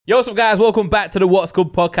Yo, what's up, guys? Welcome back to the What's Good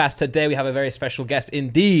podcast. Today we have a very special guest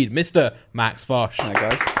indeed, Mr. Max Fosh. Hi,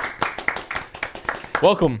 guys.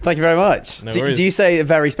 Welcome. Thank you very much. No do worries. you say a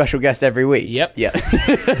very special guest every week? Yep. Yeah.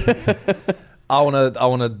 I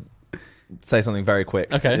wanna say something very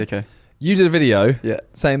quick. Okay. Okay. You did a video Yeah.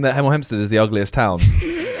 saying that Hemel Hempstead is the ugliest town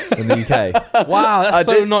in the UK. Wow, that's I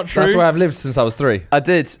so did. not true. That's where I've lived since I was 3. I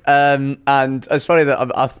did. And it's funny that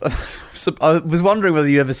I was wondering whether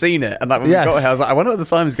you'd ever seen it. And like when we Yes. got here, I was like, I wonder whether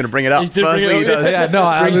Simon's going to bring it up. He did First bring it thing he up, does. Yeah,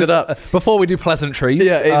 no, brings it up. Before we do pleasantries.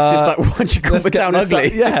 Yeah, it's just like, why don't you call let's the get town this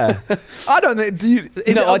ugly? up. Yeah. I don't think. Do you?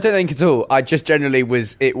 I don't think at all. I just generally I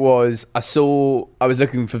was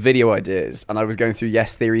looking for video ideas and I was going through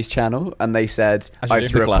Yes Theory's channel and they said, I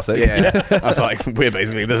threw a party. classic. Yeah. I was like, we're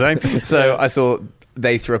basically the same. So I saw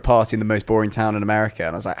they threw a party in the most boring town in America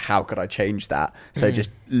and I was like, how could I change that? So I just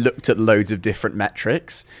looked at loads of different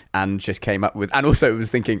metrics and just came up with, and also was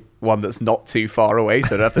thinking one that's not too far away,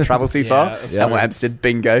 so I don't have to travel too far. that's Hemel true. Hempstead,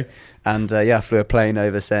 bingo. And I flew a plane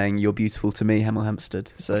over saying, you're beautiful to me, Hemel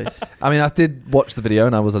Hempstead. So I mean, I did watch the video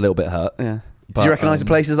and I was a little bit hurt. yeah. But, Did you recognise the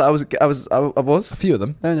places that I was? A few of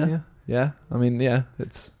them. Oh, no. Yeah. Yeah. I mean, yeah.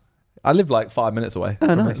 I lived like 5 minutes away. Oh,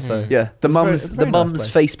 from nice. it, so. Yeah, the It's a very mums nice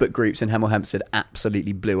Facebook groups in Hemel Hempstead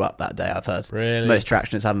absolutely blew up that day. I've heard Really? most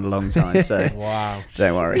traction it's had in a long time. So Wow.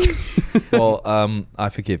 don't worry. Well, I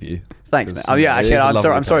forgive you. Thanks, mate. It's- Oh yeah, it actually, is a I'm sorry.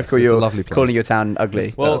 lovely I'm sorry place. for It's a lovely place. calling your town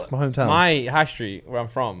ugly. Well, That's my hometown. My high street, where I'm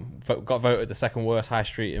from, got voted the second worst high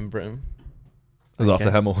street in Britain. It was after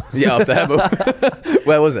Okay. Hemel. Yeah, after Hemel.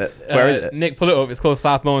 Where was it? Where is it? Nick, pull it up. It's called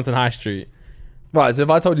South Norrington High Street. Right. So if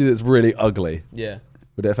I told you that it's really ugly, Yeah.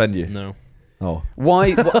 would it offend you? No. Oh.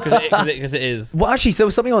 Why? Because it is. Well, actually, there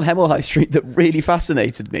was something on Hemel High Street that really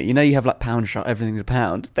fascinated me. You know, you have like pound shop, everything's a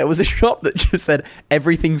pound. There was a shop that just said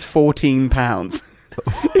everything's £14.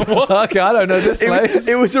 Okay, I don't know this place.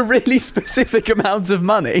 It was a really specific amount of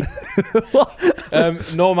money.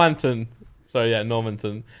 Normanton. So yeah,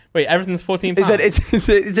 Normanton. Wait, everything's £14. It said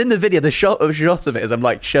it's in the video. The shot of it is I'm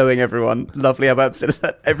like showing everyone lovely Hemel Hempstead. It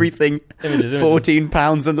said everything Images.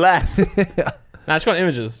 £14 and less. Nah, just got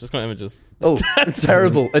images. Oh,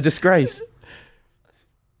 terrible! A disgrace.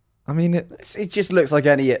 I mean, It just looks like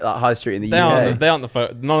any high street in the They UK. aren't the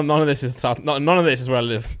photo. None of this is South. None of this is where I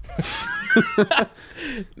live.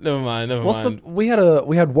 Never mind. we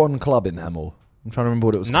had one club in Hemel. I'm trying to remember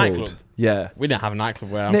what it was Nightclub? called. Yeah. We didn't have a nightclub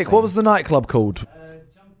where I'm Nick, from. what was the nightclub called?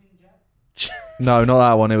 No, not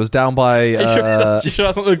that one. It was down by. You sure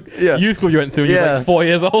that's not the Yeah. youth club you went to when you were Yeah. like 4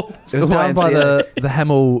 years old? it was the down by YMCA. the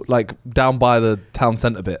Hemel, like down by the town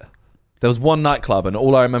centre bit. There was one nightclub, and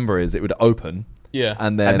all I remember is it would open, Yeah.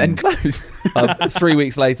 and then, And then close. 3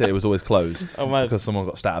 weeks later, it was always closed Oh, man. because someone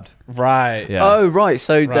got stabbed. Right. Yeah. Oh right,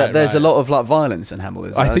 so Right, there's a right. lot of like violence in Hemel.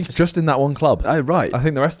 Is I there? think just in that one club. Oh right, I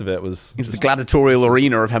think the rest of it was. it was the gladiatorial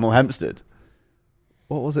arena of Hemel Hempstead.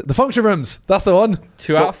 What was it? The function rooms. That's the one.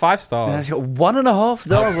 2 out of 5 Yeah, stars. it's got 1.5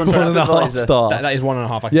 stars on 1.5 TripAdvisor. star. That is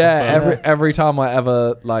 1.5. I can Yeah, confirm. every time I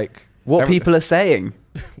ever like What every- people are saying.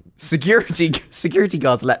 Security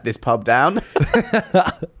guards let this pub down.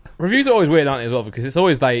 Reviews are always weird, aren't they, as well? Because it's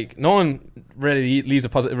always like no one really leaves a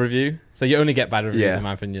positive review, so you only get bad reviews, Yeah. in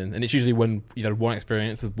my opinion. And it's usually when you had one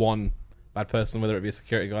experience with one bad person, whether it be a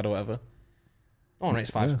security guard or whatever. No one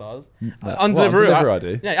rates 5 stars. On Well, on Deliveroo, Deliveroo I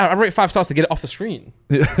do. Yeah, I rate 5 stars to get it off the screen.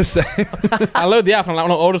 Same. I load the app and I'm like, I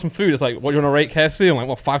want to order some food. It's like, what do you want to rate KFC? I'm like,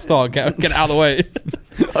 well, 5 star, get it out of the way.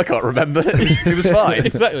 I can't remember. It was fine.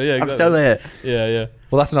 Exactly, yeah. I'm Exactly. still here. Yeah.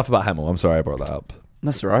 Well, that's enough about Hemel. I'm sorry I brought that up.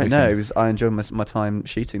 That's all right. We No, can- it was. I enjoyed my time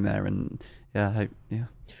shooting there, and yeah, I hope, yeah.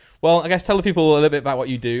 Well, I guess tell the people a little bit about what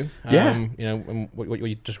you do. Yeah. You know, and what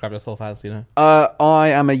you describe yourself as, you know. I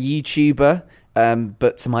am a YouTuber,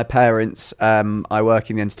 but to my parents, I work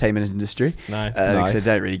in the entertainment industry. Nice. Nice. So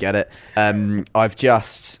they don't really get it. I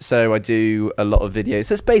do a lot of videos.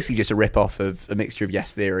 That's basically just a rip-off of a mixture of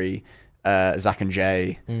Yes Theory, Zach and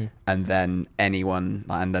Jay, and then anyone,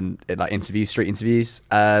 and then street interviews.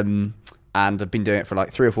 And I've been doing it for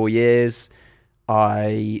like 3 or 4 years.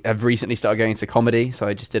 I have recently started going into comedy, so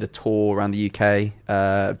I just did a tour around the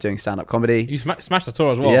UK doing stand-up comedy. You smashed the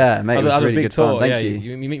tour as well. Yeah, mate, it was that a really big good fun. tour. Thank yeah,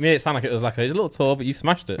 you. You made it sound like it was like a little tour, but you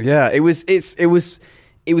smashed it. Yeah, it was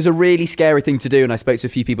a really scary thing to do, and I spoke to a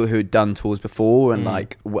few people who had done tours before, and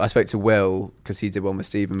like I spoke to Will because he did one with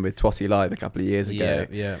Stephen with Twatty Live a couple of years ago.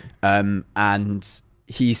 Yeah. And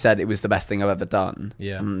he said it was the best thing I've ever done.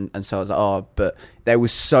 Yeah. And so I was like, oh, but there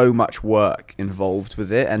was so much work involved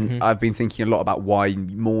with it, and I've been thinking a lot about why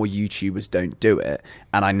more YouTubers don't do it,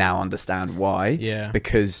 and I now understand why. Yeah.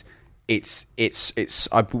 Because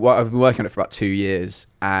I've been working on it for about 2 years,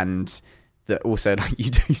 and that also like you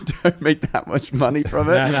don't make that much money from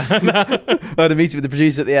it. No. I had a meeting with the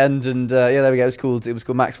producer at the end, and yeah, there we go. It was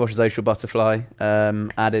called Max Fosh's Social Butterfly.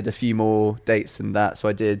 Added a few more dates than that, so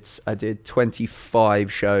I did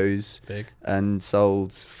 25 shows. Big. And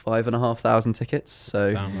sold 5,500 tickets.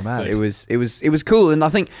 So Damn, it was cool, and I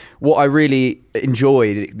think what I really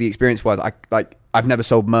enjoyed the experience was I've never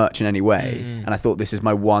sold merch in any way, and I thought this is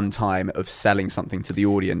my one time of selling something to the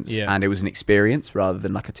audience, and it was an experience rather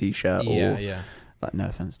than like a t-shirt or like, no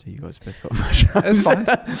offense to you guys, but got merch. It's fine.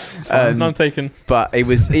 It's fine. None taken. But it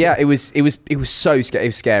was so scary. It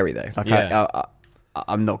was scary though. Like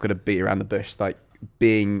I'm not gonna beat around the bush. Like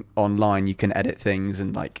being online, you can edit things,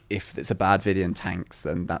 and like if it's a bad video and tanks,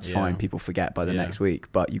 then that's fine. People forget by the next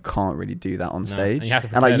week, but you can't really do that on stage. And you have to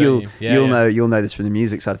and like prepare, you'll know this from the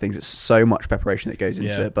music side of things. It's so much preparation that goes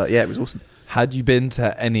into it. But yeah, it was awesome. Had you been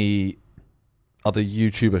to any other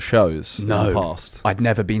YouTuber shows in the past? I'd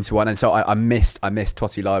never been to one, and so I missed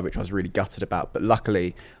Totty Live, which I was really gutted about. But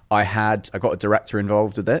luckily, I got a director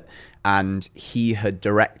involved with it, and he had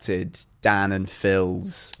directed Dan and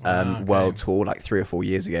Phil's world tour like 3 or 4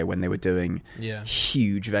 years ago when they were doing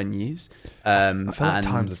huge venues. I feel like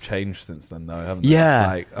times have changed since then, though, haven't they? Yeah,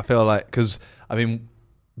 like, I feel like, because I mean,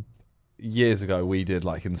 years ago we did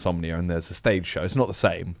like Insomnia, and there's a stage show. It's not the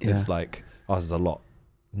same. It's like ours is a lot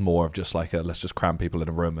more of just like let's just cram people in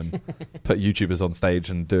a room and put YouTubers on stage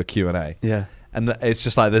and do a Q&A. Yeah. And it's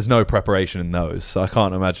just like there's no preparation in those, so I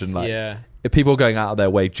can't imagine like if people are going out of their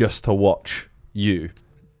way just to watch you,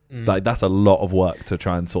 like that's a lot of work to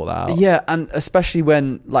try and sort that out. Yeah, and especially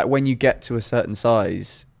when you get to a certain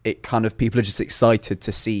size, it kind of people are just excited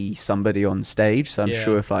to see somebody on stage. So I'm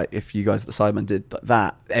sure if you guys at the Sidemen did like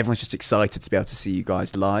that, everyone's just excited to be able to see you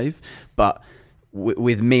guys live. But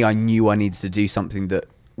with me, I knew I needed to do something that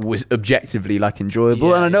was objectively like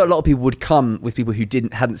enjoyable, and I know a lot of people would come with people who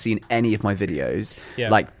hadn't seen any of my videos,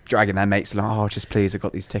 like dragging their mates along. Oh, just please, I've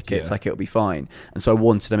got these tickets, like it'll be fine. And so I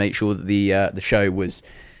wanted to make sure that the show was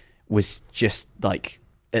just like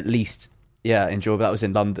at least enjoyable. That was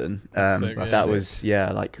in London. That was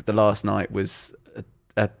like the last night was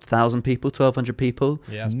 1,000 people, 1,200 people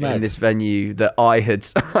in this venue that I had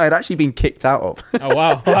actually been kicked out of. Oh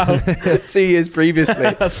wow! 2 years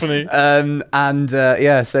previously. That's funny. So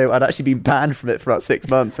I'd actually been banned from it for about 6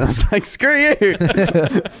 months. I was like, screw you!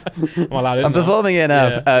 I'm performing it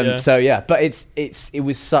now. So but it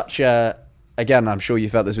was such a. Again, I'm sure you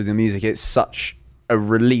felt this with your music. It's such a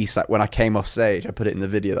release. Like when I came off stage, I put it in the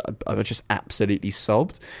video that I just absolutely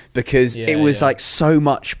sobbed because it was like so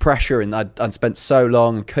much pressure, and I'd spent so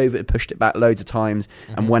long, and COVID had pushed it back loads of times.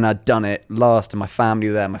 And when I'd done it last, and my family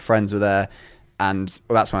were there, my friends were there, and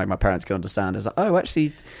that's when my parents could understand. I was like, oh,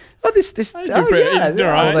 actually, this. Well,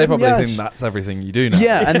 they probably think that's everything you do now.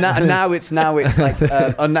 Yeah, and now it's like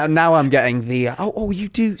now I'm getting the you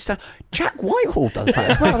do stuff. Jack Whitehall does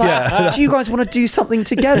that as well. Like, do you guys want to do something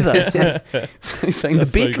together? Saying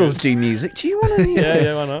that's the Beatles do music. Do you want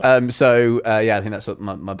to? Why not? I think that's what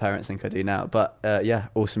my parents think I do now. But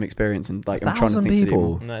awesome experience, and like I'm trying to think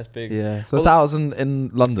people. to do. No, it's big. Yeah, so 1,000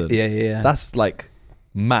 in London. Yeah. That's like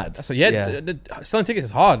mad. So selling tickets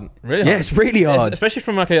is hard. Really hard. Yeah, it's really hard, especially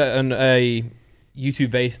from like a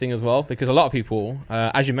YouTube based thing as well, because a lot of people,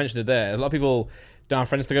 as you mentioned it there, a lot of people don't have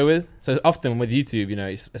friends to go with. So often with YouTube,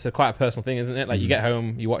 it's quite a personal thing, isn't it? Like you get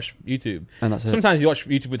home, you watch YouTube, and that's sometimes you watch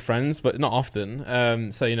YouTube with friends, but not often.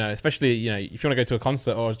 So especially if you want to go to a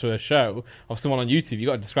concert or to a show of someone on YouTube, you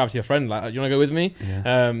got to describe to your friend like, you want to go with me?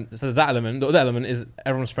 So that element. The other element is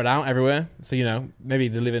everyone's spread out everywhere. So maybe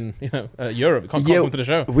they live in Europe, can't come to the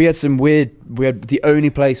show. We had the only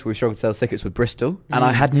place where we struggled to sell tickets was Bristol, and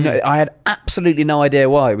I had absolutely no idea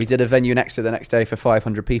why. We did a venue next to the next day for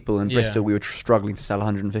 500 people in Bristol. We were struggling to sell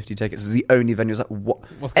 150 tickets. It was the only venue. I was like,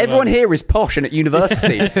 what? Everyone here is posh and at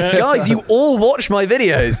university. Guys, you all watch my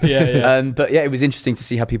videos. But it was interesting to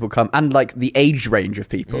see how people come, and like the age range of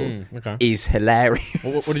people is hilarious.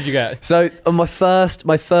 What did you get? So on my first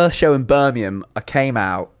show in Birmingham, I came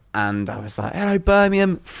out and I was like, hello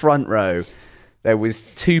Birmingham, front row. There was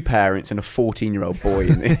 2 parents and a 14-year-old boy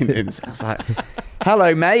in I was like,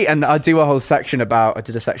 hello mate. And I did a section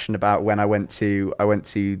about when I went to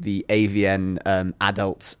the AVN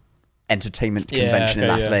adult entertainment convention in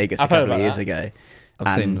Las Vegas a couple of years ago.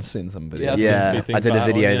 I've seen some videos. I did a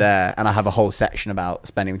video there, and I have a whole section about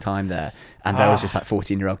spending time there. And there was just like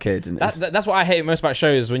 14-year-old kid, and that's what I hate most about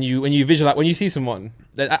shows, when you visualize, when you see someone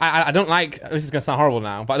I don't like, this is going to sound horrible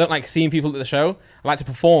now, but I don't like seeing people at the show. I like to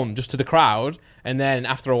perform just to the crowd, and then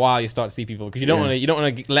after a while you start to see people, because you don't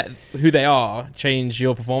want to let who they are change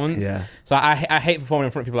your performance. Yeah. So I hate performing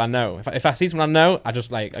in front of people I know. If I see someone I know, I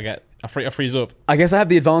just like I freeze up. I guess I have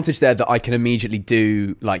the advantage there that I can immediately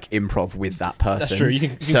do like improv with that person. That's true. You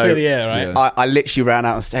can clear the air, right? Yeah. I literally ran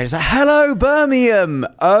out on stage, like, "Hello, Birmingham!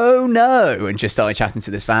 Oh no!" and just started chatting to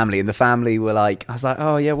this family, and the family were like, "I was like,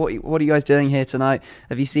 oh yeah, what are you guys doing here tonight?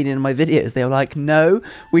 Have you seen it in my videos?" They were like, "No,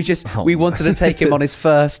 we wanted to take him on his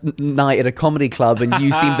first night at a comedy club, and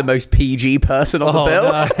you seemed the most PG person on the bill."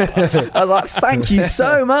 No. I was like, "Thank you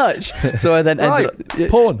so much." So I then ended up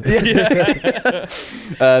porn.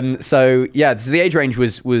 So the age range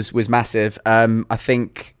was massive. I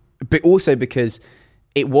think, but also because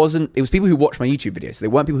it was people who watch my YouTube videos. So they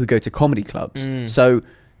weren't people who go to comedy clubs. So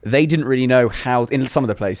they didn't really know how, in some of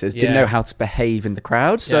the places, didn't know how to behave in the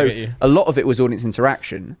crowd. So a lot of it was audience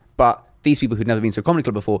interaction. But these people who'd never been to a comedy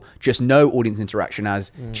club before just know audience interaction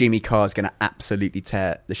as Jimmy Carr's going to absolutely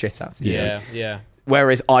tear the shit out of you. Yeah.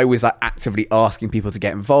 Whereas I was like actively asking people to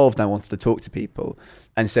get involved. I wanted to talk to people.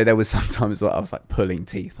 And so there was sometimes where I was like pulling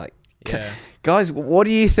teeth, like, guys, what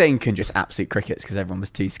do you think? And just absolute crickets, because everyone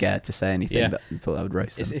was too scared to say anything that thought I would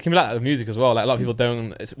roast them. It can be like that with music as well. Like a lot of people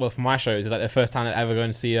don't. For my shows, it's like their first time they're ever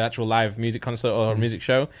going to see an actual live music concert or a music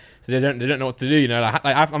show, so they don't know what to do. You know, like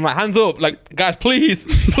I'm like, hands up, like, guys, please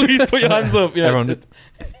put your hands up. You know, everyone.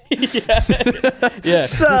 Yeah.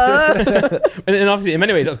 Sir. and obviously, in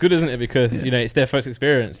many ways, that's good, isn't it? Because you know, it's their first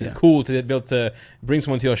experience. It's cool to be able to bring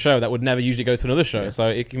someone to your show that would never usually go to another show. So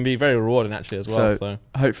it can be very rewarding actually as well. So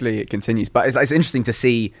hopefully it continues. But it's interesting to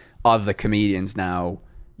see other comedians now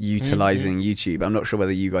utilizing YouTube. I'm not sure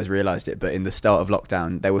whether you guys realized it, but in the start of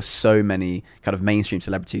lockdown, there were so many kind of mainstream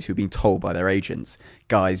celebrities who were being told by their agents,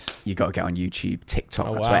 guys, you got to get on YouTube,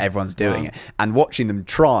 TikTok, that's where everyone's doing it. And watching them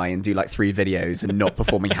try and do like 3 videos and not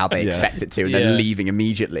performing how they expect it to, and then leaving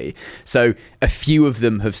immediately. So a few of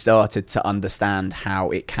them have started to understand how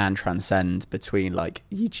it can transcend between like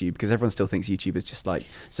YouTube, because everyone still thinks YouTube is just like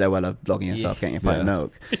Zoella vlogging herself getting a pint of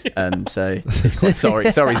milk. So it's quite sorry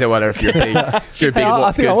Zoella, if you're a big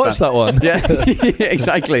What's Good I watched that one. Yeah,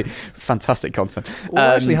 exactly. Fantastic content. What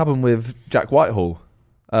actually happened with Jack Whitehall?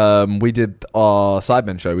 We did our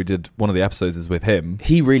Sidemen show. We did one of the episodes is with him.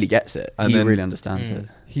 He really gets it. He really understands it.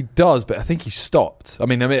 He does, but I think he stopped. I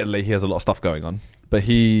mean, admittedly, he has a lot of stuff going on. But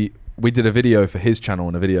we did a video for his channel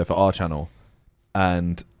and a video for our channel.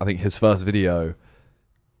 And I think his first video,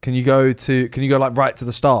 can you go like right to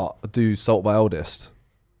the start, do Salt by Eldest?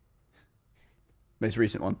 Most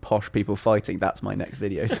recent one, Posh People Fighting. That's my next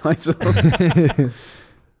video title.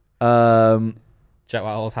 Jack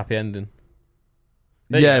Whitehall's happy ending.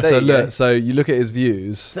 So you look at his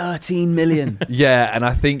views, 13 million. Yeah, and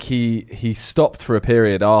I think he stopped for a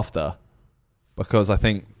period after, because I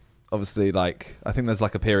think obviously I think there's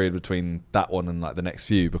like a period between that one and like the next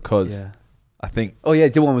few, because I think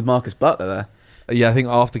did one with Marcus Butler there. Yeah, I think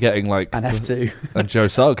after getting like and F2 and Joe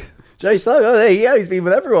Sugg. Joe Sugg, there you go. He's been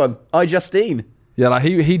with everyone. Justine. Yeah, like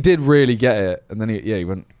he did really get it, and then he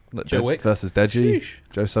went Joe Wicks versus Deji,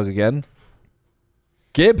 Joe Sugg again,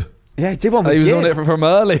 Gibb. Yeah, he did one with He was Gibb. on it from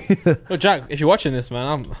early. Well, Jack, if you're watching this, man,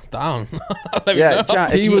 I'm down.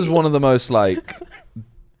 Jack, he was one of the most like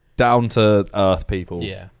down to earth people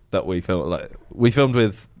that we filmed. Like we filmed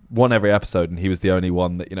with one every episode, and he was the only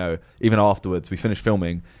one that, you know, even afterwards we finished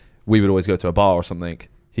filming, we would always go to a bar or something.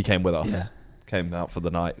 He came with us. Yeah. Came out for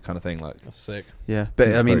the night kind of thing. Like, that's sick. Yeah,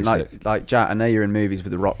 but I mean, sick. like Jack, I know you're in movies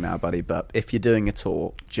with The Rock now, buddy, but if you're doing a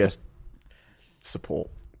tour, just support.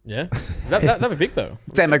 Yeah, that'd be big though.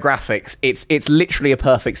 Demographics, it's literally a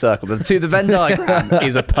perfect circle. The Venn diagram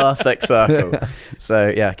is a perfect circle. So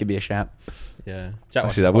yeah, it could be a shout. Yeah, Jack,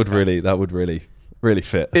 actually, that would really fit. It would really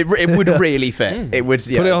fit. It would.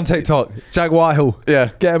 Yeah. Put it on TikTok. Jack Whitehall.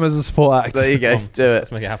 Yeah, get him as a support act. There you go. Do it.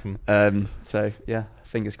 Let's make it happen. So yeah,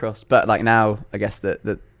 fingers crossed. But like now, I guess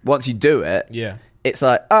that once you do it, it's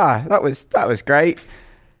like that was great.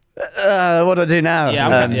 What do I do now? Yeah,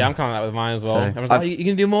 I'm kind of that with mine as well. Everyone's like, you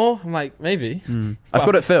can do more? I'm like, maybe. I've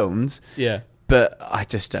got it filmed. Yeah. But I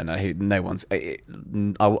just don't know who. No one's.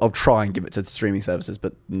 I'll try and give it to the streaming services,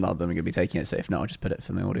 but none of them are going to be taking it. So if not, I'll just put it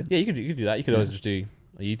for my audience. Yeah, you could do that. You could always just do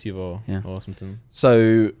a YouTube or something.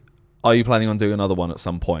 So, are you planning on doing another one at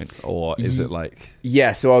some point, or is it like?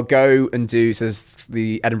 Yeah, so I'll go and do. So there's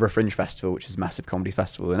the Edinburgh Fringe Festival, which is a massive comedy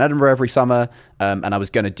festival in Edinburgh every summer, and I was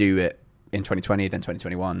going to do it in 2020, then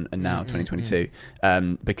 2021, and now 2022,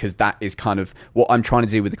 because that is kind of what I'm trying to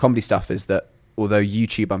do with the comedy stuff. Is that although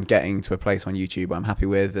YouTube, I'm getting to a place on YouTube I'm happy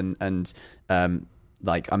with, and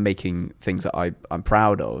like I'm making things that I'm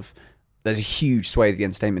proud of. there's a huge swathe of the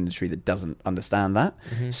entertainment industry that doesn't understand that.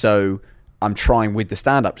 Mm-hmm. So I'm trying with the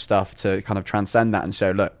stand-up stuff to kind of transcend that and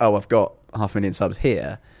show, look, I've got 500,000 subs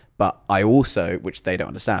here, but I also, which they don't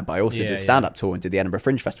understand, but I also did a stand-up tour and did the Edinburgh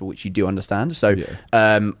Fringe Festival, which you do understand. So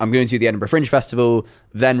I'm going to do the Edinburgh Fringe Festival,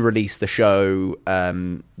 then release the show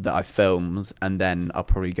that I filmed, and then I'll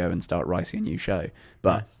probably go and start writing a new show.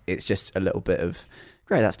 But it's just a little bit of,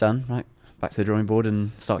 great, that's done, right? Back to the drawing board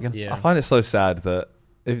and start again. I find it so sad that,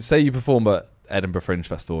 if say you perform at Edinburgh Fringe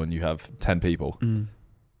Festival and you have 10 people,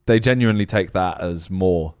 they genuinely take that as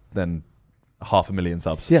more than 500,000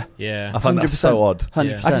 subs. Yeah. I find that so odd.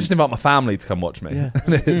 100%. I just invite my family to come watch me. Yeah.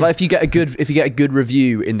 Like if you get a good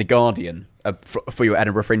review in the Guardian for your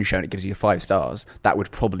Edinburgh Fringe show and it gives you 5 stars, that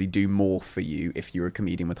would probably do more for you if you're a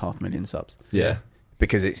comedian with 500,000 subs. Yeah.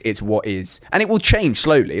 Because it's what is, and it will change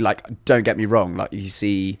slowly. Like, don't get me wrong. Like, you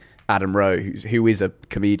see Adam Rowe, who is a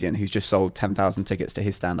comedian who's just sold 10,000 tickets to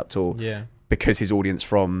his stand-up tour. Yeah. Because his audience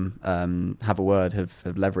from Have a Word have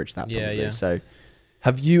leveraged that. Probably. Yeah. So,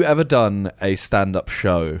 have you ever done a stand-up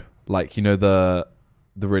show, like, you know, the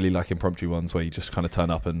really like impromptu ones where you just kind of turn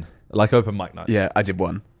up and like open mic nights? Yeah, I did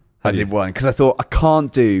one. I did one because I thought I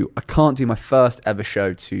can't do my first ever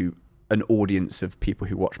show to an audience of people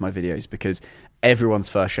who watch my videos because everyone's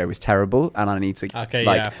first show was terrible and I need to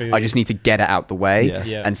I just need to get it out the way.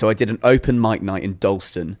 Yeah. And so I did an open mic night in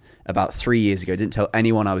Dalston about 3 years ago. Didn't tell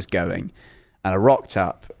anyone I was going, and I rocked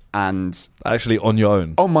up. And actually on your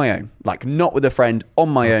own? On my own. Like, not with a friend, on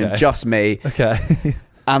my own, just me. Okay.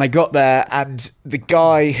 And I got there and the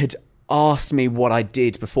guy had asked me what I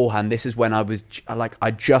did beforehand. This is when I was like,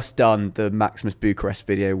 I'd just done the Maximus Bucharest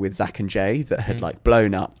video with Zach and Jay that had like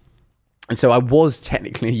blown up. And so I was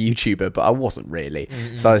technically a YouTuber, but I wasn't really.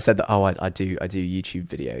 So I said that, I do YouTube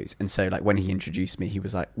videos. And so like when he introduced me, he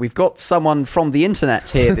was like, we've got someone from the internet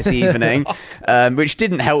here this evening, which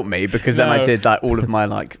didn't help me because then I did like all of my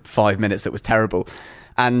like 5 minutes that was terrible.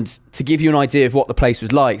 And to give you an idea of what the place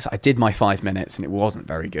was like, so I did my 5 minutes and it wasn't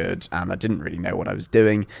very good. And I didn't really know what I was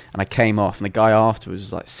doing. And I came off and the guy afterwards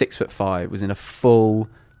was like 6'5", was in a full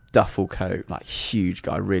duffel coat, like huge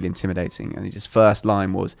guy, really intimidating. And his first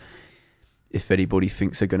line was, if anybody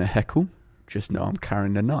thinks they're going to heckle, just know I'm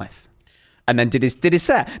carrying a knife. And then did his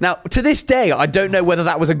set. Now, to this day, I don't know whether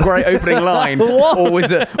that was a great opening line or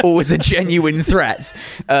was a genuine threat.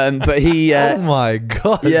 But he... oh my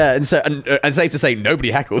God. Yeah, and so and safe to say,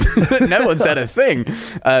 nobody heckled. No one said a thing.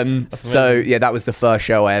 So, yeah, that was the first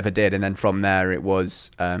show I ever did. And then from there, it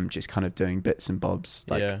was just kind of doing bits and bobs,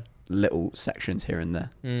 like little sections here and there.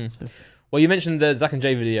 So. Well, you mentioned the Zach and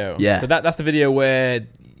Jay video. Yeah. So that's the video where...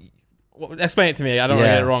 Well, explain it to me. I don't want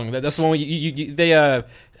to get it wrong. That's the one where they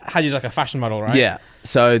had you as like a fashion model, right? Yeah.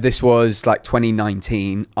 So this was like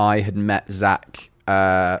 2019. I had met Zach.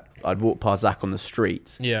 I'd walked past Zach on the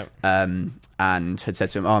street. Yeah. And had said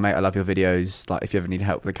to him, "Oh mate, I love your videos. Like, if you ever need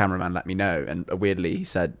help with the cameraman, let me know." And weirdly, he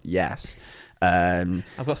said yes. I've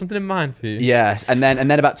got something in mind for you. Yes, and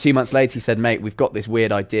then about 2 months later, he said, "Mate, we've got this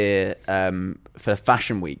weird idea for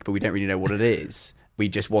Fashion Week, but we don't really know what it is. We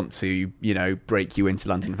just want to, break you into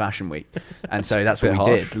London Fashion Week." And so that's what we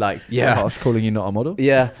did. Like, harsh calling you not a model.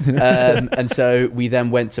 Yeah. And so we then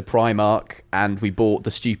went to Primark and we bought the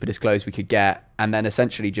stupidest clothes we could get, and then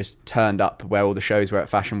essentially just turned up where all the shows were at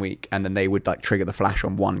Fashion Week, and then they would like trigger the flash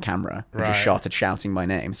on one camera and just started shouting my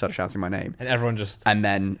name. And everyone just... And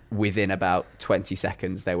then within about 20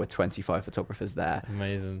 seconds, there were 25 photographers there.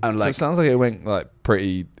 Amazing. And so it sounds like it went like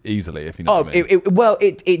pretty easily, if you know what I mean.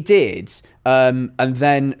 It did. And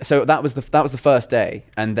then, so that was the first day.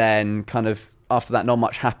 And then kind of after that, not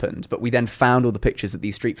much happened. But we then found all the pictures that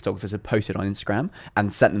these street photographers had posted on Instagram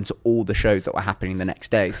and sent them to all the shows that were happening the next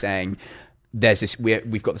day saying...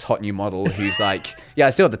 we've got this hot new model who's like, I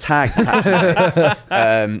still have the tags attached.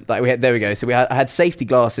 There we go. So I had safety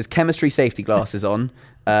glasses, chemistry safety glasses on.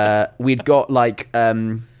 We'd got like,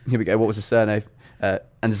 here we go. What was the surname?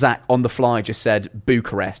 And Zach on the fly just said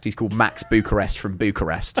Bucharest. He's called Max Bucharest from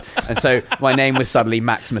Bucharest. And so my name was suddenly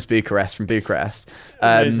Maximus Bucharest from Bucharest.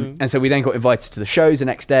 And so we then got invited to the shows the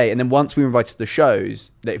next day. And then once we were invited to the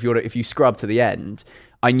shows, if you scrub to the end,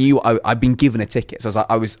 I knew I'd been given a ticket. So I was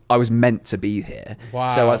like, I was meant to be here.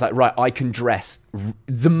 Wow. So I was like, right, I can dress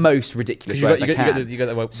the most ridiculous way as I can. You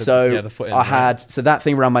got the foot in. I had, so that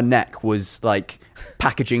thing around my neck was like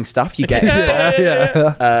packaging stuff you get.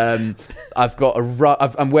 I've got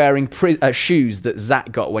I'm wearing shoes that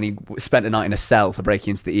Zach got when he spent a night in a cell for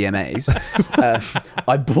breaking into the EMAs.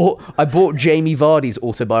 I bought Jamie Vardy's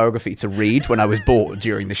autobiography to read when I was bored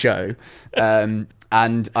during the show.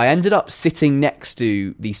 And I ended up sitting next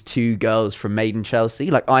to these two girls from Made in Chelsea.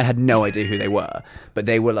 Like, I had no idea who they were, but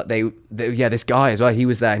they were like, this guy as well. He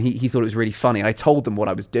was there, and he thought it was really funny. And I told them what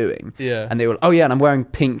I was doing. Yeah. And they were like, oh yeah, and I'm wearing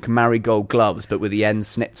pink marigold gloves, but with the ends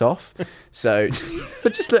snipped off. So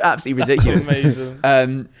it just looked absolutely ridiculous.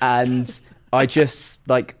 Amazing. And I just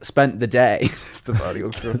like spent the day. It's the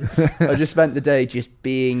marigold glove. I just spent the day just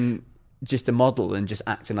being just a model and just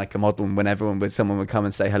acting like a model, and when someone would come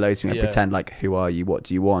and say hello to me, I'd pretend like, who are you, what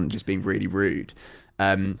do you want, just being really rude.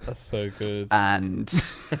 That's so good. And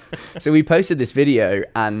so we posted this video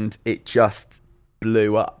and it just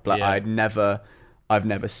blew up. Like, I've never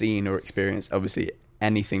seen or experienced obviously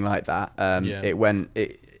anything like that. And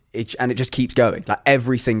it just keeps going. Like,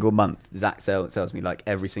 every single month, Zach tells me, like,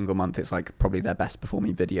 every single month it's like probably their best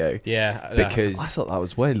performing video. Yeah, because I thought that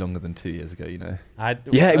was way longer than 2 years ago. You know.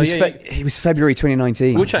 It was February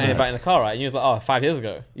 2019. We were chatting about it in the car, right? And he was like, "Oh, 5 years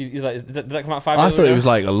ago." He's like, "Did that come out 5 years ago?" I thought it was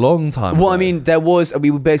like a long time. Well, ago. I mean, there was.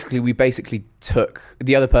 We basically took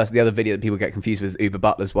the other video that people get confused with, Uber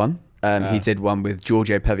Butler's one. He did one with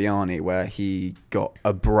Giorgio Peviani where he got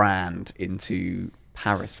a brand into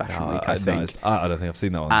Paris Fashion Week, I think. I don't think I've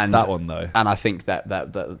seen that one. That one though. And I think that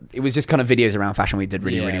it was just kind of videos around Fashion Week did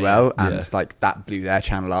really well, and like that blew their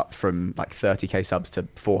channel up from like 30k subs to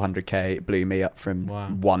 400k. It blew me up from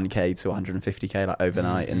 1k to 150k like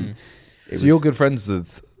overnight. And so you're good friends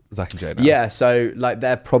with Zach and Jay now? Yeah, so like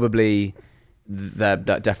they're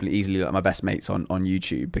definitely easily like my best mates on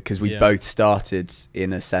YouTube, because we both started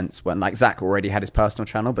in a sense when like Zach already had his personal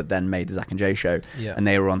channel but then made the Zach and Jay show, and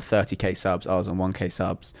they were on 30k subs, I was on 1k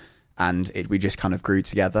subs, and we just kind of grew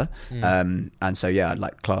together. And so I'd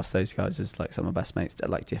like class those guys as like some of my best mates that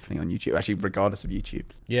like definitely on YouTube, actually regardless of YouTube.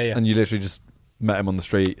 And you literally just met him on the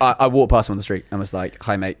street? I walked past him on the street and was like,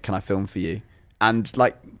 hi mate, can I film for you? And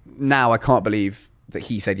like now I can't believe that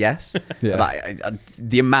he said yes. Like,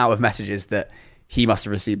 the amount of messages that he must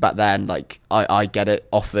have received back then, like I get it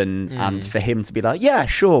often, and for him to be like, yeah,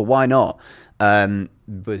 sure, why not,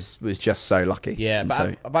 was just so lucky.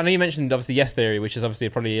 But I know you mentioned obviously Yes Theory, which is obviously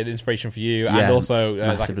probably an inspiration for you, and also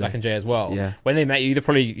Zach and Jay as well. When they met you, they're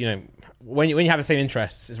probably, when you have the same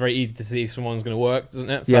interests, it's very easy to see if someone's going to work, doesn't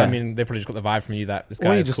it? So I mean, they probably just got the vibe from you that this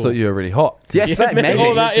guy is just cool. thought you were really hot. Maybe.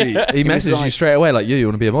 All that, He messaged you straight away like, you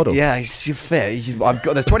want to be a model? Yeah, you're fit.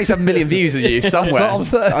 There's 27 million views of you somewhere.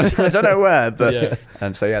 I don't know where, but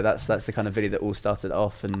that's the kind of video that all started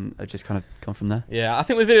off, and I've just kind of gone from there. Yeah, I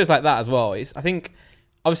think with videos like that as well, I think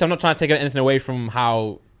obviously I'm not trying to take anything away from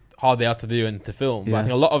how hard they are to do and to film, but I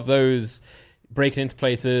think a lot of those breaking into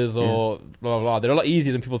places or blah blah blah, they're a lot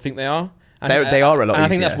easier than people think they are. They are a lot easier. I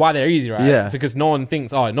think that's why they're easy, right? Yeah. Because no one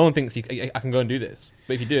thinks I can go and do this.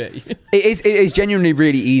 But if you do it... It is genuinely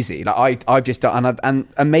really easy. Like I've just done... And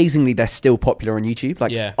amazingly, they're still popular on YouTube.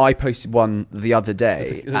 Like, I posted one the other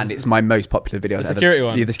day, and it's my most popular video. The security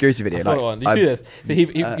one? Yeah, the security video. I saw one. Did you see this? So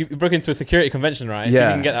he broke into a security convention, right? So you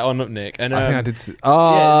can get that on up, Nick. And, I think I did see...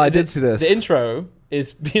 I did see this. The intro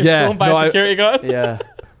is being filmed by a security guard. Yeah.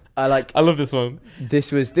 I love this one.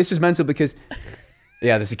 This was mental because...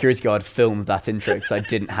 Yeah, the security guard filmed that intro because I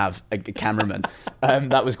didn't have a cameraman.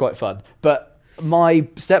 That was quite fun. But my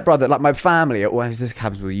stepbrother, like my family, always, this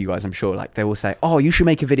happens with you guys, I'm sure, like they will say, oh, you should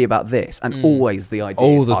make a video about this. And always the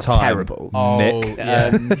ideas are terrible. Nick.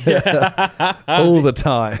 Yeah. All the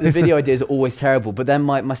time. The video ideas are always terrible. But then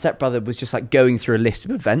my stepbrother was just like going through a list of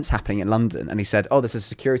events happening in London. And he said, oh, there's a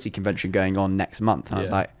security convention going on next month. And I was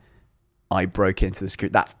like, I broke into the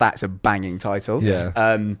security. That's a banging title.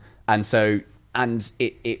 Yeah. And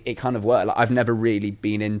it kind of worked. Like, I've never really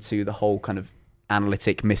been into the whole kind of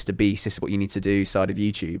analytic Mr. Beast, this is what you need to do side of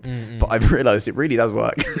YouTube. But I've realised it really does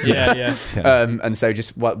work. Yeah. And so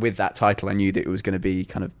just with that title, I knew that it was going to be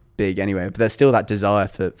kind of big anyway. But there's still that desire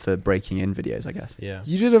for breaking in videos, I guess. Yeah.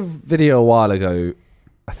 You did a video a while ago,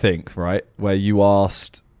 I think, right? Where you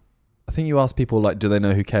asked... I think you asked people, like, do they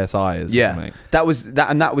know who KSI is? Yeah. That was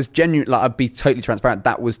genuine. Like, I'd be totally transparent.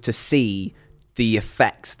 That was to see the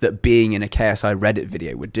effects that being in a KSI Reddit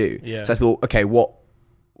video would do. Yeah. So I thought, okay,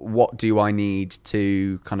 what do I need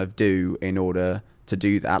to kind of do in order to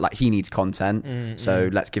do that? Like, he needs content, so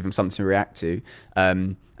let's give him something to react to.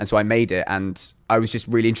 And so I made it, and I was just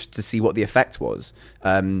really interested to see what the effect was.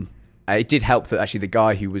 It did help that actually the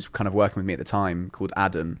guy who was kind of working with me at the time, called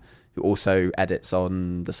Adam, who also edits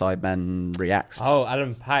on the Sidemen Reacts. Oh,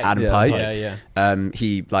 Adam Pike. Yeah.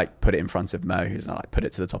 He like put it in front of Mo, who's like put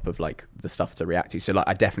it to the top of like the stuff to react to. So like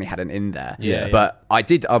I definitely had it in there. But I'm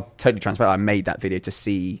totally transparent. I made that video to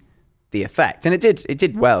see the effect, and it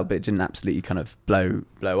did well, but it didn't absolutely kind of blow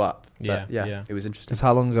up. But, yeah, it was interesting. Because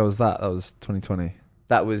how long ago was that? That was 2020.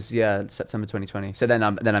 That was September 2020. So then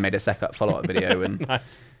I made a second follow-up video, and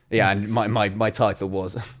Nice. and my title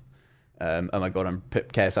was, oh my god,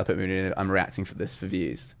 KSI put me in. I'm reacting for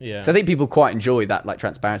views. Yeah. So I think people quite enjoy that like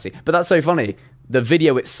transparency. But that's so funny. The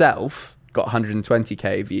video itself got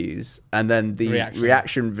 120k views, and then the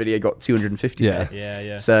reaction video got 250k.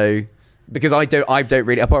 Yeah. So because I don't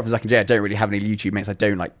really, apart from Zach and Jay, I don't really have any YouTube mates. I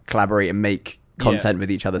don't like collaborate and make content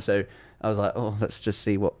with each other. So I was like, oh, let's just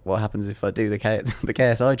see what happens if I do the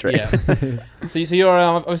KSI trick. Yeah. so you're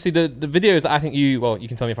obviously the videos that I think you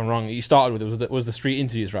can tell me if I'm wrong. You started with was the street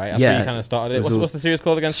interviews, right? That's where you kind of started it. What's the series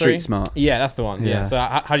called again? Street Smart. Yeah, that's the one. Yeah. So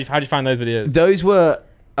how do you find those videos? Those were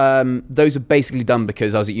basically done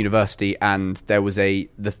because I was at university, and there was the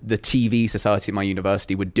TV society at my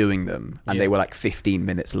university were doing them, and they were like 15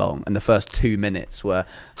 minutes long, and the first 2 minutes were,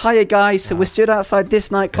 hiya guys, so we're stood outside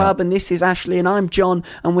this nightclub, and this is Ashley and I'm John,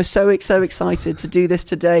 and we're so excited to do this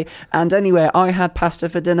today, and anyway, I had pasta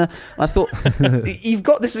for dinner. I thought, you've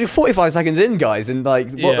got this, you're 45 seconds in, guys, and like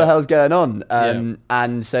what the hell's going on?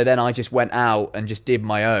 And so then I just went out and just did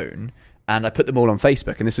my own, and I put them all on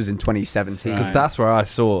Facebook, and this was in 2017. Because that's where I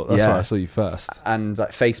saw you first. And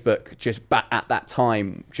like Facebook, just at that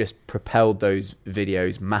time, just propelled those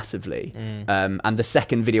videos massively. And the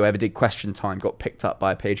second video I ever did, Question Time, got picked up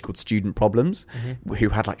by a page called Student Problems, who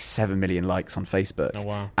had like 7 million likes on Facebook. Oh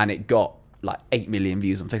wow! And it got like 8 million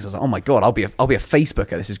views on Facebook. I was like, oh my god, I'll be a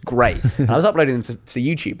Facebooker. This is great. And I was uploading them to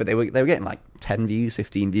YouTube, but they were getting like 10 views,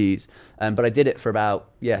 15 views. But I did it for about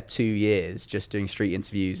 2 years, just doing street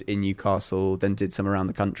interviews in Newcastle, then did some around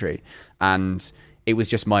the country. And it was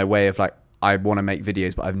just my way of like, I want to make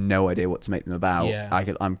videos, but I have no idea what to make them about. Yeah.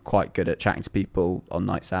 I'm quite good at chatting to people on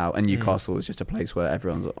nights out, and Newcastle is just a place where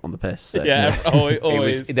everyone's on the piss. So,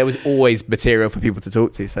 always. There was always material for people to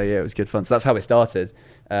talk to. So it was good fun. So that's how it started.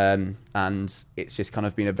 And it's just kind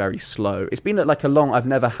of been a very slow. It's been like I've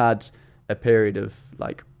never had a period of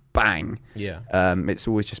like bang. Yeah. It's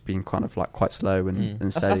always just been kind of like quite slow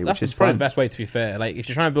and steady, which is probably fun. the best way, to be fair. Like if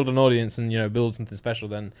you're trying to build an audience and build something special,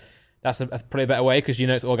 then that's probably a better way, because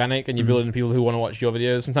it's organic and you're building people who want to watch your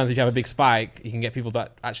videos. Sometimes if you have a big spike, you can get people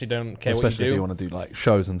that actually don't care what you do. Especially if you want to do like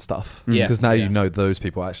shows and stuff. Yeah. Because now you know those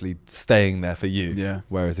people are actually staying there for you. Yeah.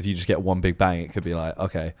 Whereas if you just get one big bang, it could be like,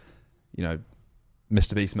 okay,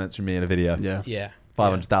 Mr. Beast mentioned me in a video. Yeah.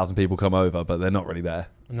 500,000 people come over, but they're not really there.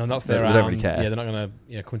 And they're not there. They don't really care. Yeah, they're not going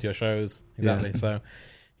to come to your shows. Exactly. Yeah. So,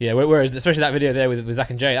 yeah. Whereas, especially that video there with Zach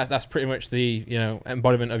and Jay, that's pretty much the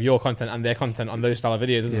embodiment of your content and their content on those style of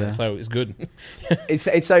videos, isn't it? So it's good.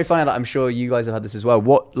 It's so funny. Like, I'm sure you guys have had this as well.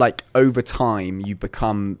 What, like, over time you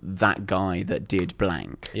become that guy that did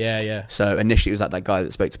blank. Yeah. So initially it was like that guy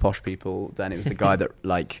that spoke to posh people. Then it was the guy that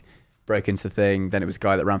like broke into the thing. Then it was the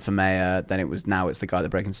guy that ran for mayor. Then it's the guy that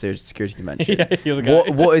broke into security convention. Yeah, you're the guy.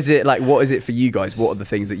 What is it like? What is it for you guys? What are the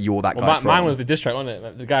things that you're that guy from? Mine was the diss track, wasn't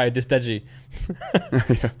it? The guy who dissed Deji.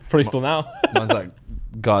 Probably still now. Mine's that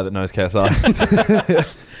guy that knows KSI.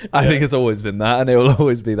 I think it's always been that, and it will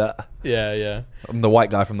always be that. Yeah. I'm the white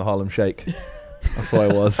guy from the Harlem Shake. That's what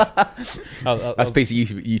it was. That's a piece of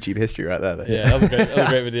YouTube history right there. Though. Yeah, that was a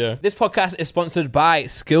great video. This podcast is sponsored by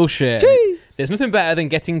Skillshare. Jeez. There's nothing better than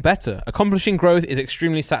getting better. Accomplishing growth is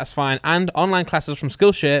extremely satisfying, and online classes from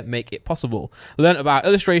Skillshare make it possible. Learn about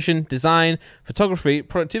illustration, design, photography,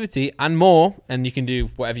 productivity, and more. And you can do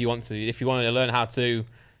whatever you want to. If you want to learn how to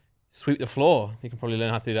sweep the floor, you can probably learn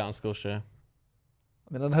how to do that on Skillshare.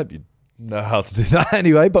 I mean, I hope you know how to do that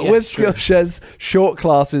anyway, but with Skillshare's short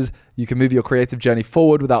classes, you can move your creative journey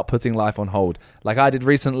forward without putting life on hold. Like I did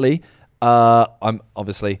recently. I'm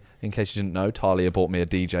obviously, in case you didn't know, Talia bought me a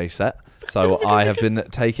DJ set. So I have been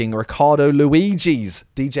taking Riccardo Luigi's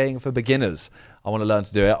DJing for beginners. I want to learn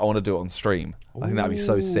to do it. I want to do it on stream. I think that'd be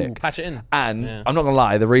so sick. Patch it in. And I'm not going to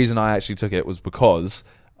lie, the reason I actually took it was because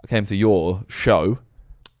I came to your show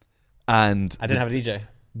and I didn't have a DJ.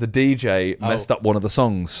 The DJ messed up one of the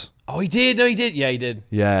songs. Oh, he did? No, he did. Yeah, he did.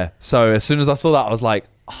 Yeah. So as soon as I saw that, I was like,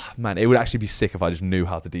 oh, man, it would actually be sick if I just knew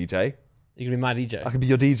how to DJ. You could be my DJ. I could be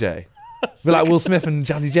your DJ. Be like Will Smith and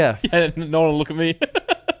Jazzy Jeff. Yeah, no one will look at me.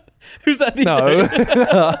 Who's that DJ? No.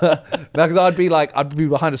 Because I'd be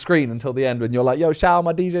behind a screen until the end when you're like, yo, shout out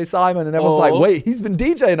my DJ Simon. And everyone's like, wait, he's been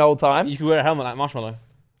DJing the whole time. You could wear a helmet like Marshmallow.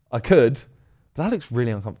 I could. But that looks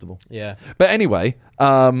really uncomfortable. Yeah. But anyway,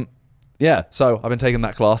 so I've been taking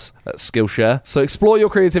that class at Skillshare. So explore your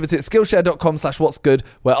creativity at Skillshare.com/what'sgood,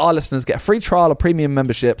 where our listeners get a free trial or premium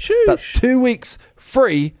membership. Sheesh. That's 2 weeks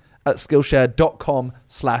free at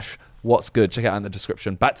Skillshare.com/what'sgood. Check it out in the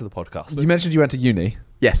description. Back to the podcast. You mentioned you went to uni.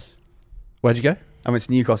 Yes. Where'd you go? I went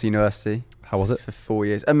to Newcastle University. How was it? For 4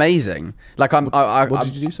 years. Amazing. Like What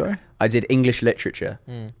did you do? Sorry. I did English literature,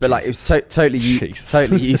 but like it was totally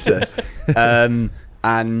useless.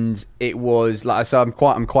 And it was like, so I'm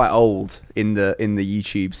quite old in the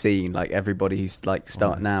YouTube scene. Like everybody who's like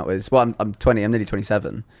starting out is, well, I'm 20. I'm nearly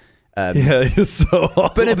 27. Yeah, you're so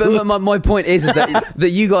old. But my point is that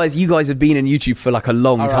you guys have been in YouTube for like a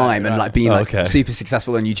long time and like being super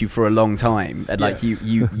successful on YouTube for a long time, and like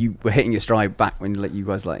you were hitting your stride back when like you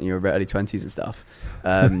guys like in your early 20s and stuff.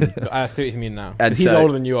 I see what you mean now. And he's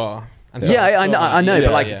older than you are. And so, I know,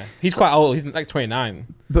 but like he's quite old. He's like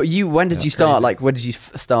 29. But when did you start? Crazy. Like, when did you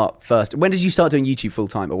start first? When did you start doing YouTube full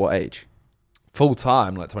time? At what age? Full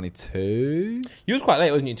time, like 22. You was quite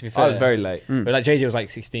late, wasn't you? To be fair, I was very late. But like JJ was like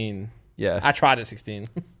 16. Yeah, I tried at 16.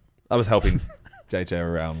 I was helping JJ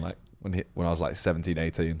around like when I was like 17,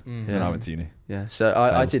 18 when I went to uni. Yeah, so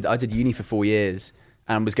I did uni for 4 years.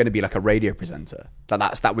 And was going to be like a radio presenter.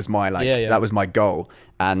 That was my that was my goal.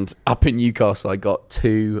 And up in Newcastle, I got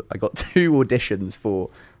two auditions for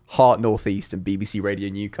Heart Northeast and BBC Radio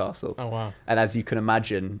Newcastle. Oh wow! And as you can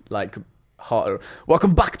imagine, like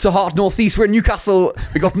welcome back to Heart Northeast. We're in Newcastle.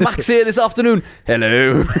 We got Max here this afternoon.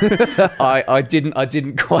 Hello. I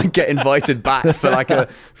didn't quite get invited back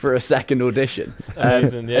for a second audition. And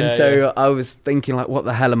so I was thinking like, what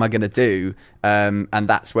the hell am I going to do? And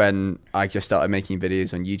that's when I just started making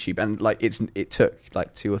videos on YouTube. And like it took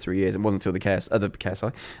like 2 or 3 years. It wasn't until the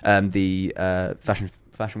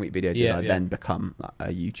Fashion Week video did I then become like, a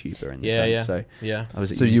YouTuber in the sense. So I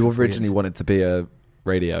was. So you originally wanted to be a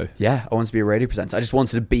radio? Yeah, I wanted to be a radio presenter. I just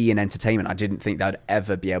wanted to be in entertainment. I didn't think that I'd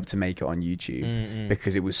ever be able to make it on YouTube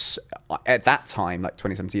because it was, at that time, like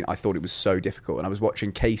 2017, I thought it was so difficult. And I was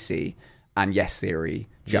watching Casey and Yes Theory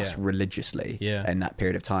just religiously in that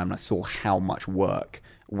period of time. And I saw how much work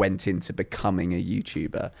went into becoming a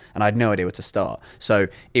YouTuber. And I had no idea where to start. So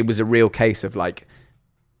it was a real case of like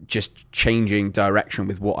just changing direction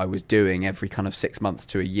with what I was doing every kind of 6 months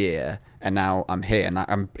to a year. And now I'm here, and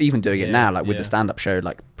I'm even doing it now, like with the stand-up show,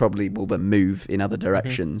 like probably will then move in other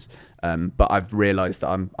directions. But I've realised that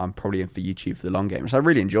I'm probably in for YouTube for the long game, so I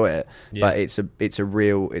really enjoy it. But it's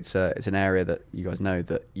an area that you guys know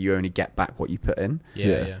that you only get back what you put in,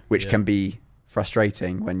 which can be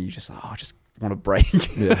frustrating when you just want to break.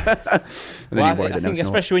 I think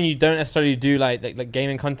especially when you don't necessarily do like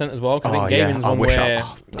gaming content as well, because gaming is one where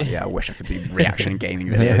I wish I could do reaction gaming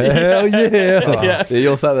videos. Hell yeah.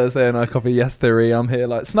 You're sat there saying I copy Yes Theory, I'm here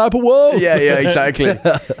like Sniper Wolf. Yeah, exactly.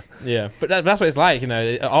 But that's what it's like, you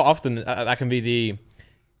know. Often that can be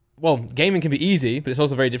gaming can be easy, but it's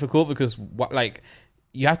also very difficult because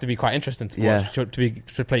you have to be quite interesting to watch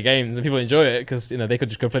to play games, and people enjoy it because, you know, they could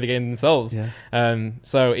just go play the game themselves.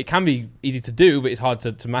 So it can be easy to do, but it's hard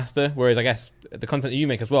to master. Whereas I guess the content that you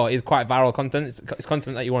make as well is quite viral content. It's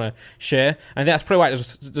content that you want to share. And I think that's probably why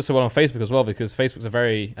it's just so well on Facebook as well, because Facebook's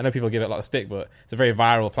I know people give it a lot of stick, but it's a very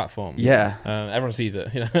viral platform. Everyone sees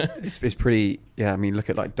it. You know? it's pretty. Yeah, I mean, look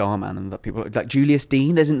at like Darman and that people like Julius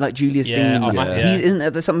Dean. Isn't like Julius Dean? Isn't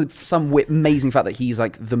there some amazing fact that he's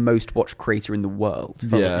like the most watched creator in the world?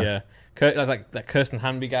 There's like that Kirsten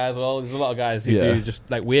Hanby guy as well. There's a lot of guys who do just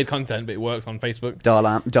like weird content, but it works on Facebook.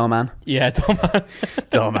 Darman. Yeah, Darman.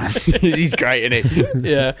 Darman. He's great, isn't he?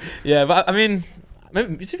 yeah. But I mean,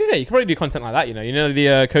 maybe, to be fair, you could probably do content like that. You know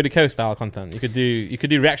the Cody Co style content. You could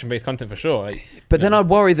do reaction based content for sure. But then I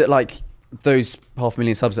worry that like those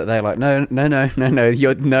 500,000 subs that they're like, no.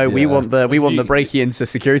 We want the break into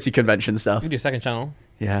security convention stuff. You could do a second channel.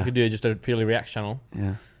 Yeah. You could do just a purely react channel.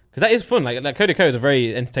 Yeah. Because that is fun. Like Cody Co is a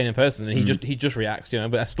very entertaining person, and he just reacts, you know.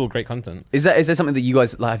 But that's still great content. Is there something that you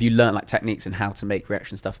guys like? Have you learned like techniques and how to make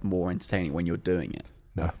reaction stuff more entertaining when you're doing it?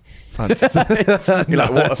 No. You're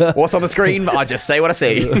like, what's on the screen? I just say what I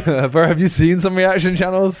see. Bro, have you seen some reaction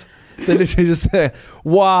channels? They literally just say,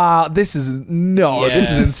 "Wow, this is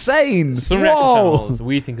insane." Some reaction channels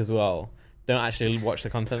we think as well don't actually watch the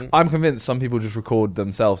content. I'm convinced some people just record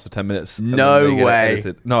themselves for 10 minutes. No way.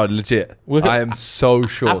 No, legit. I am so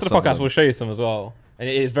sure. After the podcast, we'll show you some as well. And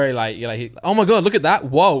it is very like, you're like, oh my God, look at that.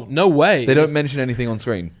 Whoa, no way. They don't mention anything on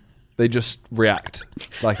screen. They just react,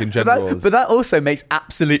 like in general. But that also makes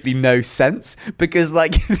absolutely no sense because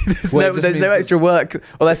like there's no extra work,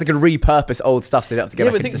 unless they can repurpose old stuff so they don't have to go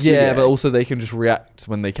back into the studio. But also they can just react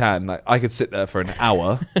when they can. Like I could sit there for an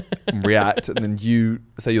hour and react, and then you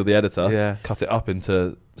say you're the editor, cut it up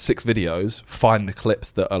into 6 videos, find the clips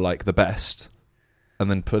that are like the best, and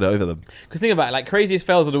then put it over them. Because think about it, like craziest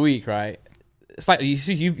fails of the week, right? It's like you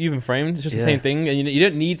see you've been framed. It's just the same thing, and you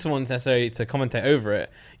don't need someone necessarily to commentate over it.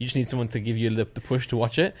 You just need someone to give you the push to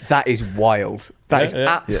watch it. That is wild. That is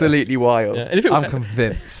absolutely wild. Yeah. And I'm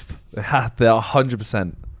convinced they are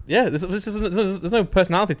 100%. Yeah, there's no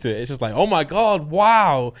personality to it. It's just like, oh my god,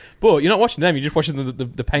 wow. But you're not watching them. You're just watching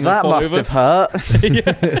the penguin That fall must over. have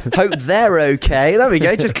hurt. Hope they're okay. There we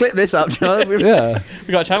go. Just clip this up, John. We got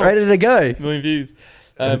a channel. Ready to go. 1 million views.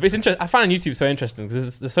 But it's interesting. I find YouTube so interesting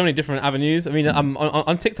because there's so many different avenues. I mean, I'm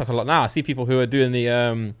on TikTok a lot now. I see people who are doing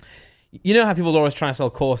the, you know how people are always trying to sell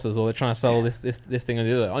courses or they're trying to sell this thing or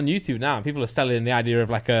the other. On YouTube now, people are selling the idea of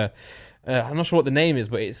like I'm not sure what the name is,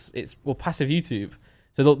 but it's passive YouTube.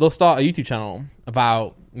 So they'll start a YouTube channel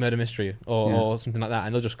about murder mystery or something like that,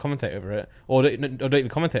 and they'll just commentate over it, or don't even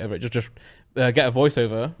commentate over it. Just get a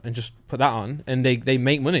voiceover and just put that on, and they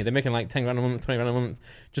make money. They're making like 10 grand a month, 20 grand a month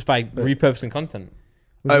just by repurposing content.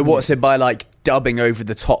 Oh, what's it by like dubbing over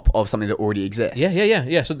the top of something that already exists?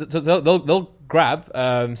 Yeah. So they'll grab,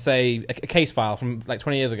 say, a case file from like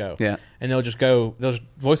 20 years ago. Yeah. And they'll just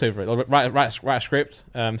voice over it. They'll write a script,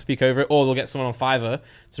 speak over it, or they'll get someone on Fiverr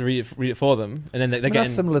to read it for them. And then they're getting...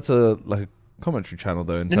 That's similar to like a commentary channel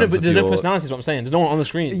though. No, but there's no personality is what I'm saying. There's no one on the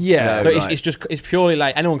screen. Yeah. So right. it's purely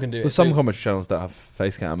like anyone can do it. But some commentary channels don't have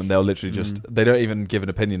face cam, and they'll literally just they don't even give an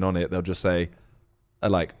opinion on it. They'll just say,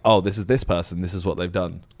 like, oh, this is this person, this is what they've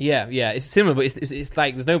done. Yeah, it's similar, but it's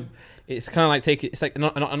like there's no. It's kind of like it's like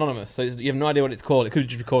not anonymous, so you have no idea what it's called. It could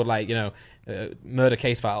just be called like murder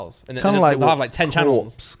case files, and kind of like they'll have like 10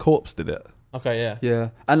 channels. Corpse did it. Okay, yeah,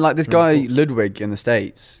 and like this guy Ludwig in the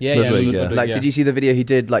States. Ludwig, Like, did you see the video he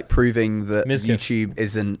did, like proving that Mizkif. YouTube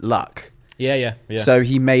isn't luck? Yeah. So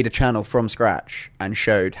he made a channel from scratch and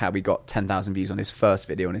showed how he got 10,000 views on his first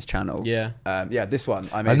video on his channel. Yeah. This one.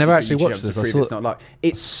 I never actually watched this. It's not luck.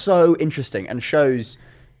 It's so interesting and shows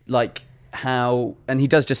like how, and he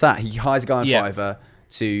does just that. He hires a guy on Fiverr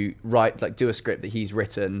to do a script that he's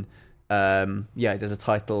written. There's a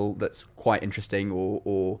title that's quite interesting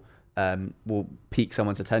or will pique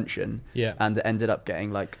someone's attention. Yeah. And it ended up getting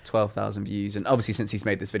like 12,000 views. And obviously since he's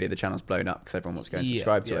made this video, the channel's blown up because everyone wants to go and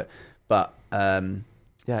subscribe to it. But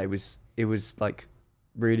it was like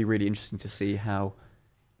really, really interesting to see how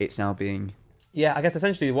it's now being. Yeah, I guess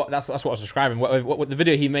essentially that's what I was describing. What the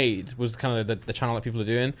video he made was kind of the channel that people are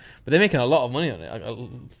doing, but they're making a lot of money on it, like,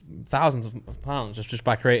 thousands of pounds just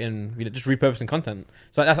by creating, just repurposing content.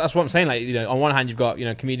 So that's what I'm saying. Like, on one hand you've got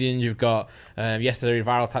comedians, you've got yesterday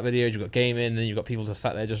viral type videos, you've got gaming, and then you've got people just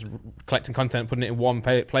sat there just collecting content, putting it in one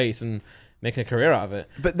place and making a career out of it.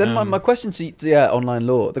 But then my question to online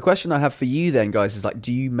law, the question I have for you then, guys, is like,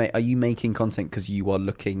 are you making content because you are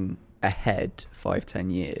looking ahead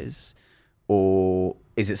 5-10 years? Or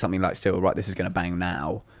is it something like still, right, this is going to bang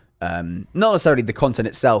now? Not necessarily the content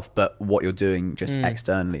itself, but what you're doing just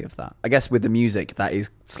externally of that. I guess with the music, that is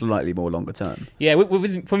slightly more longer term. Yeah,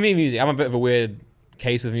 for me, music, I'm a bit of a weird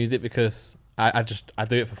case with music because I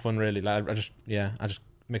do it for fun, really. Like I just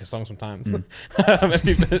make a song sometimes. People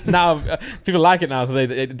like it now, so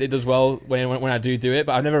it does well when I do it.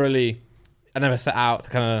 But I never set out to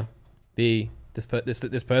kind of be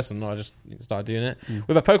this person, or I just started doing it.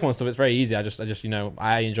 With a Pokemon stuff, it's very easy. I just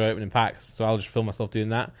I enjoy it when it packs, so I'll just film myself doing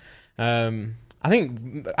that. I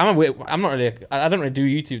think I don't really do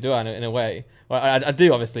YouTube, do I? In a way, well, I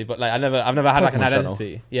do obviously, but like I've never had like an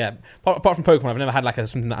identity. Channel. Yeah, apart from Pokemon, I've never had like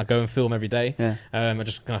something that I go and film every day. Yeah. I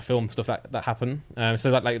just kind of film stuff that happen. So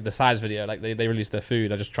like the size video, like they released their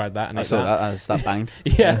food, I just tried that and I saw that banged.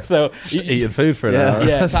 Yeah, so eating food for an hour.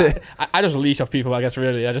 Yeah, so I just leash off people, I guess.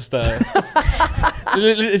 Really, I just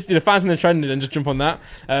find something trending and just jump on that.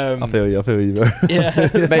 I feel you, bro. Yeah,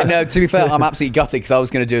 mate. No, to be fair, I'm absolutely gutted because I was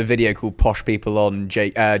going to do a video called "Posh People" on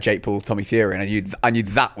Jake Paul, Tommy Fury, and I knew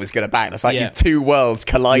that was going to bang. It's like two worlds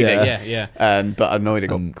colliding. Yeah. But I'm annoyed it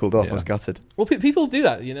got called off. I was gutted. Well, people do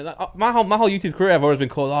that. My whole YouTube career, I've always been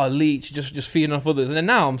called leech, just feeding off others. And then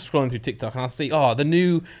now I'm scrolling through TikTok and I'll see the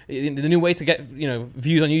new way to get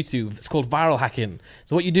views on YouTube. It's called viral hacking.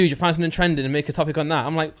 So what you do is you find something trending and make a topic on that.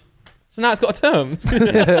 I'm like, so now it's got a term. What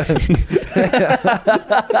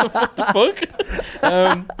the fuck?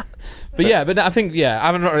 But I think I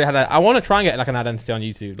haven't really had. I want to try and get like an identity on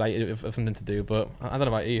YouTube, like if something to do. But I don't know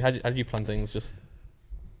about you. How do you plan things? Just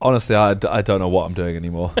honestly, I don't know what I'm doing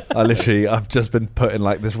anymore. I've just been put in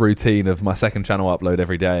like this routine of my second channel upload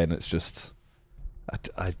every day, and it's just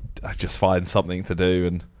I just find something to do,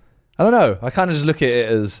 and I don't know. I kind of just look at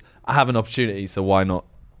it as I have an opportunity, so why not?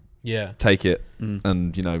 Take it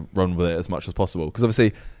and run with it as much as possible. Because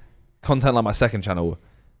obviously, content like my second channel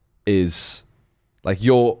is. Like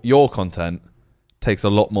your content takes a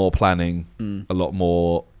lot more planning, a lot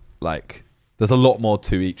more there's a lot more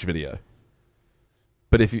to each video.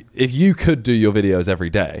 But if you could do your videos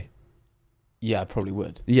every day, I probably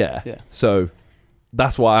would. Yeah. So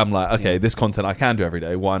that's why I'm like, okay, this content I can do every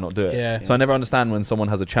day. Why not do it? Yeah. So I never understand when someone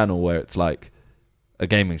has a channel where it's like a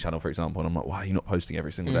gaming channel, for example, and I'm like, why are you not posting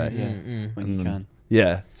every single day? When you can.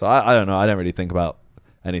 Yeah, so I don't know. I don't really think about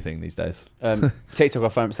anything these days. TikTok, I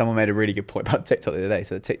found someone made a really good point about TikTok the other day.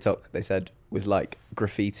 So TikTok, they said, was like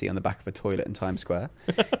graffiti on the back of a toilet in Times Square.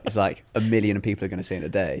 It's like 1 million people are going to see it in a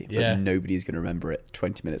day, but nobody's going to remember it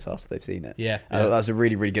 20 minutes after they've seen it. Yeah. I thought that was a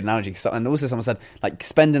really, really good analogy. And also someone said, like,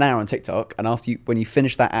 spend an hour on TikTok, and when you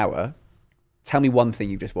finish that hour, tell me one thing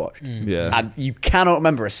you've just watched. Yeah. And you cannot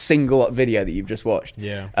remember a single video that you've just watched.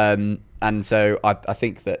 Yeah. And so I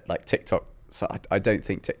think that, like, TikTok, so I don't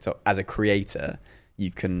think TikTok as a creator,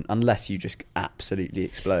 you can, unless you just absolutely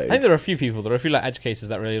explode. I think there are a few people, there are a few like edge cases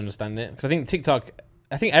that really understand it, because I think TikTok,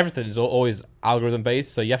 I think everything is always algorithm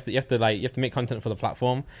based, so you have to make content for the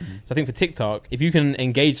platform. So I think for TikTok, if you can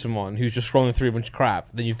engage someone who's just scrolling through a bunch of crap,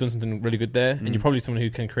 then you've done something really good there, and you're probably someone who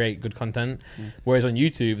can create good content. Whereas on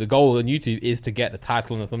YouTube, the goal on YouTube is to get the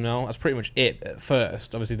title and the thumbnail. That's pretty much it at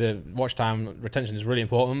first. Obviously, the watch time retention is really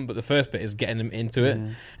important, but the first bit is getting them into it.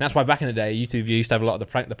 And that's why back in the day, YouTube, you used to have a lot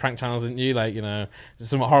of the prank channels, didn't you? Like,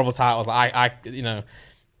 some horrible titles. Like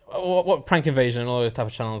what prank invasion and all those type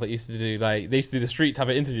of channels that used to do, like they used to do the street type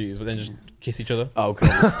of interviews but then just kiss each other. Oh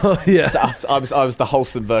god. Yeah. So I was the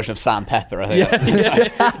wholesome version of Sam Pepper, I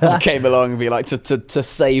think. I came along and be like to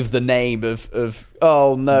save the name of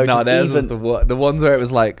oh no. No, theirs was the ones where it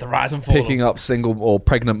was like The rise and fall picking up single or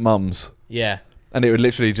pregnant mums. Yeah. And it would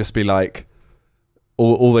literally just be like,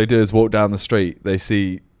 all they do is walk down the street, they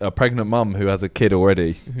see a pregnant mum who has a kid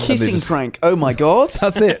already. Kissing prank. Oh my god.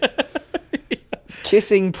 That's it.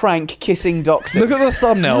 Kissing prank, kissing doctor. Look at the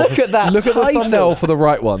thumbnail. Look at that Look at the title. thumbnail for the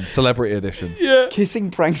right one, Celebrity Edition. Yeah.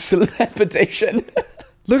 Kissing prank celeb edition.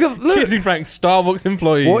 Look. Kissing Frank, Starbucks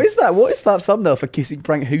employees. What is that? What is that thumbnail for kissing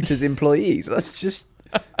prank Hooters employees? That's just.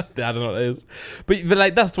 I don't know what it is, but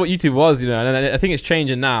like that's what YouTube was, and I think it's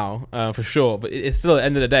changing now for sure. But it's still, at the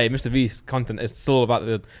end of the day, Mr. V's content is still about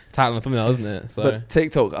the title and thumbnail, isn't it? So, but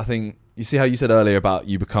TikTok, I think, you see how you said earlier about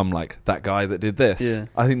you become like that guy that did this. Yeah.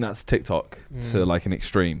 I think that's TikTok to like an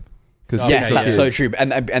extreme. Because Yes, that's so true.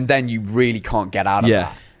 And then you really can't get out of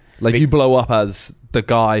that. Like you blow up as the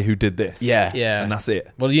guy who did this. Yeah. yeah, And that's it.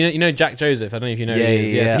 Well, you know Jack Joseph. I don't know if you know. Yeah, who he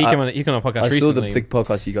is. yeah. So he came on a podcast I recently. saw the big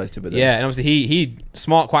podcast you guys did with him. Yeah, and obviously he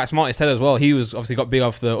quite smart. He said as well. He was obviously got big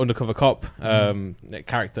off the undercover cop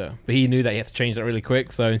character, but he knew that he had to change that really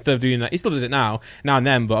quick. So instead of doing that, he still does it now and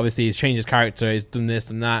then. But obviously he's changed his character. He's done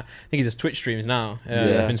this and that. I think he does Twitch streams now.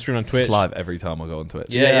 Been streaming on Twitch. It's live every time I go on Twitch.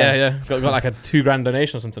 Yeah. Got like a $2,000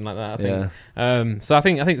 donation or something like that. I think. So I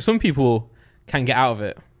think some people can get out of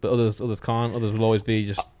it, but others can't. Others will always be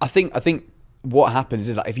just. I think what happens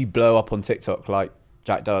is that if you blow up on TikTok like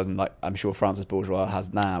Jack does, and like I'm sure Francis Bourgeois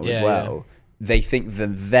has now as well, they think that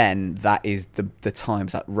then that is the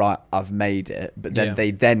times that right I've made it, but then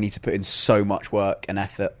they then need to put in so much work and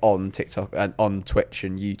effort on TikTok and on Twitch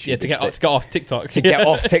and YouTube. Yeah, to get off TikTok. Get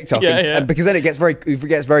off TikTok, and because then it gets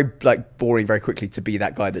very like boring very quickly to be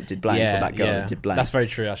that guy that did blank or that girl that did blank. That's very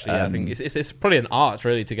true, actually. I think it's probably an art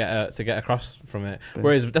really to get across from it.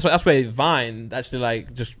 Whereas that's where Vine actually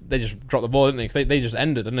they just dropped the ball, didn't they? Because they just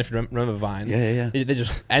ended. I don't know if you remember Vine. Yeah. They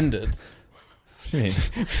just ended.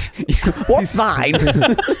 What's Vine?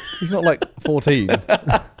 He's not like 14.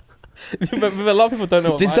 but a lot of people don't know.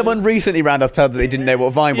 What Did Vine someone is. recently round off tell that they didn't know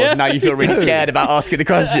what Vine was? And now you feel really scared about asking the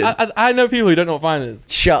question. I know people who don't know what Vine is.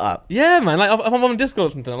 Shut up. Yeah, man. Like if I'm on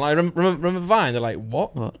Discord or something, I'm like, remember Vine? They're like,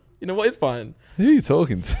 what? What is Vine? Who are you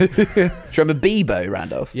talking to? Do you remember Bebo,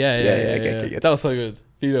 Randolph? Yeah. Okay, That was so good.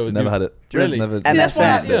 Bebo was Never had it. Really? Never.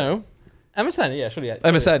 MSN. MSN, yeah, surely.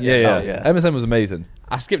 MSN, yeah. MSN was amazing.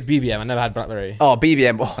 I skipped BBM. I never had BlackBerry. Oh,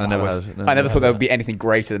 BBM. Oh, I never thought there would be anything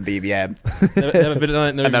greater than BBM. Never been on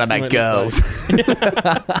it. And then I met girls.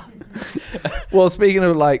 Well, speaking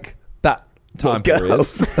of like that time period,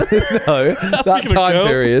 girls? no, that Speaking of time girls.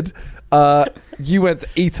 period, you went to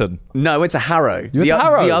Eton. No, I went to Harrow. You went to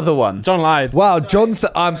Harrow? The other one. John lied. Wow, John said,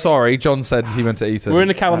 I'm sorry, John said he went to Eton. We're in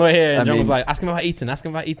the cab on the way here, and I John was mean- like, ask him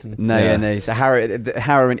about Eton. No. So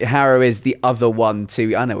Harrow is the other one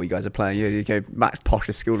too. I know what you guys are playing. You go Max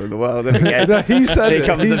poshest school in the world. There we go. No, he said Here it.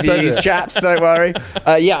 comes He the said views, it. chaps. Don't worry.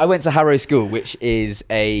 I went to Harrow School, which is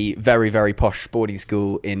a very, very posh boarding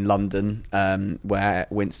school in London, where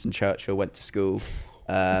Winston Churchill went to school.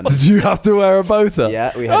 Did you have to wear a bow tie?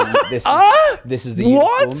 Yeah, we had this. This is the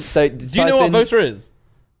What? uniform. So Do you know what voter is?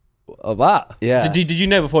 Of that. Yeah. Did you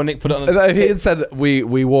know before Nick put it on? If he had said we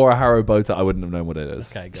wore a Harrow bow tie, I wouldn't have known what it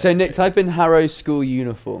is. Okay, good. So Nick, type in Harrow school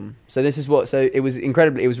uniform. So this is what. So it was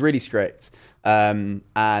really strict. And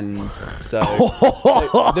so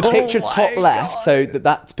the picture top left. So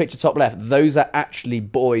that picture top left. Those are actually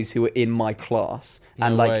boys who were in my class.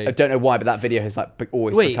 And No like way. I don't know why, but that video has like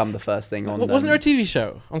always become the first thing on. Wasn't there a TV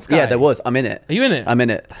show on Sky? Yeah, there was. I'm in it. Are you in it? I'm in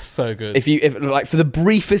it. That's so good. If like for the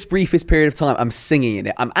briefest period of time, I'm singing in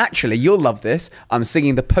it. I'm actually, you'll love this. I'm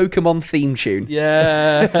singing the Pokemon theme tune.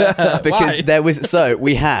 Yeah. Because Why? there was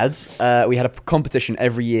we had a competition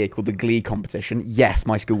every year called the Glee competition. Yes,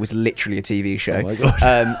 my school was literally a TV show. Oh my gosh.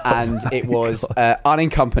 And it was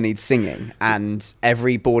unaccompanied singing. And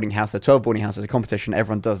every boarding house, there are 12 boarding houses, a competition.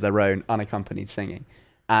 Everyone does their own unaccompanied singing.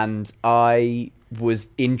 And I was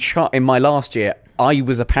in my last year. I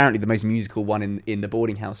was apparently the most musical one in the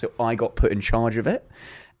boarding house, so I got put in charge of it.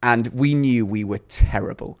 And we knew we were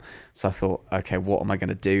terrible. So I thought, okay, what am I going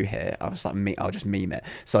to do here? I was like, I'll just meme it.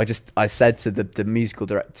 So I said to the musical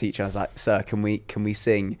director teacher, I was like, sir, can we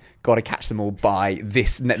sing Gotta Catch Them All by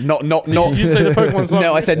this? Not. You didn't say the Pokemon song?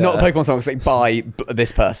 No, I said not the Pokemon song. I was like, by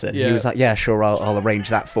this person. Yeah. He was like, yeah, sure, I'll arrange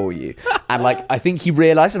that for you. And like, I think he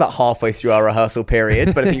realised about halfway through our rehearsal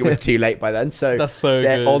period, but I think it was too late by then. So that's so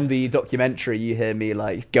good. On the documentary, you hear me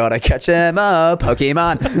like, gotta catch them all,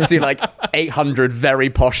 Pokemon, to like 800 very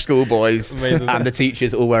posh schoolboys, Amazing. and the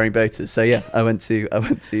teachers all wearing boaters. So yeah, I went to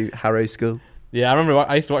Harrow School. Yeah, I remember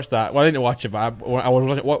I used to watch that. Well, I didn't watch it, but I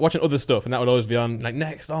was watching other stuff, and that would always be on, like,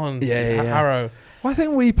 next on Harrow. Well, I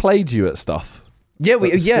think we played you at stuff. Yeah,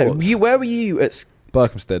 sports. where were you at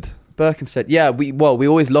Berkhamsted. Berkhamsted? Yeah, we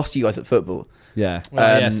always lost you guys at football. Yeah.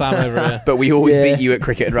 Well, Sam over here. But we always beat you at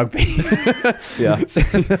cricket and rugby. Yeah.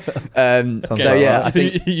 So yeah, I So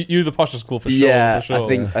think you were the posh school for sure. yeah, for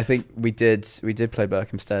sure. I think we did play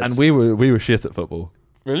Berkhamsted. And we were shit at football.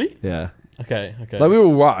 Really? Yeah. Okay. Like we were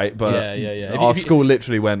all right, but Yeah. our school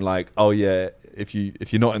literally went like, oh yeah, if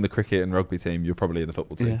you're not in the cricket and rugby team, you're probably in the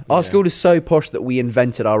football team. Yeah. Our school is so posh that we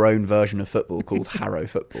invented our own version of football called Harrow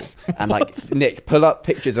football. And like Nick, pull up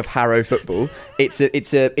pictures of Harrow football. It's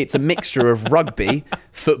a mixture of rugby,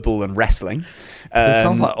 football, and wrestling. It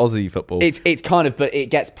sounds like Aussie football. It's kind of, but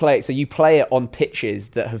it gets played. So you play it on pitches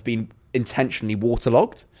that have been intentionally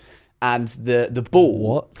waterlogged. And the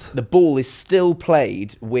ball is still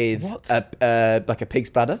played with like a pig's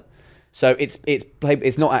bladder. So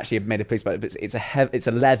it's not actually made of pig's bladder, but it's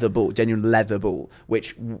a leather ball, genuine leather ball,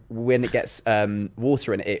 which when it gets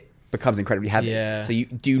water in it, it becomes incredibly heavy. Yeah. So you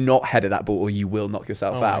do not header that ball or you will knock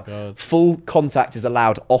yourself out. My God. Full contact is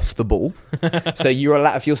allowed off the ball. So you're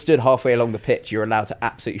allowed, if you're stood halfway along the pitch, you're allowed to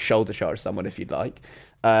absolutely shoulder charge someone if you'd like.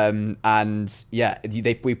 And yeah,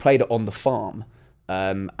 we played it on the farm.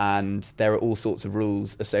 And there are all sorts of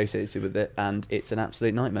rules associated with it, and it's an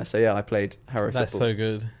absolute nightmare. So yeah, I played Harrow football. That's so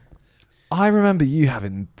good. I remember you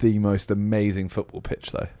having the most amazing football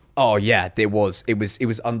pitch though. Oh yeah, it was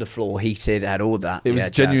underfloor heated, had all that. It was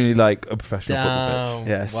genuinely like a professional football pitch.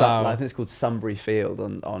 Yeah, Wow. I think it's called Sunbury Field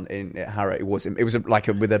in Harrow. It was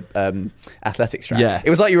with a athletic strap. Yeah. It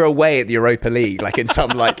was like you were away at the Europa League, like in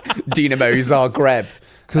some like Dinamo Zagreb.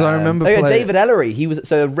 Because I remember David Ellery, he was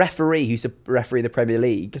a referee who used to referee the Premier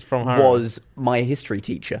League. It's from Harrow. Was my history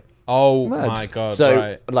teacher. Oh Mad. my God! So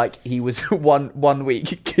right. like he was one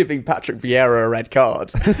week giving Patrick Vieira a red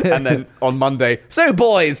card, and then on Monday, so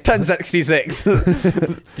boys, 1066. Did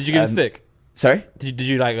you give him a stick? Sorry, Did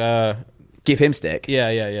you like? give him stick.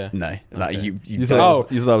 Yeah. No, like Okay. you You thought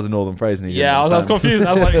that was a northern phrase, and you Yeah, I was didn't confused.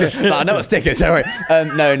 I was like, shit. No, I know what stick is. Sorry.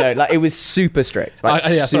 No. Like it was super strict. Like,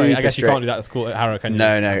 yeah, sorry. I super guess you can't do strict. that at school at Harrow, can you?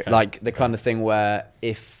 No. Okay. Like the kind of thing where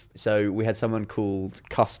so we had someone called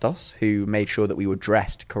Custos who made sure that we were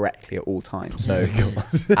dressed correctly at all times. So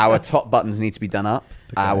our top buttons need to be done up.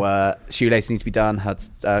 Okay. Our shoelace needs to be done.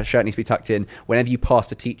 Our shirt needs to be tucked in. Whenever you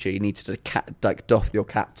pass a teacher, you need to doff your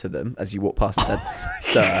cap to them as you walk past and said,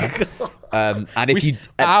 "Sir." And if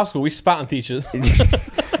at our school, we spat on teachers.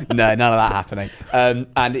 No, none of that happening.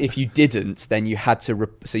 And if you didn't, then you had to.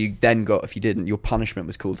 If you didn't, your punishment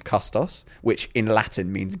was called custos, which in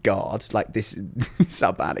Latin means guard. Like this is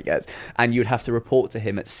how bad it gets. And you'd have to report to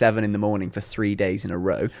him at 7 a.m. for 3 days in a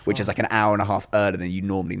row, which is like an hour and a half earlier than you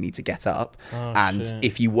normally need to get up. Shit.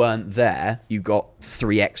 If you weren't there, you got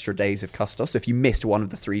 3 extra days of custos. So if you missed one of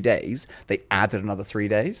the 3 days, they added another 3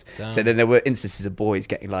 days. Damn. So then there were instances of boys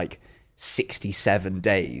getting like 67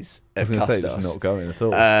 days of custos. just not going at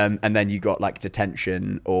all. And then you got like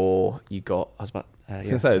detention, or you got. I was about.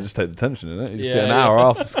 Just take detention, innit? You just do an hour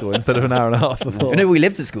after school instead of an hour and a half before. No, we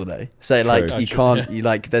lived at school though, so like True. you can't. You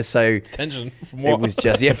like there's so. Tension from what? It was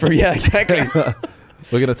just exactly.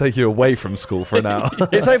 We're going to take you away from school for an hour.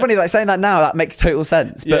 It's so funny, like saying that now, that makes total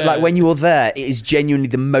sense. But like when you're there, it is genuinely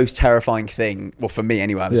the most terrifying thing. Well, for me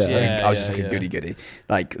anyway, I was just like a goody.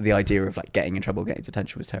 Like the idea of like getting in trouble, getting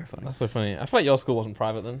detention was terrifying. That's so funny. I feel like your school wasn't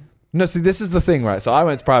private then. No, see, this is the thing, right? So I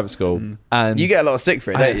went to private school, and you get a lot of stick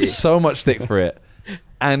for it, don't you? So much stick for it,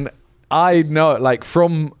 and I know, like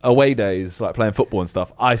from away days, like playing football and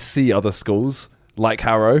stuff, I see other schools like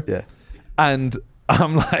Harrow, and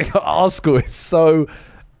I'm like, our school is so.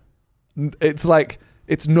 It's like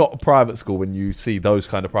it's not a private school when you see those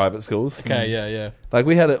kind of private schools. Okay, yeah. Like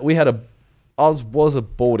ours was a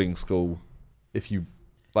boarding school, if you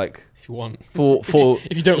want for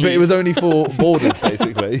if you don't, but leave. it was only for boarders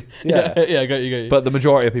basically. Yeah, I got you. But the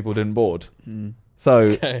majority of people didn't board,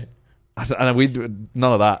 so and we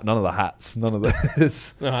none of the hats, none of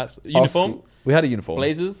this. No hats. Uniform. We had a uniform.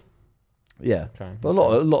 Blazers. Yeah, okay. But a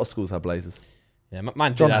lot of schools have blazers. Yeah,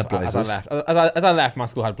 mine John did had blazers. as I left. As I left, my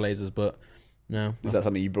school had blazers, but no. Was that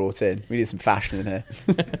something you brought in? We need some fashion in here.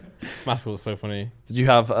 My school was so funny. Did you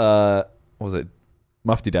have what was it,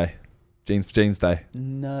 Mufti Day? Jeans for Jeans Day?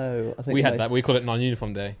 No, I think we had that. We called it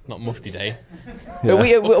non-uniform day, not Mufti Day. Yeah.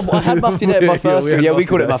 I had Mufti Day at my first school. Yeah, we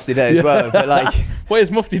called it Mufti Day as well. But like, what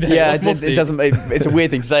is Mufti Day? Yeah, it doesn't. It's a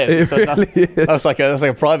weird thing to say. It's that's like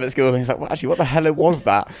a private school. And it's like, well, actually, what the hell was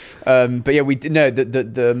that? But yeah, we no.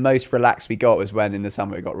 The most relaxed we got was when in the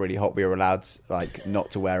summer it got really hot. We were allowed like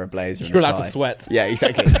not to wear a blazer. You're allowed to sweat. Yeah,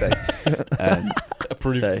 exactly. So,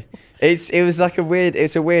 approved. So, it was like a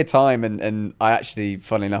weird time, and I actually,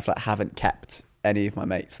 funnily enough, like haven't kept any of my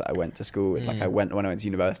mates that I went to school with. Like when I went to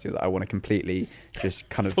university, I was like, I want to completely just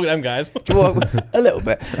kind of fuck them guys. A little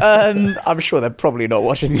bit. I'm sure they're probably not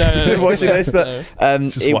watching this, but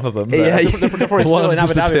just one of them. Yeah, they're probably still in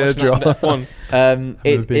Abu Dhabi watching I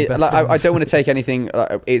don't want to take anything.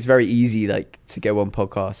 It's very easy like to go on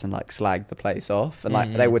podcasts and like slag the place off, and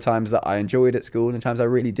like there were times that I enjoyed at school and times I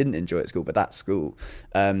really didn't enjoy at school, but that's school.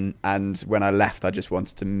 And when I left, I just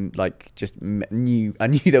wanted to like I knew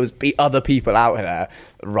there was other people out there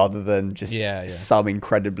rather than just some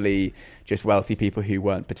incredibly just wealthy people who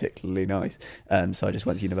weren't particularly nice. So I just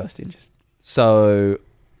went to university and just. So,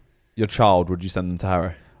 your child, would you send them to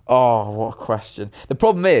Harrow? Oh, what a question! The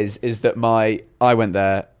problem is that I went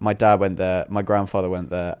there, my dad went there, my grandfather went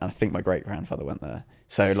there, and I think my great grandfather went there.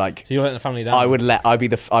 So like, so you're letting the family down. I would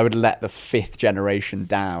let the fifth generation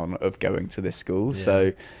down of going to this school. Yeah.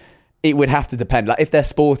 So it would have to depend. Like if they're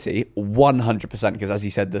sporty, 100%, because as you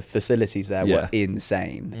said, the facilities there were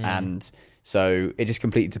insane, and so it just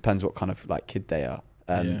completely depends what kind of like kid they are.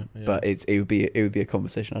 But it would be a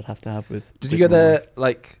conversation I'd have to have with. Did you go there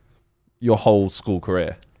like your whole school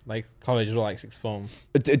career? Like college or like sixth form?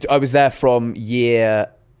 I was there from year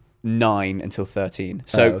 9 until 13.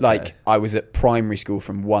 So like I was at primary school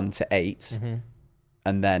from 1 to 8,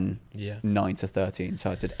 and then 9 to 13. So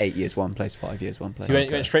I did 8 years one place, 5 years one place. So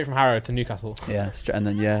you went straight from Harrow to Newcastle. Yeah, and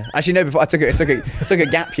then actually no. Before I took a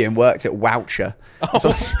gap year and worked at Woucher.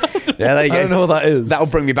 There you go. I don't know what that is. That'll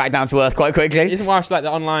bring me back down to earth quite quickly. Isn't Woucher like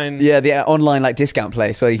the online? Yeah, the online like discount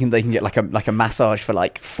place where they can get like a massage for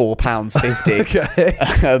like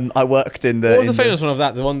 £4.50. I worked in the. What was the famous one of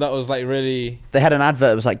that? The one that was like really. They had an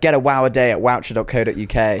advert. It was like get a wow a day at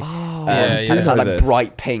woucher.co.uk. And it's like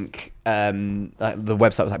bright pink. Like the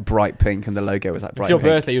website was like bright pink and the logo was like bright pink. For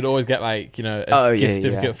your birthday, you'd always get like a gift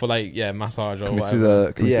certificate for like massage or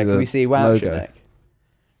whatever. Can we see Woucher, Nick?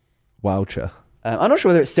 Woucher. I'm not sure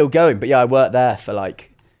whether it's still going, but I worked there for like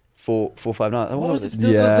 4 or 5 nights.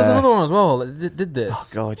 There's another one as well that did this. Oh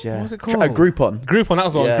god, yeah. What was it called? Groupon. Groupon, that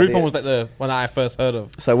was the one. Yeah, Groupon was like the one that I first heard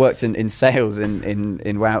of. So I worked in sales in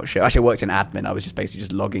Woucher. Actually, I worked in admin. I was just basically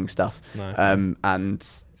just logging stuff. Nice. And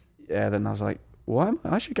then I was like,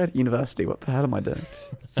 I should go to university. What the hell am I doing?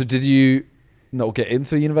 So did you not get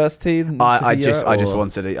into a university? I just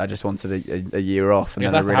wanted a year off, and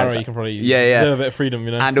then I realised you can probably deserve a bit of freedom,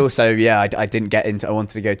 you know. And also, I didn't get into. I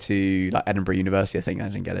wanted to go to like Edinburgh University. I think I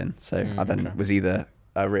didn't get in, so I then was either.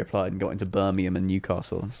 I reapplied and got into Birmingham and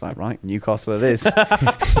Newcastle. It's like, right, Newcastle it is. Did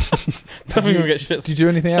you do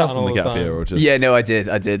anything else in the gap year, or just? Yeah, no, I did.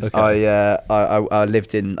 Okay. I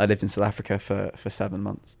lived in South Africa for 7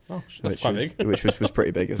 months. Oh, that's quite big. Which was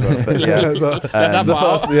pretty big as well. But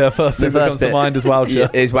the first thing that comes to mind is Woucher. Yeah,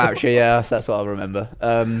 is Woucher, yeah, that's what I'll remember.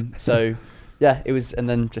 So yeah, it was, and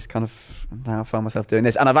then just kind of now I found myself doing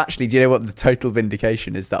this. And I've actually, do you know what the total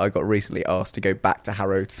vindication is? That I got recently asked to go back to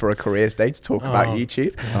Harrow for a careers day to talk about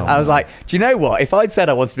YouTube. I was like, do you know what? If I'd said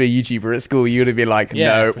I wanted to be a YouTuber at school, you would have been like,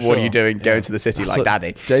 no, what are you doing? Going to the city like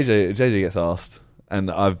daddy. JJ gets asked,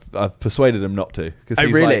 and I've persuaded him not to. Oh,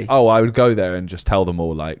 really? Like, I would go there and just tell them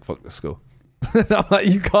all like, fuck the school. And I'm like,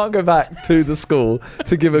 you can't go back to the school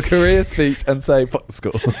to give a career speech and say fuck the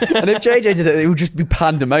school. And if JJ did it would just be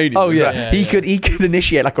pandemonium. Oh, yeah. Like, he could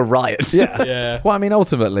initiate like a riot. Yeah. Well, I mean,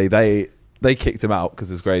 ultimately they kicked him out because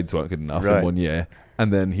his grades weren't good enough in 1 year,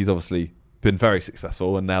 and then he's obviously been very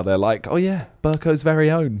successful, and now they're like, oh yeah, Burko's very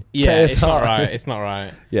own. Yeah, KSI. it's not right. It's not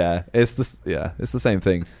right. Yeah, it's the same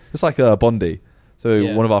thing. It's like Bondi.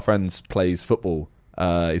 So one of our friends plays football.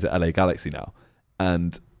 He's at LA Galaxy now,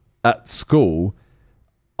 and at school,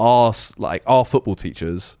 our football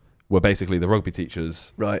teachers were basically the rugby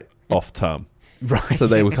teachers, Right. off term. Right. So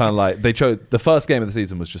they were kind of like, they chose the first game of the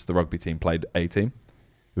season was just the rugby team played A team.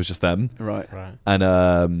 It was just them. Right.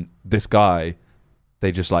 And this guy,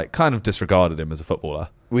 they just like kind of disregarded him as a footballer.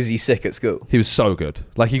 Was he sick at school? He was so good.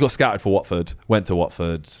 Like, he got scouted for Watford, went to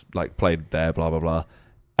Watford, like played there, blah blah blah.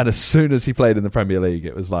 And as soon as he played in the Premier League,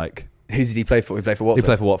 it was like, Who did he play for? He played for Watford. he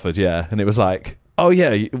played for Watford, yeah. And it was like, oh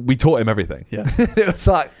yeah, we taught him everything. Yeah. It was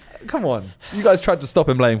like, come on, you guys tried to stop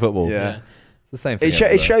him playing football. Yeah. It's the same thing.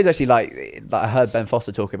 It shows actually like I heard Ben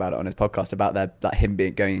Foster talk about it on his podcast about him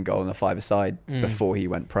going in goal on the five-a-side before he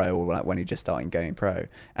went pro, or like when he just started going pro,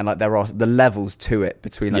 and like there are the levels to it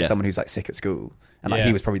between like someone who's like sick at school and like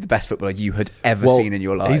he was probably the best footballer you had ever seen in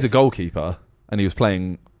your life. He's a goalkeeper and he was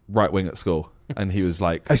playing right wing at school, and he was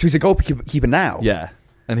like, oh, so he's a goalkeeper now. Yeah,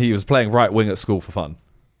 and he was playing right wing at school for fun,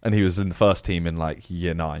 and he was in the first team in like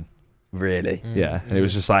year 9. Really? Yeah, and it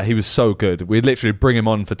was just like, he was so good. We'd literally bring him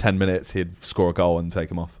on for 10 minutes, he'd score a goal and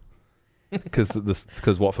take him off.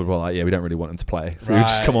 Because Watford were like, yeah, we don't really want him to play. So he'd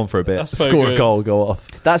just come on for a bit, That's so score good. a goal, go off.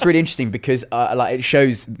 That's really interesting because like it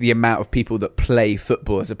shows the amount of people that play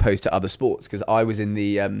football as opposed to other sports. Because I was in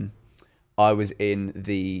the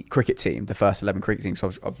cricket team, the first 11 cricket team, so I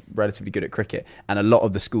was relatively good at cricket. And a lot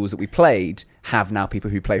of the schools that we played have now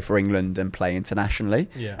people who play for England and play internationally.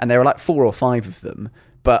 Yeah. And there are like 4 or 5 of them.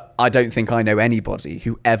 But I don't think I know anybody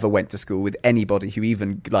who ever went to school with anybody who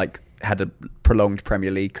even like had a prolonged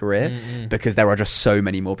Premier League career, because there are just so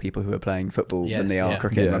many more people who are playing football than they are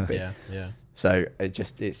cricket and rugby. Yeah. So it's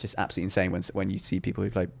just absolutely insane when you see people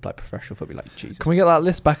who play like professional football. Like, Jesus. Can we get that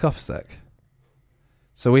list back up a sec?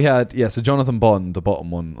 So we had, so Jonathan Bond, the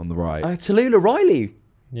bottom one on the right. Tallulah Riley.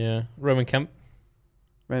 Yeah. Roman Kemp.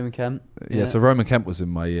 Raymond Kemp. Yeah, so Roman Kemp was in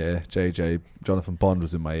my year. Jonathan Bond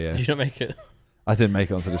was in my year. Did you not make it? I didn't make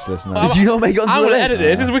it onto this list. No. Did you not make it onto I'm the going to list? edit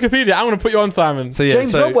this. This is Wikipedia. I'm going to put you on, Simon. So, yeah,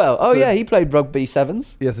 James Rodwell. Oh, yeah, he played rugby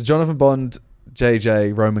sevens. Yeah, so Jonathan Bond,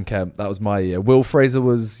 JJ, Roman Kemp, that was my year. Will Fraser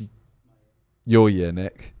was your year,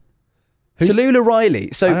 Nick. Tallulah Riley. I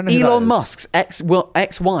So don't know who that Elon is. Musk's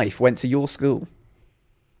ex-wife went to your school.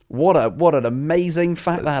 What an amazing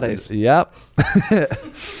fact that is. Yep.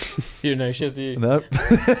 You know, she has to. Nope.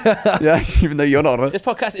 Yeah, even though you're not on it. This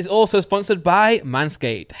podcast is also sponsored by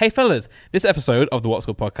Manscaped. Hey fellas, this episode of the What's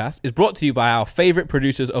Good podcast is brought to you by our favourite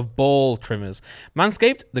producers of ball trimmers.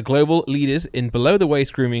 Manscaped, the global leaders in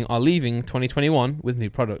below-the-waist grooming, are leaving 2021 with new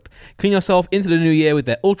product. Clean yourself into the new year with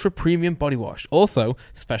their ultra-premium body wash. Also,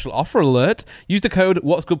 special offer alert, use the code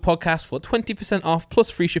What's Good podcast for 20% off plus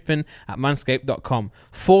free shipping at manscaped.com.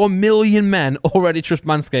 4 million men already trust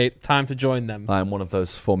Manscaped. Time to join them. I am one of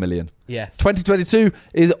those 4 million. Yes. 2022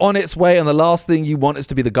 is on its way, and the last thing you want is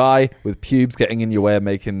to be the guy with pubes getting in your way of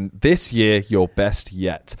making this year your best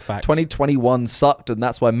yet. Facts. 2021 sucked, and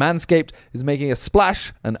that's why Manscaped is making a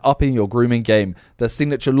splash and upping your grooming game. Their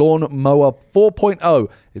signature Lawn Mower 4.0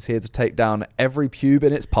 is here to take down every pube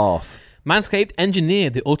in its path. Manscaped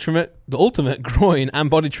engineered the ultimate groin and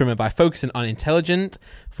body trimmer by focusing on intelligent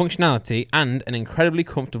functionality and an incredibly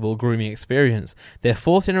comfortable grooming experience. Their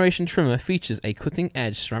 4th generation trimmer features a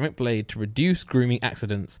cutting-edge ceramic blade to reduce grooming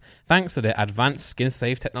accidents. Thanks to their advanced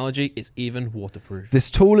skin-safe technology, it's even waterproof.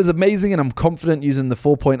 This tool is amazing, and I'm confident using the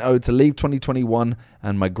 4.0 to leave 2021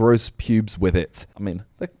 and my gross pubes with it. I mean,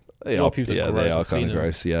 Your pubes are gross, they are I've seen kind of them.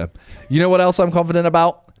 gross, yeah. You know what else I'm confident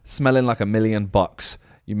about? Smelling like $1 million.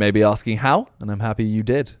 You may be asking how, and I'm happy you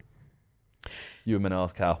did. You were going to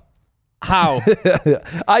ask how. How?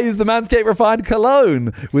 I use the Manscaped Refined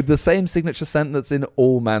Cologne with the same signature scent that's in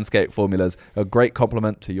all Manscaped formulas. A great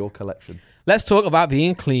compliment to your collection. Let's talk about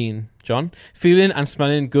being clean, John. Feeling and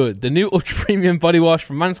smelling good. The new Ultra Premium Body Wash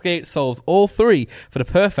from Manscaped solves all 3 for the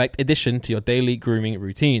perfect addition to your daily grooming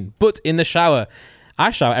routine. But in the shower. I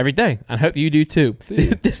shower every day, and hope you do too.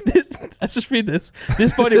 Let's just read this.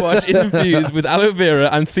 This body wash is infused with aloe vera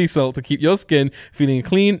and sea salt to keep your skin feeling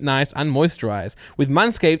clean, nice, and moisturized. With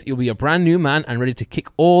Manscaped, you'll be a brand new man and ready to kick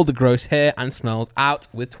all the gross hair and smells out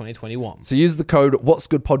with 2021. So use the code What's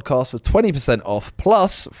Good Podcast for 20% off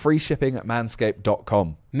plus free shipping at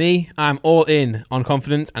manscaped.com. Me, I'm all in on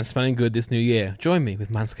confidence and smelling good this new year. Join me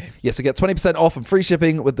with Manscaped. Yes, so get 20% off and free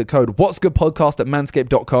shipping with the code What's Good Podcast at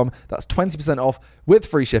manscaped.com. That's 20% off with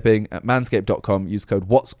free shipping at manscaped.com. Use code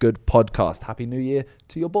What's Good Podcast. Happy New Year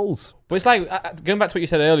to your balls. But it's like, going back to what you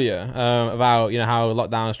said earlier about, you know, how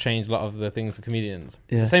lockdown has changed a lot of the things for comedians.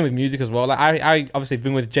 Yeah. It's the same with music as well. Like I obviously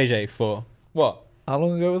been with JJ for, what? How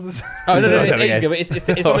long ago was this? Oh, no, it's ages ago, but it's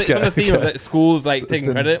on the theme of like, schools like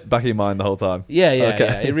taking credit. Back in your mind the whole time. Yeah.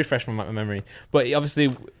 It refreshed my memory. But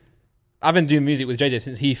obviously, I've been doing music with JJ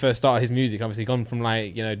since he first started his music. Obviously, gone from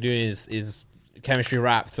like, you know, doing his chemistry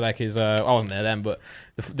rap to like his, I wasn't there then, but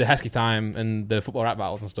the Hesky time and the football rap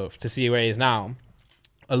battles and stuff to see where he is now.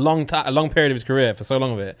 A long period of his career, for so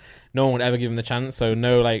long of it, no one would ever give him the chance. So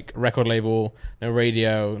no like record label, no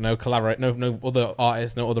radio, no collaborate, no other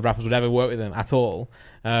artists, no other rappers would ever work with him at all.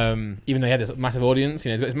 Even though he had this massive audience, you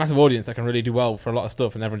know, he's got this massive audience that can really do well for a lot of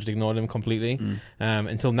stuff, and everyone just ignored him completely.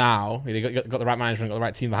 Until now, you know, got the right management, got the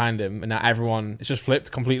right team behind him, and now it's just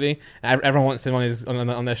flipped completely. Everyone wants him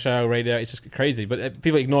on their show, radio. It's just crazy. But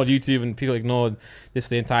people ignored YouTube and people ignored this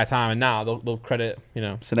the entire time, and now they'll credit, you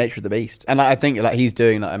know, it's the nature of the beast. And I think like he's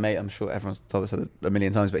doing like I'm sure everyone's told us a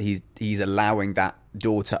million times, but he's allowing that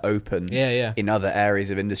door to open in other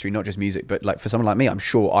areas of industry, not just music, but like for someone like me, I'm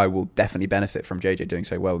sure I will definitely benefit from JJ doing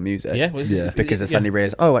so well with music. Because I suddenly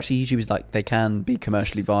realised, actually YouTube is like, they can be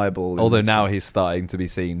commercially viable. Although now he's starting to be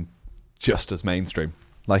seen just as mainstream.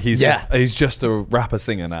 Like he's just a rapper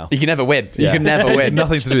singer now. You can never win. You can never win.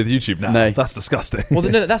 Nothing to do with YouTube now. No. That's disgusting. Well,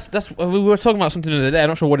 no, that's we were talking about something the other day. I'm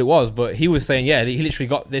not sure what it was, but he was saying, he literally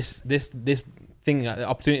got this thing,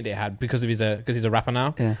 opportunity they had because he's a rapper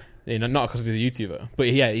now. Yeah. You know, not because he's a YouTuber, but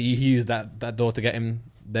he used that door to get him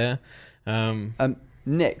there.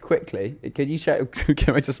 Nick, quickly, could you check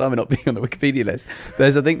going to Simon not being on the Wikipedia list?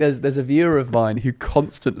 There's a viewer of mine who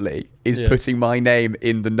constantly is putting my name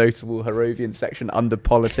in the notable Harrovian section under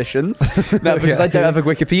politicians. Now, because I don't have a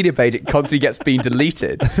Wikipedia page, it constantly gets been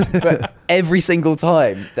deleted. But every single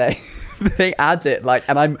time they add it, like,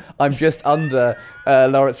 and I'm just under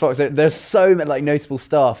Lawrence Fox. So there's so many like notable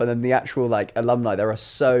staff, and then the actual like alumni. There are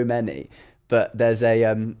so many. But there's a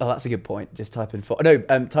that's a good point. Just type in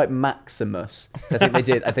type Maximus. I think they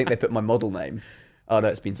did. I think they put my model name. Oh no,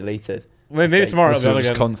 it's been deleted. Maybe tomorrow it'll be just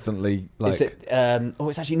again. Constantly like. Is it,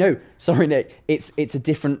 it's actually no. Sorry, Nick. It's a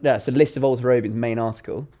different. It's a list of old Harrovians main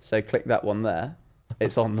article. So click that one there.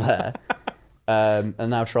 It's on there. And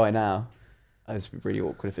now try now. Oh, this would be really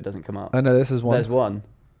awkward if it doesn't come up. I know this is one. There's one.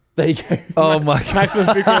 There you go. Oh my God. Maximus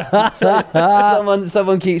Bucharest. So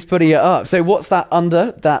someone keeps putting it up. So what's that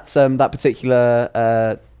under that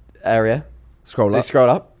particular area? Scroll up. Scroll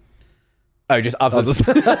up. Oh, just others.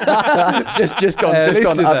 just on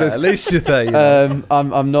others. At least you're there. You know.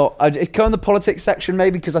 I'm not. It's go in the politics section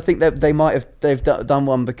maybe, because I think that they've done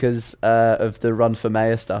one because of the run for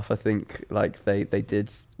mayor stuff. I think like they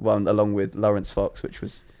did one along with Lawrence Fox, which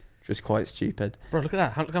was just quite stupid. Bro, look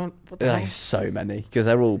at that. What the hell? So many, because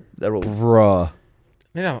they're all Bruh.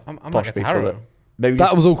 Yeah, I'm posh like a people. Harrow. Maybe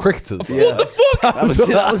That was all cricketers. Yeah. What the fuck?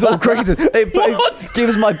 that was all cricketers. It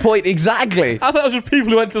gives my point exactly. I thought it was just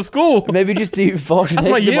people who went to school. Maybe just do Fosh. That's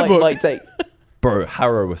my yearbook. Might take. Bro,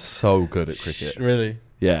 Harrow was so good at cricket. Really?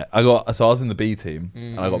 Yeah, I was in the B team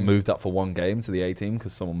and I got moved up for one game to the A team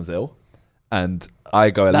because someone was ill. And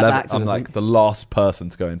I go 11. actors, I'm I like think. the last person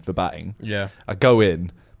to go in for batting. Yeah. I go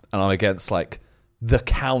in and I'm against like the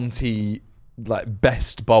county like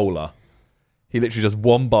best bowler. He literally just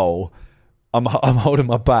one bowl. I'm holding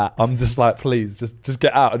my bat. I'm just like, please, just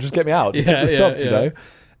get out. Just get me out. Just get me stopped, you know.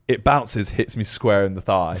 It bounces, hits me square in the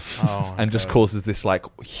thigh, and just causes this like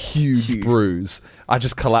huge bruise. I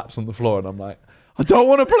just collapse on the floor, and I'm like, I don't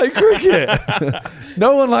want to play cricket.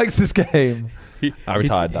 No one likes this game. I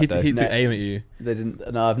retired that day. He took aim at you. They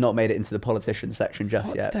didn't. No, I've not made it into the politician section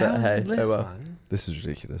just yet. But hey, man? This is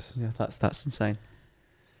ridiculous. Yeah, that's insane.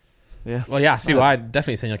 Yeah. Well, yeah, I see why I'd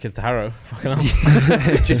definitely send your kids to Harrow. Fucking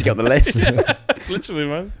hell. Just got the list. Literally,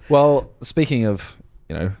 man. Well, speaking of,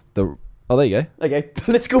 there you go. Okay,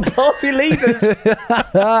 political party leaders.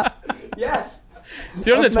 Yes. So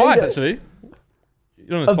you're on it I've made twice, it. actually.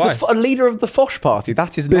 You're on it twice. A leader of the Fosh party.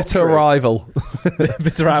 That is not Bitter true. rival.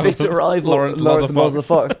 Bitter rival. Bitter rival. Lawrence Mozza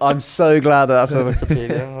Fox. I'm so glad that's on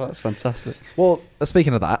Wikipedia. Oh, that's fantastic. Well,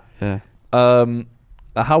 speaking of that, Yeah.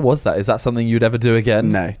 how was that? Is that something you'd ever do again?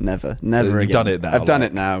 No, never So you've again. done it now, I've done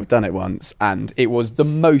like- it now. I've done it once, and it was the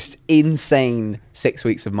most insane 6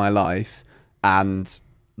 weeks of my life. And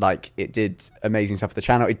like, it did amazing stuff for the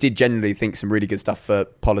channel. It did generally think some really good stuff for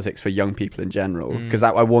politics for young people in general. Because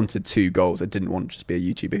I wanted two goals. I didn't want to just be a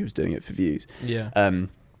YouTuber who was doing it for views. Yeah.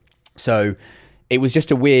 So it was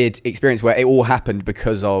just a weird experience where it all happened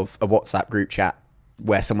because of a WhatsApp group chat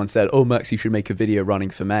where someone said, "Oh, Max, you should make a video running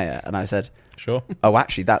for mayor." And I said, Sure. "Oh,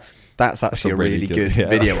 actually, that's actually a really good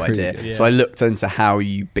video idea." Really So I looked into how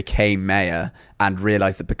you became mayor and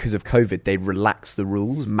realized that because of COVID, they relaxed the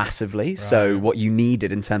rules massively. Right. So what you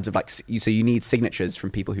needed in terms of like, so you need signatures from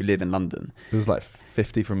people who live in London. It was like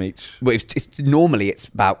 50 from each. Well, normally it's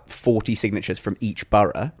about 40 signatures from each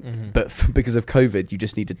borough, but because of COVID, you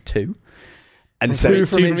just needed 2. And so two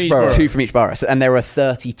from each borough. 2 from each borough. So, and there are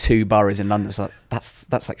 32 boroughs in London. So that's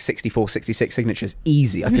like 64, 66 signatures.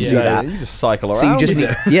 Easy. I can do that. You just cycle around. So you just need,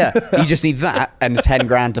 you just need that and a 10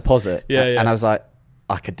 grand deposit. Yeah. And I was like,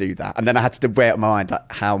 I could do that. And then I had to weigh up my mind,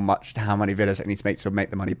 like how many videos I need to make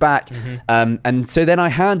the money back. And so then I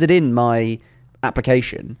handed in my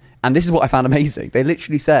application, and this is what I found amazing. They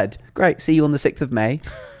literally said, "Great, see you on the 6th of May."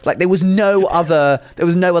 Like there was no other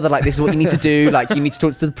like, this is what you need to do. Like you need to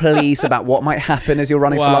talk to the police about what might happen as you're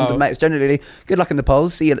running for London, mate. It's generally good luck in the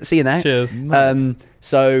polls. See you there. Cheers.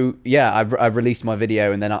 So yeah, I've released my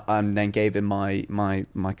video, and then I then gave in my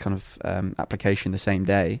kind of application the same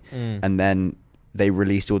day, and then they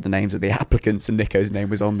released all the names of the applicants, and Nico's name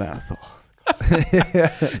was on there. I thought, oh,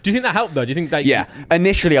 Do you think that helped though? Do you think that? Yeah.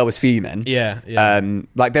 Initially, I was fuming. Yeah.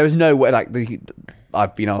 Like there was no way. Like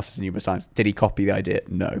I've been asked this numerous times. Did he copy the idea?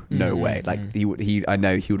 No way. Like I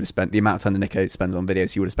know he would have spent the amount of time that Nico spends on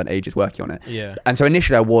videos. He would have spent ages working on it. Yeah. And so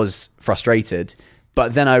initially, I was frustrated,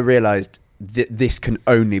 but then I realised this can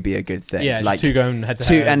only be a good thing. Yeah, like two going head to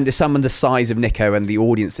head. And someone the size of Nico and the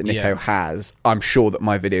audience that Nico has, I'm sure that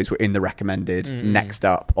my videos were in the recommended next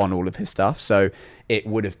up on all of his stuff. So it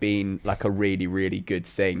would have been like a really, really good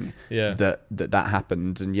thing that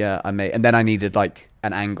happened. And and then I needed like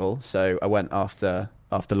an angle, so I went after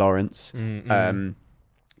Lawrence.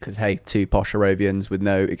 Because hey, 2 posh Arabians with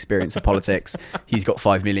no experience of politics. He's got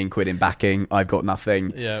 5 million quid in backing. I've got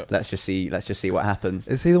nothing. Yeah. Let's just see what happens.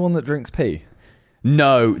 Is he the one that drinks pee?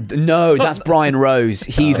 No, that's Brian Rose.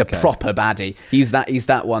 He's a proper baddie. He's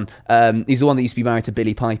that one. He's the one that used to be married to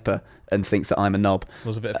Billy Piper and thinks that I'm a knob.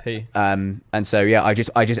 Was a bit of pee. And so I just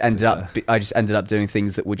ended up doing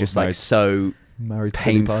things that were just like so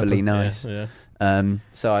painfully nice. Yeah.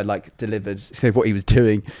 So I like delivered. So what he was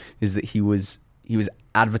doing is that he was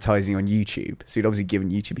advertising on YouTube, so he'd obviously given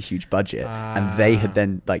YouTube a huge budget, and they had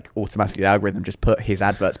then like automatically, the algorithm just put his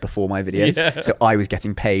adverts before my videos, so I was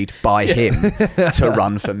getting paid by him to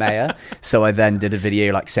run for mayor. So I then did a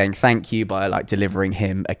video like saying thank you by like delivering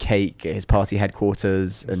him a cake at his party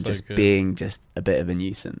headquarters. That's and so just good. Being just a bit of a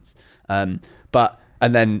nuisance. And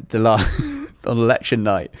then on election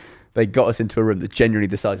night, they got us into a room that's genuinely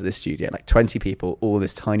the size of this studio, like 20 people, all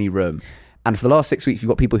this tiny room. And for the last 6 weeks, you've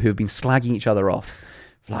got people who have been slagging each other off.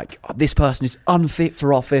 Like, oh, this person is unfit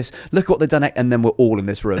for office. Look what they've done. And then we're all in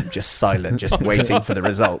this room, just silent, just waiting for the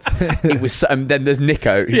results. It was. And then there's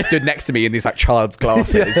Nico, who stood next to me in these like child's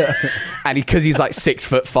glasses. And because he's like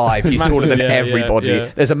 6'5", he's taller than everybody.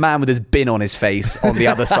 Yeah. There's a man with his bin on his face on the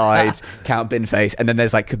other side, Count Bin Face. And then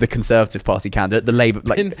there's like the Conservative Party candidate, the Labour,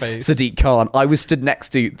 like Sadiq Khan. I was stood next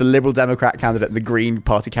to the Liberal Democrat candidate and the Green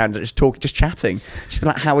Party candidate, just chatting. Just be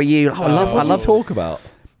like, how are you? Oh, I love talk about.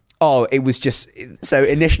 Oh, it was just so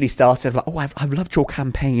initially started like, oh, I've loved your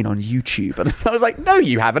campaign on YouTube, and I was like, no,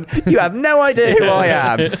 you haven't. You have no idea who I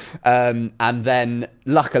am. And then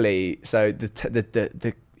luckily, so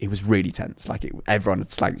it was really tense. Like everyone had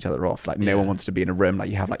slagged each other off. Like no one wanted to be in a room.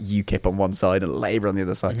 Like you have like UKIP on one side and Labour on the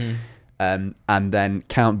other side. And then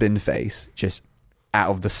Count Bin Face just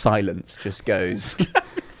out of the silence just goes.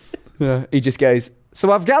 He just goes.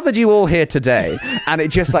 So I've gathered you all here today, and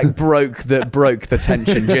it just like broke the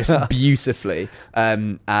tension just beautifully.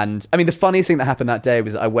 And I mean, the funniest thing that happened that day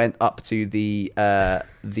was I went up to the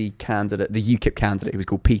candidate, the UKIP candidate, who was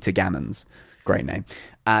called Peter Gammons, great name,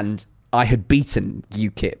 and I had beaten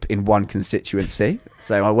UKIP in one constituency.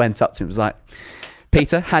 So I went up to him and was like,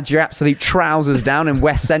 Peter, had your absolute trousers down in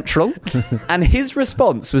West Central. And his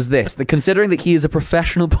response was this, that considering that he is a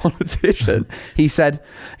professional politician, he said,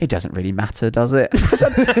 it doesn't really matter, does it? I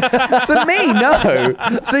said, to me, no.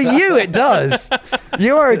 To you, it does.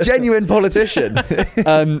 You are a genuine politician.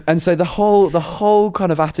 And so the whole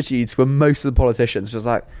kind of attitudes for most of the politicians was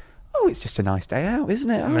like, oh, it's just a nice day out, isn't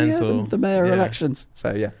it? Oh, yeah, the mayor elections.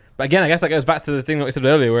 So, yeah. But again, I guess that goes back to the thing that we said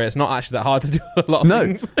earlier, where it's not actually that hard to do a lot of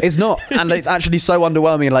things. No, it's not. And it's actually so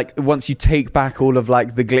underwhelming. Like, once you take back all of,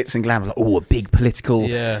 like, the glitz and glamour, like, oh, a big political,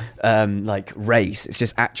 like, race. It's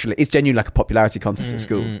just actually, it's genuinely like a popularity contest at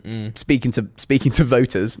school. Speaking to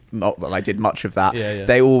voters, not that I did much of that,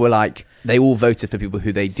 they all were like, they all voted for people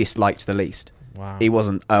who they disliked the least. Wow. It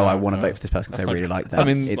wasn't. Oh, I want to vote for this person because I really like them. I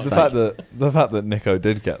mean, it's the fact that Nico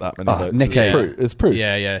did get that many votes, Nico, it's proof.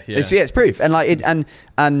 Yeah. It's proof, and like it,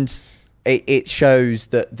 and it shows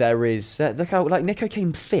that there is. Look how like Nico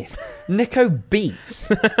came 5th. Nico beats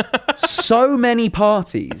so many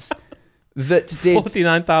parties that did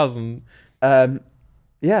 49,000.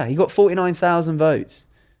 Yeah, he got 49,000 votes.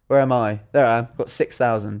 Where am I? There I am. Got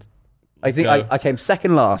 6,000. I think I came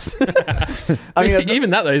second last. I mean,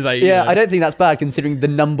 even that though is like, yeah, I don't think that's bad considering the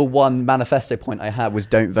number one manifesto point I had was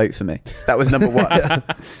don't vote for me. That was number one.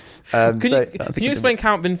 Can you explain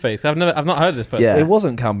Count Binface? I've not heard of this person. Yeah. It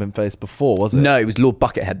wasn't Camping Face before, was it? No, it was Lord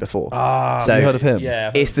Buckethead before. So you heard of him?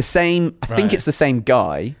 Yeah, it's the same. I think it's the same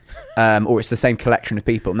guy, or it's the same collection of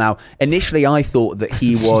people. Now, initially, I thought that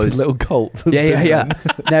he was a little cult. Yeah.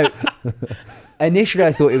 No, initially,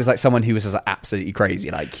 I thought it was like someone who was just absolutely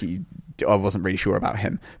crazy. Like I wasn't really sure about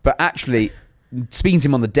him, but actually, speaking to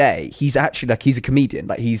him on the day, he's actually like he's a comedian.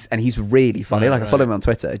 Like he's really funny. I follow him on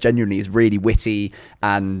Twitter. Genuinely, is really witty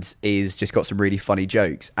and is just got some really funny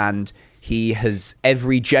jokes. And he has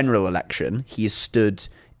every general election he has stood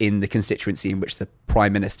in the constituency in which the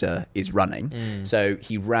Prime Minister is running. So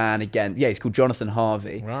he ran again. Yeah, he's called Jonathan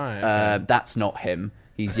Harvey. Right. Okay. That's not him.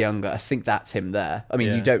 He's younger. I think that's him there. I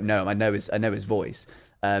mean, you don't know him. I know his voice.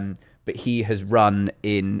 But he has run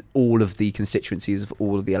in all of the constituencies of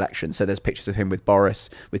all of the elections. So there's pictures of him with Boris,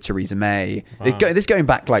 with Theresa May. Wow. This going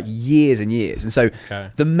back like years and years. And so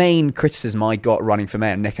the main criticism I got running for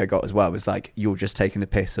mayor, and Nico got as well, was like, you're just taking the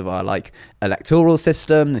piss of our like electoral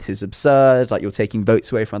system. This is absurd. Like you're taking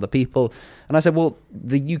votes away from other people. And I said, well,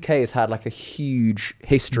 the UK has had like a huge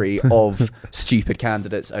history of stupid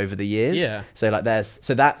candidates over the years. Yeah. So like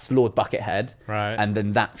that's Lord Buckethead. Right. And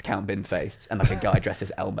then that's Count Binface. And like a guy dressed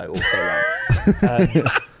as Elmo also.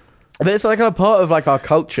 But it's like a part of like our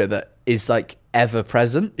culture that is like ever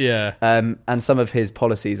present. Yeah. And some of his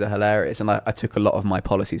policies are hilarious. And I took a lot of my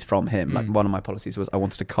policies from him. Like one of my policies was I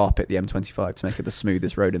wanted to carpet the M25 to make it the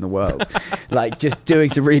smoothest road in the world. Like just doing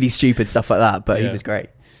some really stupid stuff like that. But he was great.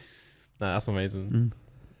 No, that's amazing.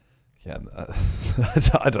 Yeah,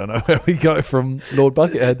 I don't know where we go from Lord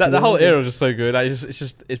Buckethead. The whole era was just so good. It's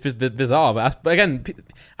just bizarre. But again,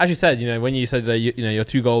 as you said, when you said that your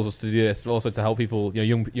two goals was to do this, also to help people,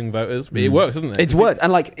 young voters. But it works, doesn't it? It's worked.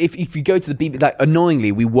 And like if you go to the BBC, like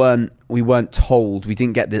annoyingly, we weren't told. We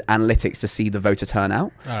didn't get the analytics to see the voter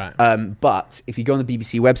turnout. All right. But if you go on the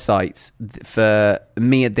BBC website, for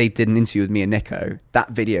me, they did an interview with me and Nico. That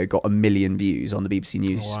video got 1 million views on the BBC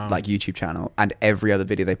News like YouTube channel, and every other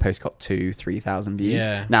video they post got 2,000-3,000 views.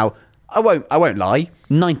 Yeah. Now I won't lie,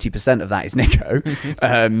 90% of that is Nico,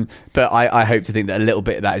 but I hope to think that a little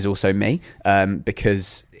bit of that is also me,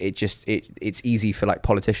 because it's easy for like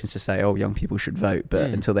politicians to say, oh, young people should vote,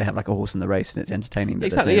 but until they have like a horse in the race and it's entertaining.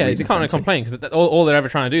 Exactly, yeah, you can't complain because all they're ever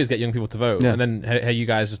trying to do is get young people to vote, and then hey, you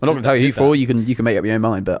guys just. I'm not going to tell you who for. You can make up your own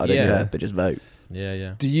mind, but I don't care. But just vote.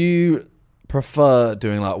 Yeah. Do you prefer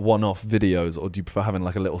doing like one-off videos, or do you prefer having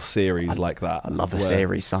like a little series like that? I love a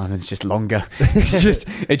series, Simon. It's just longer.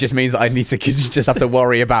 It just means that I need to just have to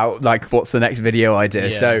worry about like what's the next video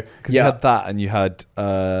idea. So because you had that, and you had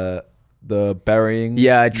the burying.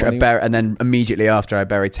 Yeah, and then immediately after I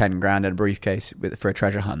buried 10 grand in a briefcase for a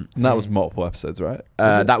treasure hunt. And that was multiple episodes, right?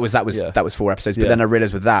 That was 4 episodes. But then I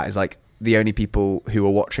realized with that is like the only people who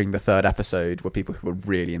were watching the third episode were people who were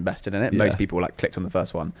really invested in it. Most people like clicked on the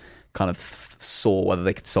first one, kind of saw whether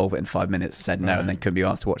they could solve it in 5 minutes, said no, and then couldn't be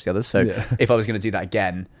asked to watch the others. So if I was going to do that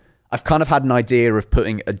again, I've kind of had an idea of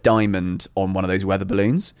putting a diamond on one of those weather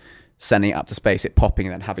balloons, sending it up to space, it popping,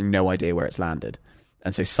 and then having no idea where it's landed.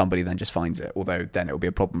 And so somebody then just finds it. Although then it'll be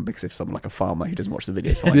a problem because if someone like a farmer who doesn't watch the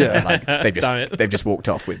videos finds it, like they've just walked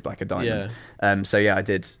off with like a diamond. Yeah. I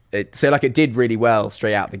did it. So like it did really well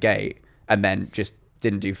straight out the gate, and then just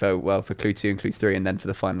didn't do so well for clue 2 and clue 3, and then for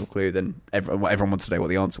the final clue, then everyone wants to know what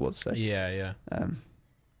the answer was. So yeah.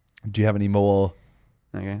 Do you have any more?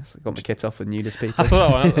 Okay, so I got my kit off with nudist people. That's what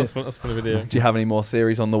I want. That's a funny video. Do you have any more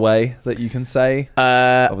series on the way that you can say?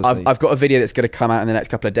 I've got a video that's going to come out in the next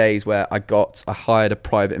couple of days where I hired a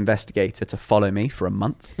private investigator to follow me for a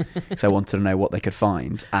month because I wanted to know what they could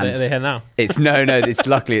find. And are they here now? It's it's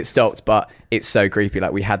luckily it stopped, but it's so creepy.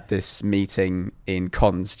 Like we had this meeting in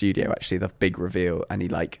Con's studio, actually, the big reveal, and he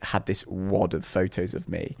like had this wad of photos of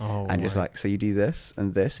me, and just like, so you do this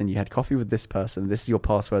and this, and you had coffee with this person. This is your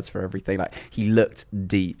passwords for everything. Like he looked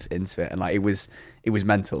deep into it, and like it was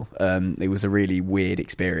mental. It was a really weird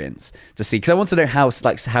experience to see because I want to know how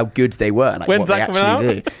good they were, and like when's what they that coming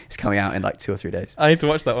actually do. It's coming out in like 2 or 3 days. I need to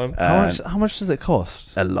watch that one. How much does it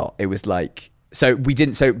cost? A lot. It was like so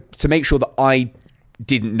to make sure that I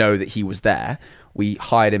didn't know that he was there, we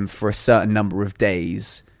hired him for a certain number of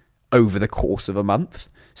days over the course of a month.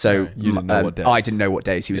 So You didn't know what days. I didn't know what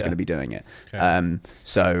days he was Yeah. going to be doing it. Okay.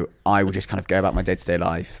 So I would just kind of go about my day-to-day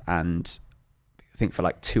life, and I think for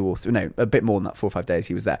like 2 or 3, no, a bit more than that, 4 or 5 days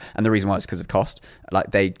he was there. And the reason why is because of cost.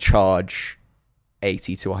 Like they charge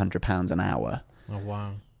 £80 to £100 an hour. Oh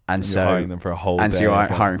wow. And You're so hiring them for a whole and day. so you're of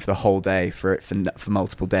hiring for the whole day for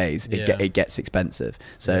multiple days. Yeah. It gets expensive.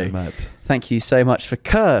 So mad. thank you so much for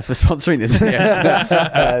Kerr for sponsoring this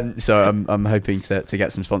video. So I'm hoping to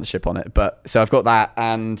get some sponsorship on it. But so I've got that,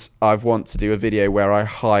 and I want to do a video where I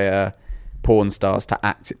hire porn stars to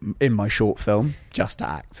act in my short film, just to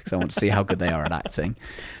act, because I want to see how good they are at acting.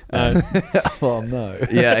 Oh no.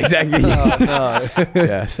 Yeah, exactly. Oh no.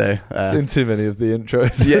 Yeah, so Seen too many of the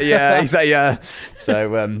intros. yeah, exactly. Yeah,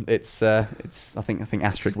 so it's I think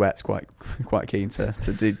Astrid Wett's quite keen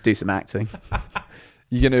to do some acting.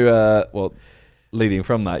 You're going to leading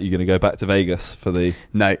from that, you're going to go back to Vegas for the.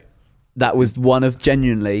 No, that was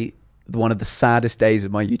genuinely one of the saddest days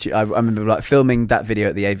of my YouTube. I remember like filming that video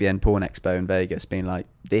at the AVN Porn Expo in Vegas, being like,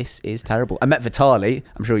 "This is terrible." I met Vitali.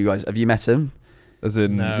 I'm sure you guys have you met him? As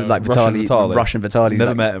in, No. Like Russian Vitali, Russian Vitali.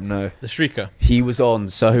 Never like, met him. No. The Shrieker. He was on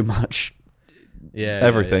so much Yeah.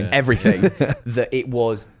 Everything. everything that it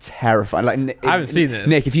was terrifying. Like I haven't seen this.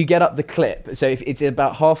 Nick, if you get up the clip, so if it's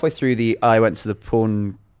about halfway through I went to the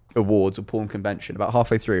porn awards or porn convention. About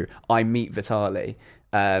halfway through, I meet Vitali.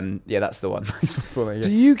 Yeah, that's the one.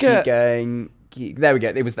 Do you Keep get? going? There we go.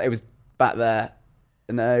 It was back there.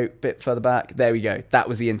 No, bit further back. There we go. That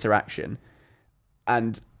was the interaction,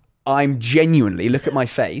 and I'm genuinely look at my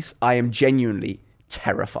face. I am genuinely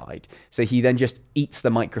terrified. So he then just eats the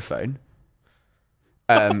microphone.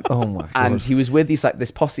 Oh my god! And he was with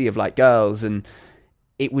this posse of like girls, and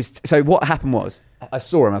it was so. What happened was, I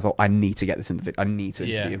saw him. I thought, I need to get this in the video. I need to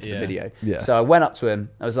interview him for the video. Yeah. So I went up to him.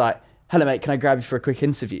 I was like, "Hello, mate. Can I grab you for a quick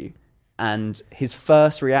interview?" And his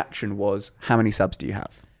first reaction was, "How many subs do you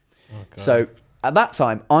have?" Oh, God. So at that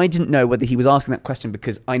time, I didn't know whether he was asking that question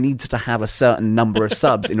because I needed to have a certain number of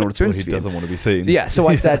subs in order to Well, he interview him. doesn't want to be seen. Yeah, so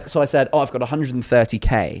I said, "Oh, I've got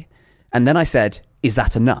 130k," and then I said, "Is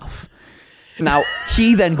that enough?" Now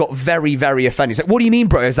he then got very, very offended. He's like, "What do you mean,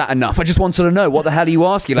 bro? Is that enough? I just wanted to know. What the hell are you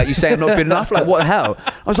asking? Like, you say I'm not good enough? Like, what the hell?"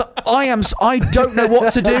 I was like, I don't know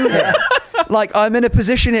what to do here. Like, I'm in a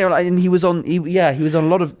position here." Like, and he was on a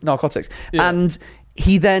lot of narcotics, and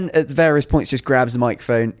he then at various points just grabs the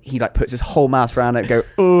microphone. He like puts his whole mouth around it. And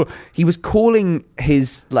go, he was calling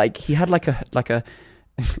his he had like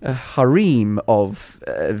a harem of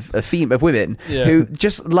women who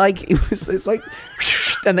just like it's like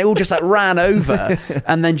and they all just like ran over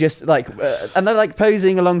and then just like and they're like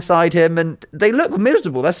posing alongside him, and they look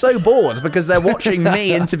miserable. They're so bored because they're watching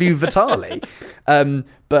me interview Vitali.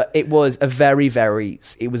 But it was a very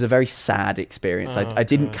sad experience. I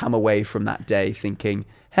didn't come away from that day thinking,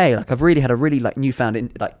 hey, like I've really had a really like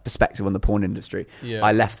newfound perspective on the porn industry.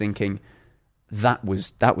 I left thinking that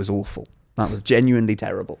was awful. That was genuinely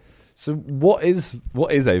terrible. So what is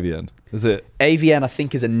AVN? Is it AVN? I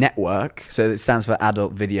think is a network, so it stands for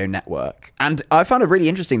Adult Video Network. And I found it really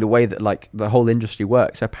interesting the way that like the whole industry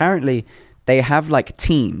works. So apparently, they have like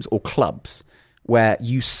teams or clubs where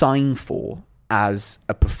you sign for as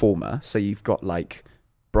a performer. So you've got like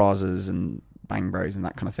Brazzers and Bang Bros and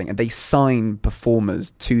that kind of thing, and they sign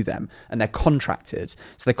performers to them, and they're contracted.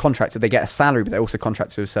 So they're contracted. They get a salary, but they're also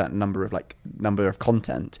contracted to a certain number of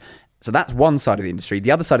content. So that's one side of the industry. The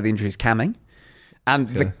other side of the industry is camming. And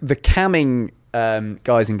the camming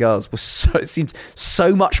guys and girls seemed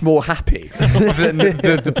so much more happy than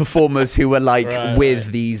the performers who were like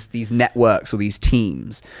with these networks or these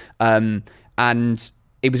teams. And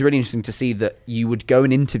it was really interesting to see that you would go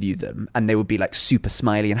and interview them and they would be like super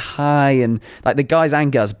smiley and hi, and like the guys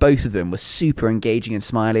and girls, both of them were super engaging and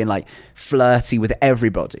smiley and like flirty with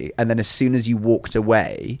everybody. And then as soon as you walked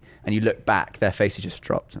away and you look back, their faces just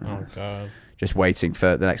dropped. Oh God. Just waiting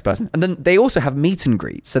for the next person. And then they also have meet and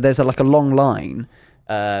greets. So there's a long line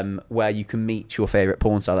where you can meet your favourite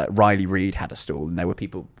porn star. Like Riley Reid had a stall, and there were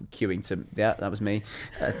people queuing to, that was me.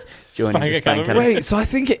 Joining the Spank Academy. Wait, so I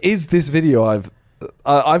think it is this video.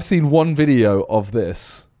 I've seen one video of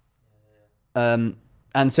this. And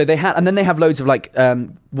so they have loads of like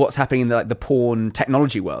what's happening in the porn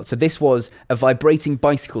technology world. So this was a vibrating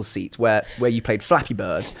bicycle seat where you played Flappy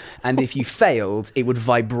Bird, and if you failed, it would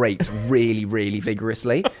vibrate really, really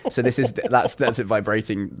vigorously. So that's it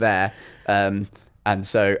vibrating there. And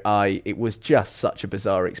so it was just such a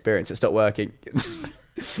bizarre experience. It stopped working.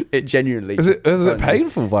 It genuinely Is it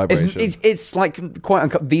painful vibration? It's like quite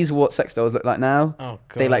uncomfortable. These are what sex dolls look like now. Oh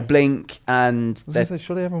god. They like blink and I was gonna say,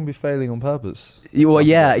 surely everyone would be failing on purpose. well,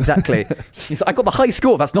 yeah, exactly. He's like, I got the high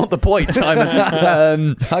score. That's not the point,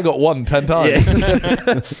 Simon. I got 1 10 times.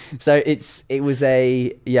 Yeah. So it was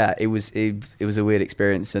a weird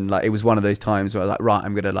experience, and like it was one of those times where I was like, right,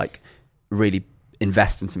 I'm gonna like really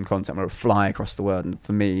invest in some content. I'm gonna fly across the world, and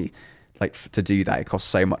for me, like to do that, it costs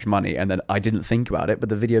so much money. And then I didn't think about it, but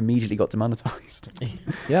the video immediately got demonetized.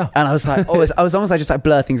 Yeah, and I was like, I was almost like just like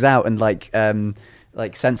blur things out and like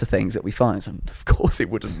censor things that we find. So of course it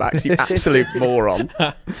wouldn't, Max, you absolute moron.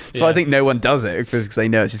 So I think no one does it because they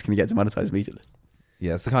know it's just going to get demonetized immediately.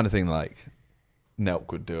 Yeah, it's the kind of thing like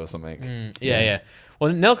Nelk would do or something. Yeah.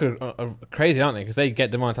 Well, Nelk are crazy, aren't they? Because they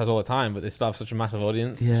get demonetized all the time, but they still have such a massive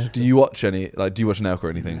audience. Yeah. Do you watch Nelk or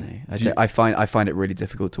anything? No, I find it really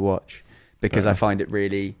difficult to watch because I find it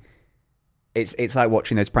really. It's like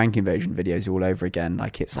watching those prank invasion videos all over again.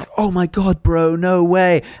 Like it's like, oh my god, bro, no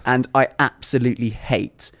way. And I absolutely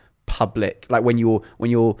hate public, like when you're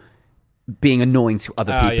being annoying to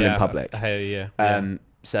other people in public. Hell yeah.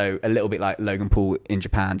 So a little bit like Logan Paul in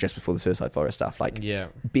Japan just before the Suicide Forest stuff. Like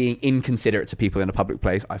being inconsiderate to people in a public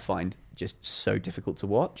place, I find just so difficult to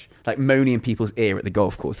watch. Like moaning in people's ear at the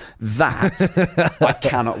golf course, that I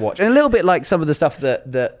cannot watch. And a little bit like some of the stuff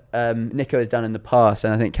that Nico has done in the past,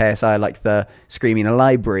 and I think KSI, like the screaming in a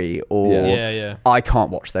library, or I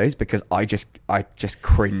can't watch those because I just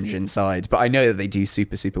cringe inside. But I know that they do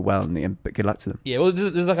super well in the end. But good luck to them. Yeah, well,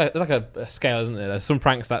 there's like a scale, isn't there? There's some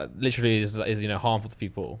pranks that literally is harmful to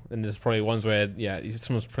people, and there's probably ones where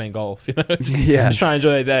someone's playing golf, just trying to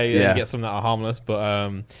enjoy their day, and get some that are harmless.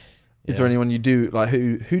 But is there anyone you do like?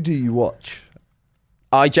 Who do you watch?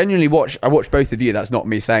 I genuinely watch. I watch both of you. That's not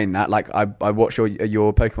me saying that. Like I watch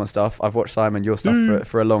your Pokemon stuff. I've watched Simon your stuff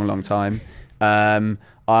for a long time.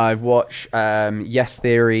 I've watched Yes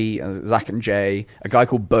Theory, Zach and Jay, a guy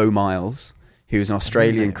called Bo Miles, who's an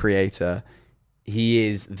Australian creator. He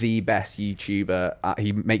is the best YouTuber.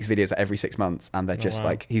 He makes videos every 6 months, and they're just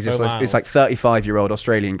like he's just it's like 35-year-old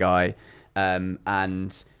Australian guy,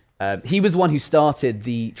 and. He was the one who started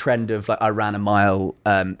the trend of like I ran a mile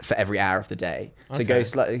for every hour of the day. So go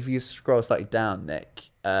slightly, if you scroll slightly down, Nick,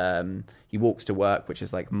 he walks to work, which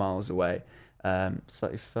is like miles away.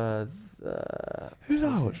 Slightly further. Who did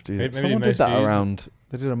I watch do that? Maybe Someone did that around.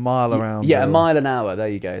 They did a mile around. Yeah, a mile an hour. There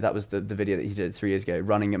you go. That was the video that he did 3 years ago,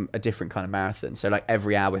 running a different kind of marathon. So like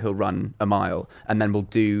every hour he'll run a mile, and then we'll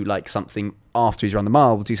do like something after he's run the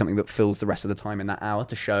mile. We'll do something that fills the rest of the time in that hour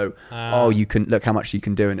to show, you can look how much you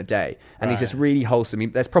can do in a day. And he's just really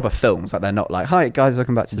wholesome. There's proper films. Like they're not like, hi guys,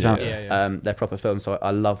 welcome back to the channel. They're proper films. So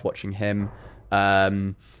I love watching him.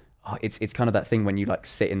 It's kind of that thing when you like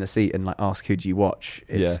sit in the seat and like ask who do you watch.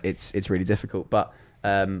 It's really difficult, but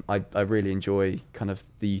I really enjoy kind of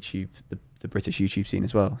the YouTube, the British YouTube scene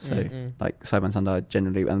as well. So like Side by Sunday,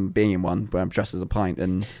 generally, and being in one where I'm dressed as a pint,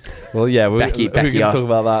 and Becky we can talk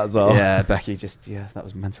about that as well. Yeah, Becky that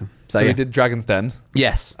was mental. So we did Dragon's Den.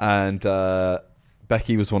 Yes, and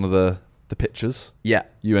Becky was one of the pitchers. Yeah,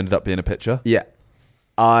 you ended up being a pitcher. Yeah.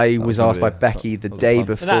 I was asked by Becky the day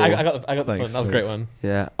before. No, I got the phone. That was a great one.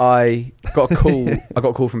 Yeah, I got a call. I got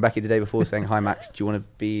a call from Becky the day before saying, "Hi Max, do you want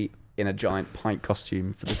to be in a giant pint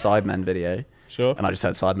costume for the Sidemen video?" Sure. And I just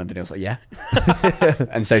heard Sidemen video. I was like, "Yeah,"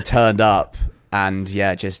 and so turned up, and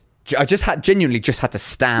I genuinely just had to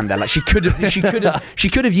stand there. Like she could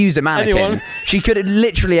have used a mannequin. Anyone. She could have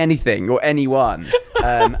literally anything or anyone.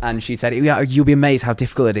 And she said, "You'll be amazed how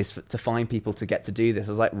difficult it is to find people to get to do this." I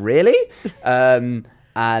was like, "Really?"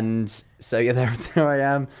 And so there I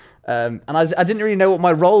am. And I didn't really know what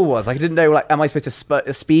my role was. Like I didn't know, like, am I supposed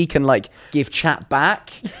to speak and like give chat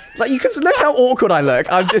back? Like you can look how awkward I look.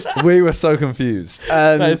 We were so confused.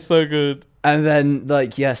 That's so good. And then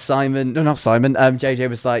JJ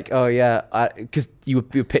was like, "Oh yeah," because you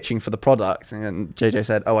were pitching for the product, and JJ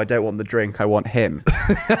said, "Oh, I don't want the drink, I want him."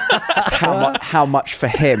 How much for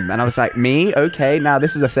him? And I was like, "Me? Okay, now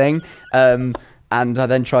this is a thing." And I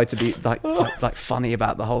then tried to be like funny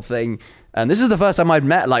about the whole thing. And this is the first time I'd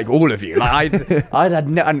met like all of you. Like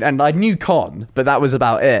and I knew Con, but that was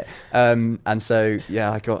about it. And so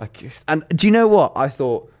I got. And do you know what I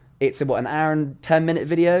thought? It's an hour and 10-minute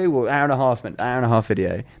video, or hour and a half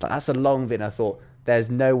video. Like that's a long video. I thought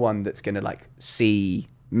there's no one that's gonna like see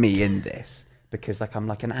me in this because like I'm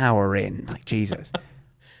like an hour in. Like Jesus.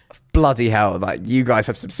 Bloody hell, like you guys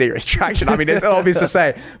have some serious traction. I mean, it's obvious to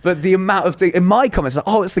say, but the amount of in my comments, like,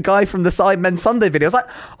 "Oh, it's the guy from the Sidemen Sunday video." I was like,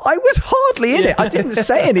 I was hardly in it. I didn't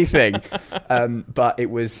say anything. But it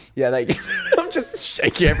was, just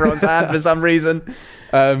shaking everyone's hand for some reason.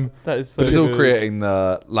 That is so But it's all good. creating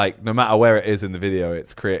the, like, no matter where it is in the video,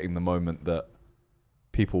 it's creating the moment that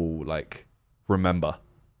people, like, remember.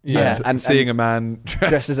 Yeah, and seeing a man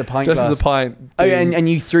dressed as a pint dressed glass. as a pint. Oh yeah, and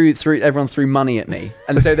you threw everyone threw money at me,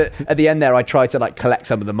 and so that at the end there, I tried to like collect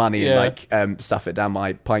some of the money and like stuff it down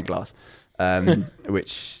my pint glass,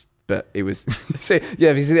 but it was so yeah.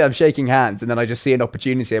 If you see that I'm shaking hands, and then I just see an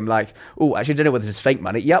opportunity, I'm like, oh, actually, I don't know whether this is fake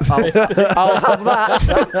money. Yep, I'll have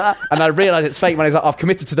that. And I realise it's fake money. It's like, I've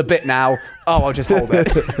committed to the bit now. Oh, I'll just hold it.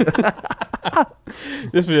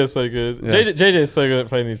 This video is so good. Yeah. JJ is so good at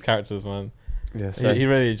playing these characters, man. Yeah, so He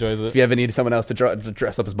really enjoys it. if you ever need someone else to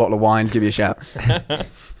dress up as a bottle of wine, give me a shout. Yeah,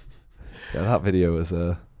 that video was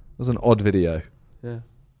an odd video. Yeah, It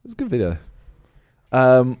was a good video.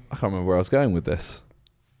 I can't remember where I was going with this.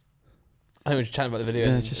 I think we were just chatting about the video.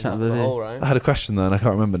 Yeah, and just chatting the about the whole, I right? had a question though, and I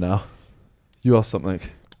can't remember now. You asked something.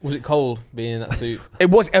 Was it cold being in that suit? it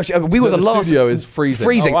was. Actually, we were the last. studio is freezing.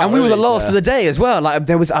 Freezing, Oh, wow, and we were the really? last of the day as well. Like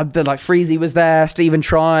there was, like Freezy was there, Stephen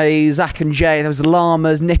Try, Zach and Jay. There was the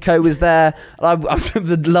Llamas, Nico was there. I was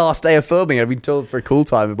the last day of filming. I'd been told for a call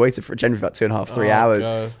time. I waited for generally about 2.5, 3 hours,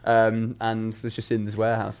 God. and was just in this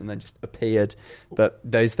warehouse, and then just appeared. But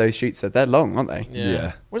those shoots, they're long, aren't they?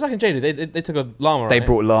 Yeah. Where's Zach and JD? They took a llama, They right?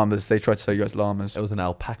 brought llamas. They tried to sell you guys llamas. It was an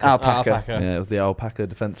alpaca. Alpaca. Yeah, it was the Alpaca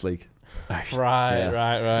Defence League. Right, Yeah.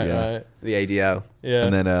 right. The ADL, Yeah.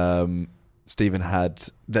 And then Stephen had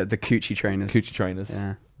the coochie trainers. coochie trainers.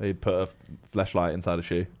 Yeah. They'd put a fleshlight inside a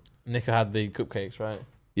shoe. Nico had the cupcakes, right?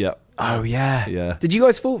 Yeah. Oh yeah. Yeah. Did you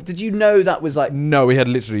guys fall? Did you know that was like? No, we had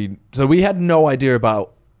we had no idea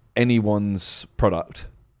about anyone's product.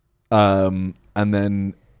 And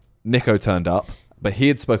then Nico turned up, but he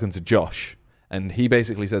had spoken to Josh, and he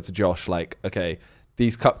basically said to Josh, like, okay,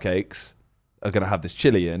 these cupcakes are going to have this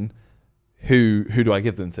chili in. Who do I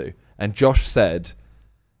give them to? And Josh said,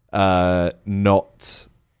 not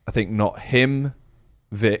him,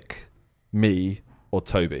 Vic, me, or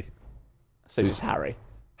Toby. So it's Harry.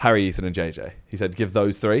 Harry, Ethan, and JJ. He said, give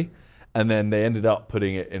those three. And then they ended up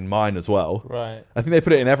putting it in mine as well. Right. I think they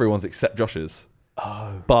put it in everyone's except Josh's.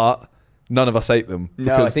 Oh. But none of us ate them.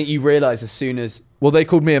 No, I think you realise as soon as. Well, they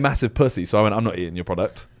called me a massive pussy, so I went, I'm not eating your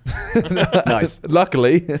product. Nice.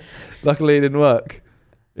 Luckily it didn't work.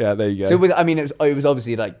 Yeah, there you go. So it was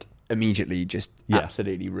obviously like immediately just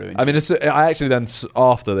absolutely ruined. I mean, I actually then,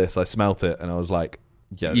 after this, I smelt it and I was like,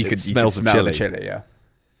 yeah, you could smell the chili, yeah.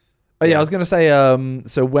 Oh yeah, I was going to say,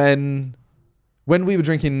 so when we were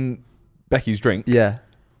drinking Becky's drink, Yeah.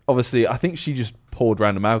 obviously, I think she just poured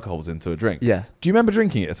random alcohols into a drink. Yeah. Do you remember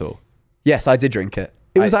drinking it at all? Yes, I did drink it.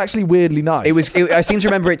 It was actually weirdly nice. I seem to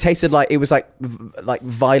remember it tasted like it was like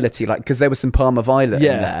violety, like because there was some Parma violet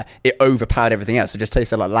in there. It overpowered everything else. It just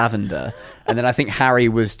tasted like lavender. And then I think Harry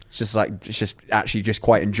was just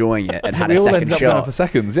quite enjoying it and had we a all second ended up going shot for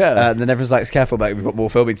seconds. Yeah. And then everyone's like, "Careful, mate. We've got more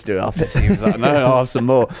filming to do after this." He was like, "No, I'll have some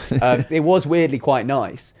more." It was weirdly quite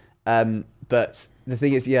nice. But the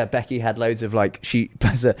thing is, yeah, Becky had loads of like she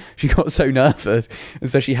got so nervous, and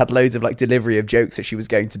so she had loads of like delivery of jokes that she was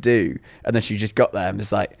going to do, and then she just got there and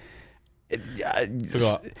was like,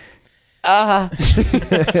 Forgot.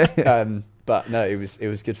 but no, it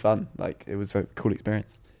was good fun. Like it was a cool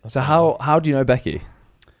experience. So how do you know Becky?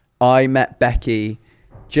 I met Becky.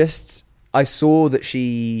 I saw that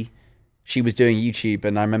she was doing YouTube,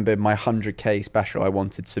 and I remember my 100k special. I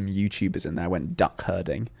wanted some YouTubers in there. I went duck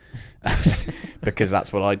herding. Because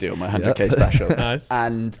that's what I do on my 100k special. Nice.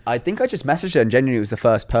 And I think I just messaged her, and genuinely it was the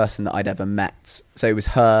first person that I'd ever met. So it was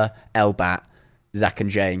her, Elbat, Zach and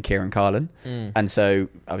Jay, and Kieran Carlin. And so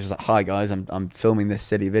I was just like, "Hi guys, I'm filming this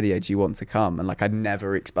silly video. Do you want to come?" And like I'd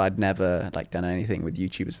never like done anything with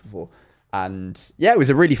YouTubers before. And yeah, it was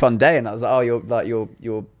a really fun day. And I was like, "Oh,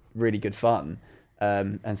 you're really good fun."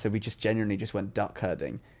 And so we just genuinely just went duck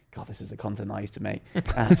herding. God, this is the content I used to make.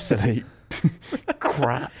 Absolute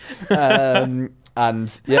crap.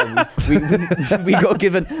 And yeah, we got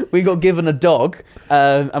given a dog,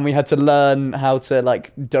 and we had to learn how to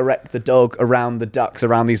like direct the dog around the ducks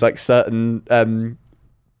around these like certain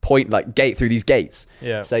gate through these gates.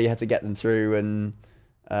 Yeah. So you had to get them through, and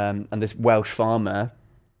this Welsh farmer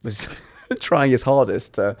was trying his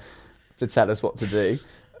hardest to tell us what to do.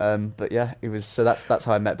 But yeah, it was, so that's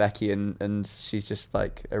how I met Becky, and she's just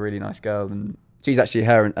like a really nice girl, and she's actually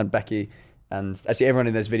her and Becky, and actually everyone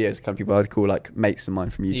in those videos are kind of people I'd call like mates of mine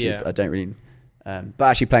from YouTube. Yeah. I don't really, but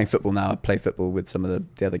actually playing football now, I play football with some of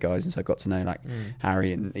the other guys, and so I got to know like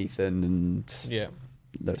Harry and Ethan and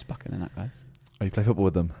Lewis Buchan and that guy. Oh, you play football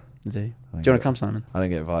with them? Do you want to come, Simon? I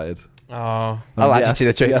didn't get invited. Oh, I'll add you to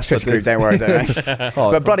the Twitter group, don't worry.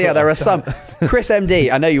 But bloody hell, there are some. Chris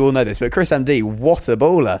MD, I know you all know this, but Chris MD, what a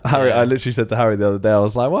baller. Harry, I literally said to Harry the other day, I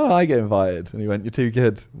was like, why don't I get invited? And he went, you're too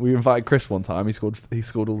good. We invited Chris one time. He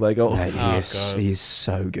scored all their goals. Mate, he is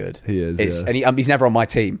so good. He is. And he's never on my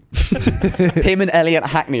team. Him and Elliot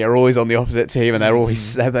Hackney are always on the opposite team, and they're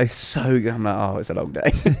both so good. I'm like, oh, it's a long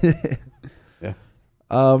day. Yeah.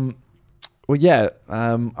 Well, yeah.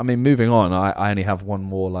 I mean, moving on, I only have one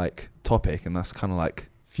more like topic, and that's kind of like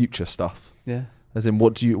future stuff. Yeah. As in,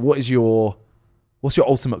 what's your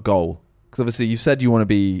ultimate goal? Because obviously you said you want to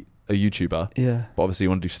be a YouTuber. Yeah. But obviously you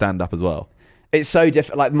want to do stand up as well. It's so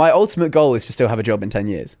different. Like, my ultimate goal is to still have a job in 10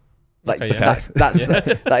 years. Like, that's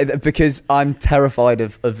because I'm terrified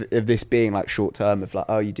of this being like short term, of like,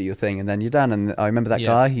 oh, you do your thing and then you're done. And I remember that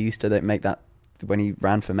guy who used to make that when he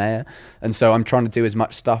ran for mayor. And so I'm trying to do as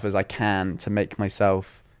much stuff as I can to make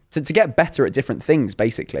myself to get better at different things,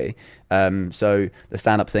 basically. So the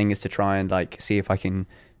stand up thing is to try and like see if I can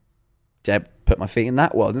put my feet in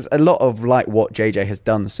that world. There's a lot of like what JJ has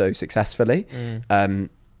done so successfully.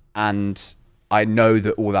 And I know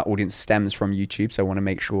that all that audience stems from YouTube, so I want to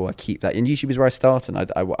make sure I keep that. And YouTube is where I start, and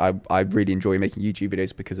I really enjoy making YouTube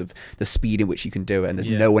videos because of the speed in which you can do it, and there's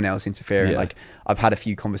no one else interfering. Like, I've had a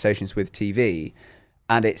few conversations with TV,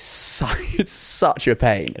 and it's such a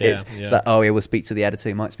pain. It's like, oh, yeah, we'll speak to the editor,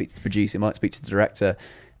 you might speak to the producer, you might speak to the director,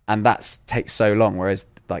 and that takes so long. Whereas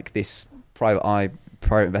like this private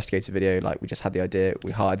investigator video, like we just had the idea,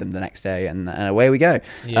 we hired them the next day, and away we go.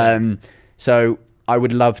 So I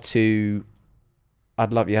would love to.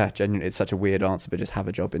 Genuinely, it's such a weird answer, but just have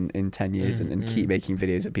a job in 10 years and keep making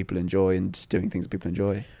videos that people enjoy and just doing things that people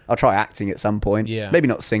enjoy. I'll try acting at some point. Maybe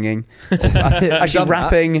not singing. Actually,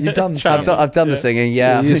 rapping. You've done I've done the singing,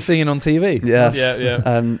 You're singing on TV.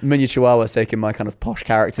 Munya Chihuahua's taken my kind of posh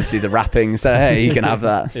character to the rapping, so hey, you can have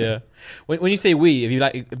that. When you say we, have you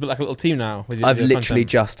like a little team now? I've literally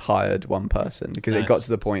just hired one person because it got to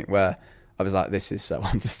the point where I was like, this is so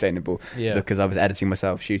unsustainable. Because I was editing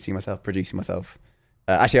myself, shooting myself, producing myself.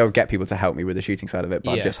 Actually, I would get people to help me with the shooting side of it,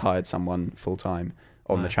 but I've just hired someone full time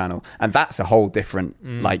on the channel, and that's a whole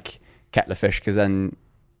different like kettle of fish, because then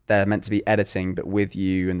they're meant to be editing, but with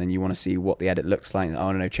you, and then you want to see what the edit looks like.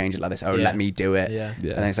 Oh no, change it like this. Oh, let me do it. And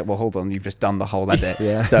then it's like, well, hold on, you've just done the whole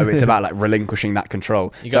edit. So it's about like relinquishing that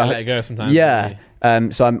control. You gotta let it go sometimes.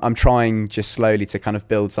 So I'm trying just slowly to kind of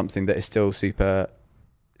build something that is still super.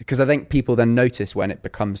 Because I think people then notice when it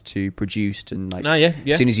becomes too produced, and like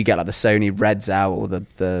as soon as you get like the Sony Reds out or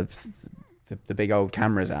the big old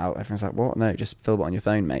cameras out, everyone's like, "What? No, just film it on your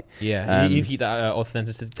phone, mate." You need to keep that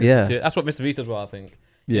authenticity. To it. That's what Mr. Beast does well, I think.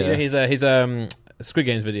 His Squid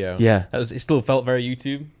Games video. It still felt very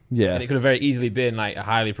YouTube. And it could have very easily been like a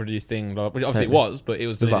highly produced thing, which obviously it was, but it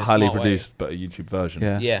was like highly produced, but a YouTube version.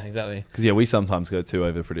 Yeah, exactly. Because we sometimes go too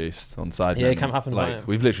overproduced on side. It can happen. Like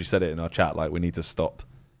we've literally said it in our chat. Like we need to stop.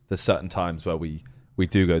 There's certain times where we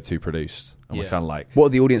do go too produced, and we're kind of like, what are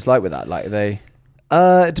the audience like with that? Like they,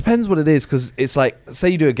 it depends what it is, because it's like, say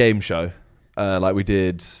you do a game show, like we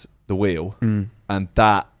did The Wheel, and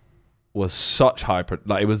that was such it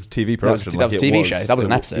was TV production. That was a TV show. That was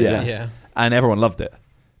an episode. And everyone loved it.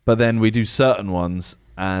 But then we do certain ones,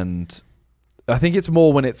 and I think it's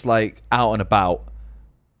more when it's like out and about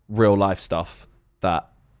real life stuff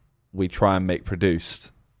that we try and make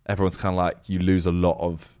produced. Everyone's kind of like, you lose a lot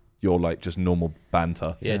of your like just normal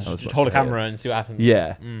banter. Just hold a camera and see what happens.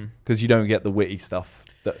 Because you don't get the witty stuff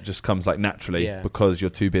that just comes like naturally because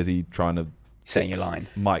you're too busy trying to saying your line,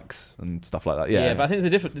 mics and stuff like that. But I think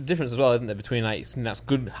there's the difference as well, isn't there, between like something that's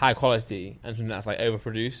good, high quality, and something that's like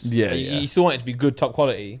overproduced. You still want it to be good, top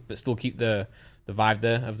quality, but still keep the vibe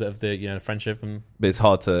there of the friendship. And but it's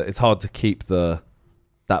hard to keep that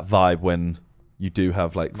vibe when you do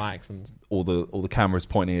have like mics and all the cameras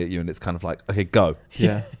pointing at you, and it's kind of like, okay, go.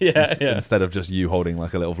 Instead of just you holding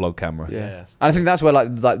like a little vlog camera. And I think that's where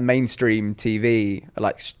like mainstream TV,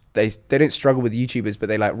 like they don't struggle with YouTubers, but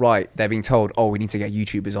they're being told, oh, we need to get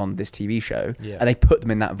YouTubers on this TV show, and they put them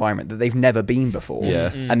in that environment that they've never been before,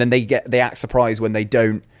 and then they act surprised when they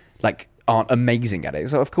aren't amazing at it.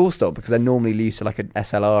 So of course not, because they're normally used to like an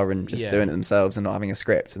SLR and just doing it themselves and not having a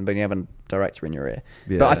script, and then you have a director in your ear.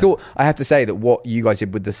 But I have to say that what you guys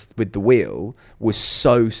did with the Wheel was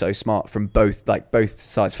so smart from both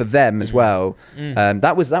sides, for them as well.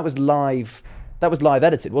 That was live. That was live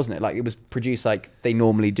edited, wasn't it? Like it was produced like they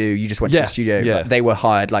normally do. You just went to the studio. Like they were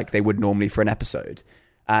hired like they would normally for an episode.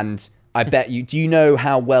 And I bet you. Do you know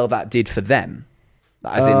how well that did for them,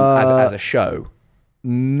 as a show?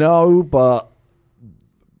 No, but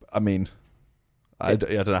I mean, I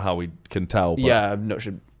don't know how we can tell. But I'm not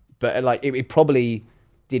sure. But like it probably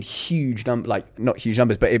did huge not huge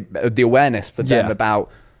numbers, but the awareness for them Yeah. about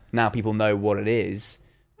now people know what it is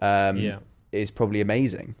probably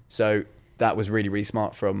amazing. So that was really, really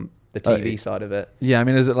smart from the TV side of it. Yeah, I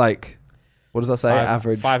mean, is it like, what does that say?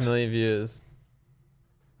 Average 5 million viewers.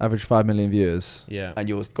 Average 5 million viewers. Yeah. And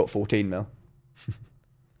yours got 14 mil,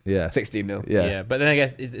 Yeah. 16 mil. Yeah. But then I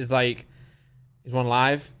guess is like, is one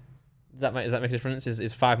live? Does that make a difference?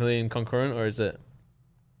 Is 5 million concurrent, or is it?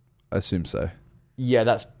 I assume so. Yeah,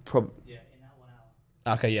 that's probably. Yeah, in that 1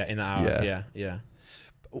 hour. Okay, yeah, in that hour. Yeah.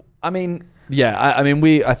 I mean, yeah. I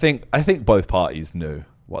mean, I think both parties knew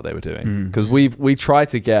what they were doing, because we try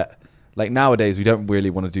to get, like, nowadays we don't really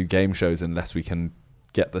want to do game shows unless we can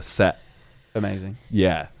get the set Amazing.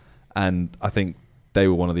 Yeah, and I think they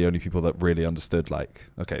were one of the only people that really understood, like,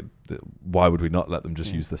 okay, why would we not let them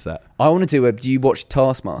just use the set? I want to do do you watch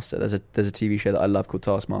Taskmaster? There's a TV show that I love called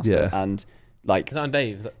Taskmaster. Yeah. And like, Is that on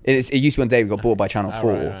Dave? it used to be on Dave, got bought by Channel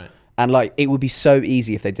 4. Right. And like, it would be so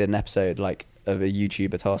easy if they did an episode like of a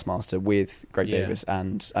YouTuber Taskmaster with Greg Yeah. Davis.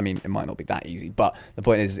 And I mean, it might not be that easy, but the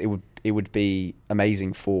point is, it would be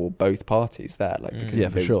amazing for both parties there, like, because Yeah,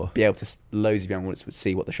 for they sure. would be able to, loads of young audience would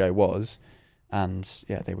see what the show was, and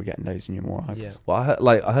they were getting loads and more hype. Yeah. Well,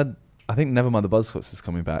 I think Nevermind the Buzzcocks is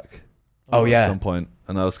coming back. Oh, yeah. At some point,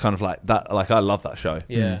 and I was kind of like that. Like, I love that show.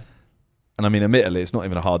 Yeah. And I mean, admittedly, it's not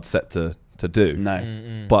even a hard set to do.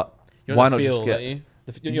 No. But You why want not the feel, just get? don't you?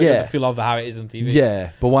 You want the feel of how it is on TV.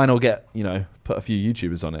 Yeah, but why not get, put a few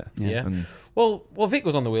YouTubers on it? Yeah. And Well, Vic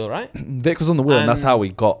was on the wheel, right? Vic was on the wheel, and that's And- how we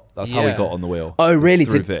got. That's how we yeah. got on the wheel. Oh, Was really?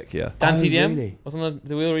 Through Vic, yeah. Dan Oh, TDM really? was on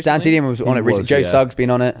the wheel Dan recently. TDM was on He it recently. was, Joe yeah. Suggs been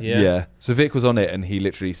on it. Yeah. So Vic was on it, and he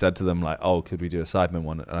literally said to them, like, "Oh, could we do a Sidemen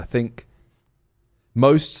one?" And I think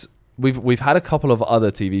we've had a couple of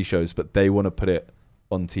other TV shows, but they want to put it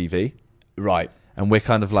on TV, Right. and we're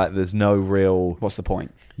kind of like, there's no real. What's the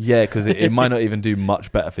point? Yeah, because it might not even do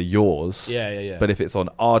much better for yours. Yeah. But if it's on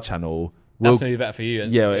our channel, That's going to be better for you.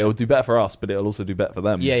 yeah, it'll do better for us, but it'll also do better for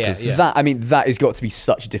them. Yeah. 'Cause- That has got to be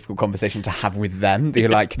such a difficult conversation to have with them. They're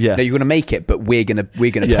like, Yeah. no, you're gonna make it, but we're gonna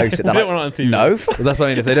Yeah. post it. They're We don't like, want it on TV. no. But that's what I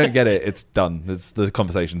mean. If they don't get it, it's done. The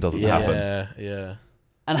conversation doesn't happen. Yeah.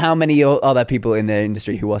 And how many are there people in the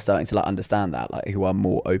industry who are starting to like understand that, like who are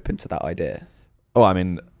more open to that idea? Oh, I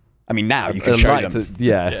mean, now you can I'd show like them.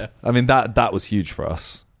 yeah. I mean, that was huge for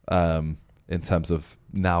us in terms of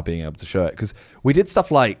now being able to show it, because we did stuff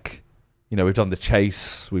like, we've done The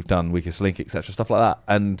Chase, we've done Weakest Link, etc., stuff like that,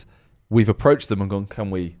 and we've approached them and gone, can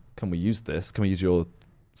we use this? Can we use your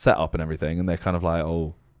setup and everything? And they're kind of like,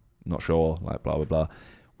 oh, not sure, like blah blah blah.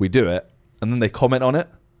 We do it, and then they comment on it.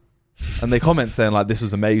 And they comment saying, like, this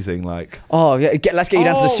was amazing, like, Oh yeah, let's get you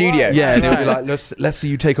down to the studio. right. yeah, and it'll be like, let's see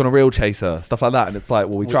you take on a real chaser, stuff like that. And it's like,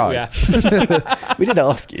 well, we tried. We did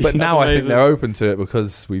ask you. But now I think amazing. they're open to it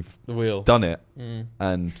because we've The wheel. done it.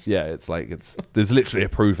 And yeah, it's like, there's literally a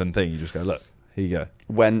proven thing. You just go, look, here you go.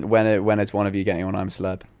 when is one of you getting on I'm a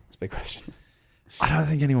Celeb? That's a big question. I don't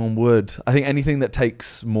think anyone would. I think anything that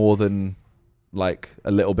takes more than like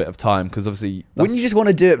a little bit of time, because obviously Wouldn't you just want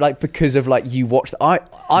to do it like because of like you watched? I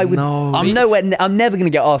would. No. I'm nowhere. I'm never going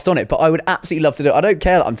to get asked on it, but I would absolutely love to do it. I don't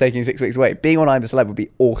care that I'm taking 6 weeks away. Being on I'm a Celeb would be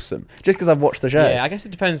awesome, just because I've watched the show. Yeah, I guess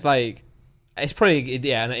it depends. Like, it's probably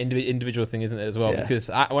an individual thing, isn't it, as well? Yeah. Because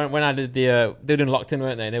when I did they were doing Locked In,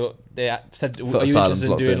 weren't they? And they said, "Are you Asylum's interested in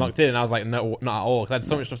Locked doing In. Locked In?" And I was like, "No, not at all." Because I had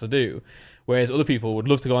so much stuff to do. Whereas other people would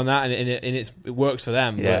love to go on that, and it works for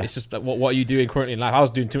them. Yeah. But it's just like, what are you doing currently in life? I was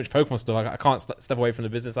doing too much Pokemon stuff. I can't step away from the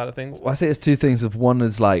business side of things. Well, I say it's two things. Of one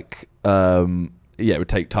is like, it would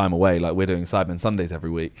take time away. Like, we're doing Sidemen Sundays every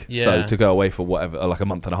week, Yeah. so to go away for whatever, like a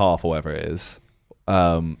month and a half or whatever it is,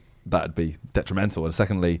 that'd be detrimental. And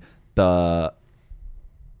secondly, this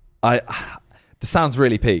sounds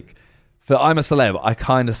really peak. For I'm a Celeb, I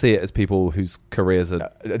kind of see it as people whose careers are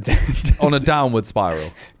on a downward spiral.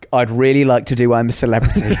 I'd really like to do I'm a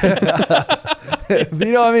Celebrity. You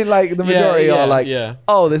know what I mean? Like, the majority are like,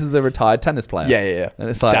 oh, this is a retired tennis player. yeah. And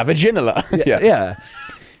it's like, David Ginola. yeah.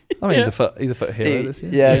 I mean, he's a foot hero this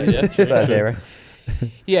year. Yeah, Spurs hero.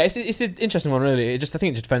 Yeah, it's an interesting one, really. I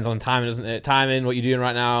think it just depends on timing, doesn't it? Timing, what you're doing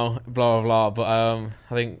right now, blah blah blah. But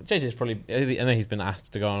I think JJ's probably. I know he's been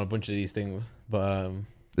asked to go on a bunch of these things, but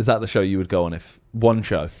Is that the show you would go on if one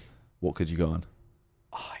show? What could you go on?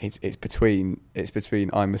 Oh, it's between I'm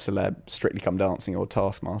a Celeb, Strictly Come Dancing, or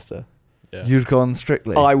Taskmaster. yeah. You'd go on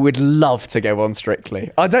Strictly. I would love to go on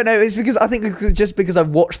Strictly. I don't know. It's because I think just because I've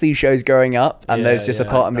watched these shows growing up, and Yeah, there's just a yeah.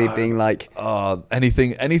 part of me being like,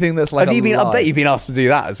 Anything that's like. have you been? I bet you've been asked to do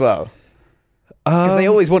that as well. Because they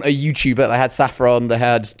always want a YouTuber. They had Saffron. They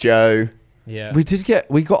had Joe. Yeah.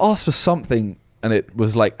 We got asked for something and it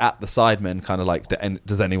was like at the Sidemen, kind of like,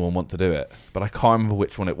 does anyone want to do it? But I can't remember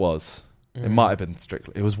which one it was. It might have been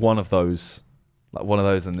Strictly. It was one of those,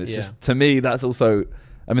 and it's just, to me, that's also,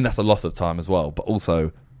 I mean, that's a lot of time as well, but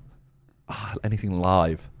also anything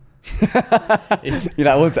live.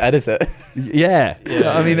 I want to edit it. Yeah.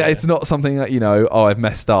 I mean, it's not something that, I've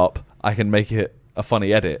messed up, I can make it a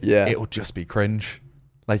funny edit. Yeah. It'll just be cringe.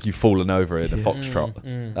 Like you've fallen over in a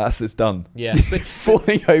foxtrot. It's done. Yeah.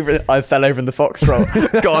 Falling over, I fell over in the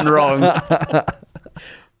foxtrot. Gone wrong. But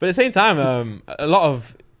at the same time, a lot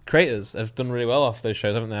of creators have done really well off those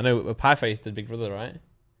shows, haven't they? I know Pieface did Big Brother, right?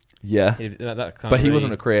 Yeah. But he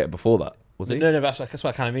wasn't a creator before that, was he? No, that's what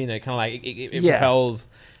I kind of mean. It kind of like it propels.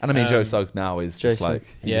 And I mean, Joe Sugg now is just like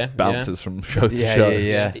he just bounces from show to show.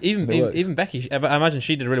 Yeah. Even Becky, I imagine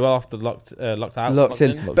she did really well after locked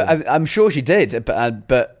in. But I'm sure she did.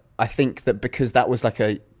 But I think that because that was like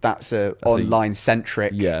that's online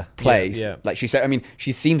centric place. Yeah. Like she said, I mean,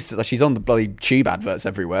 she seems to, like, she's on the bloody tube adverts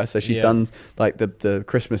everywhere. So she's done like the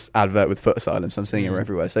Christmas advert with Foot Asylum. So I'm seeing her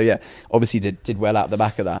everywhere. So yeah, obviously did well out the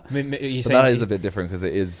back of that. But that is a bit different because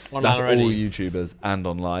that's all YouTubers and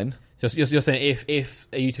online. So you're saying if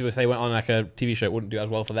a YouTuber say went on like a TV show, it wouldn't do as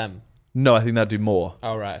well for them? No, I think that'd do more.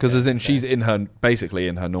 Oh, right. Because she's basically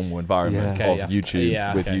in her normal environment of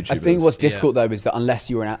YouTube with YouTubers. I think what's difficult though is that unless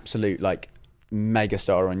you're an absolute like mega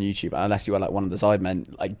star on YouTube, unless you are like one of the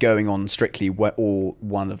Sidemen, like going on Strictly or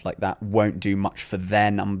one of like that won't do much for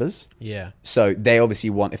their numbers. Yeah. So they obviously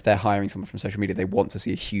want, if they're hiring someone from social media, they want to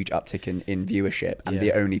see a huge uptick in viewership, and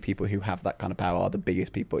the only people who have that kind of power are the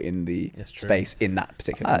biggest people in the space in that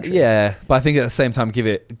particular country. Yeah, but I think at the same time, give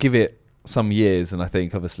it some years, and I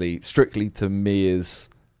think obviously Strictly to me is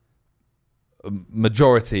a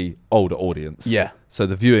majority older audience. Yeah. So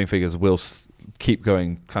the viewing figures will keep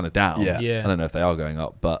going kind of down. Yeah. I don't know if they are going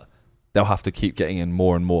up, but they'll have to keep getting in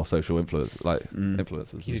more and more social influencers.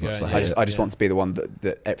 I just want to be the one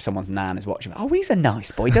that if someone's nan is watching, oh, he's a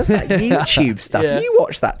nice boy, does that YouTube stuff. You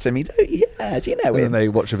watch that to me, don't you? Yeah, do you know him? And then they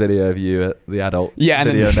watch a video of you at the adult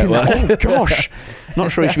video network. Oh gosh,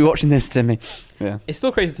 not sure you should be watching this to me. Yeah, it's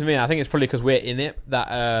still crazy to me. I think it's probably because we're in it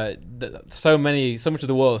that so much of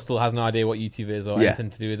the world still has no idea what YouTube is or anything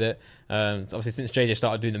to do with it. So obviously, since JJ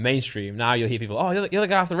started doing the mainstream, now you'll hear people, oh, you're the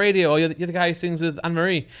guy off the radio, or you're the guy who sings with Anne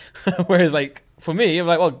Marie. Whereas, like, for me, I'm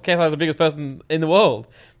like, well, KSI is the biggest person in the world,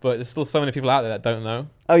 but there's still so many people out there that don't know.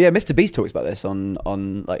 Oh yeah, Mr. Beast talks about this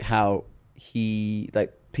on like how he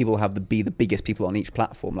like people have be the biggest people on each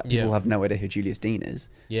platform. Like people have no idea who Julius Dean is,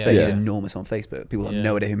 but he's enormous on Facebook. People have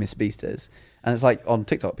no idea who Mr. Beast is, and it's like on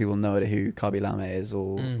TikTok, people have no idea who Kabi Lame is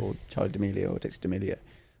or Charlie D'Amelio or Dixie D'Amelio.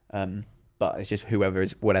 But it's just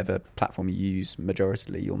whatever platform you use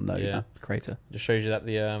majoritarily, you'll know that creator. Just shows you that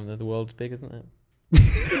the world's big, isn't it?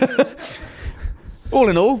 All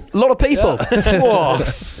in all, a lot of people. Whoa, look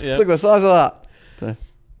at the size of that. So.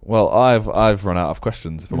 Well, I've run out of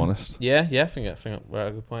questions, if I'm honest. Yeah, I think we're at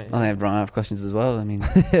a good point. I think I've run out of questions as well. I mean,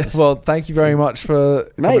 well, thank you very much for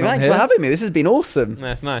mate. Thanks for having me. This has been awesome.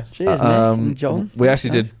 That's nice. Cheers, Nick. John. We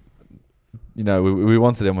actually did. We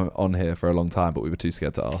wanted him on here for a long time, but we were too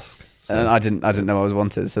scared to ask. So. And I didn't know I was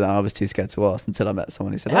wanted, so then I was too scared to ask until I met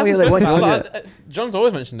someone who said, "Oh yeah, they want you on." John's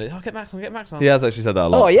always mentioned it. I'll get Max on. He has actually said that a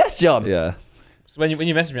lot. Oh yes, John. Yeah. So when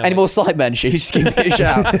you message me, any more Sidemen shoes? Just give me a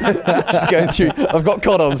shout. Just going through. I've got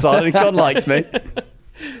Con on side, and Con likes me.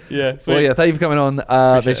 Yeah. Sweet. Well, yeah. Thank you for coming on.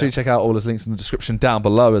 Make sure you check out all his links in the description down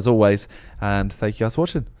below, as always. And thank you guys for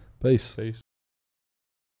watching. Peace.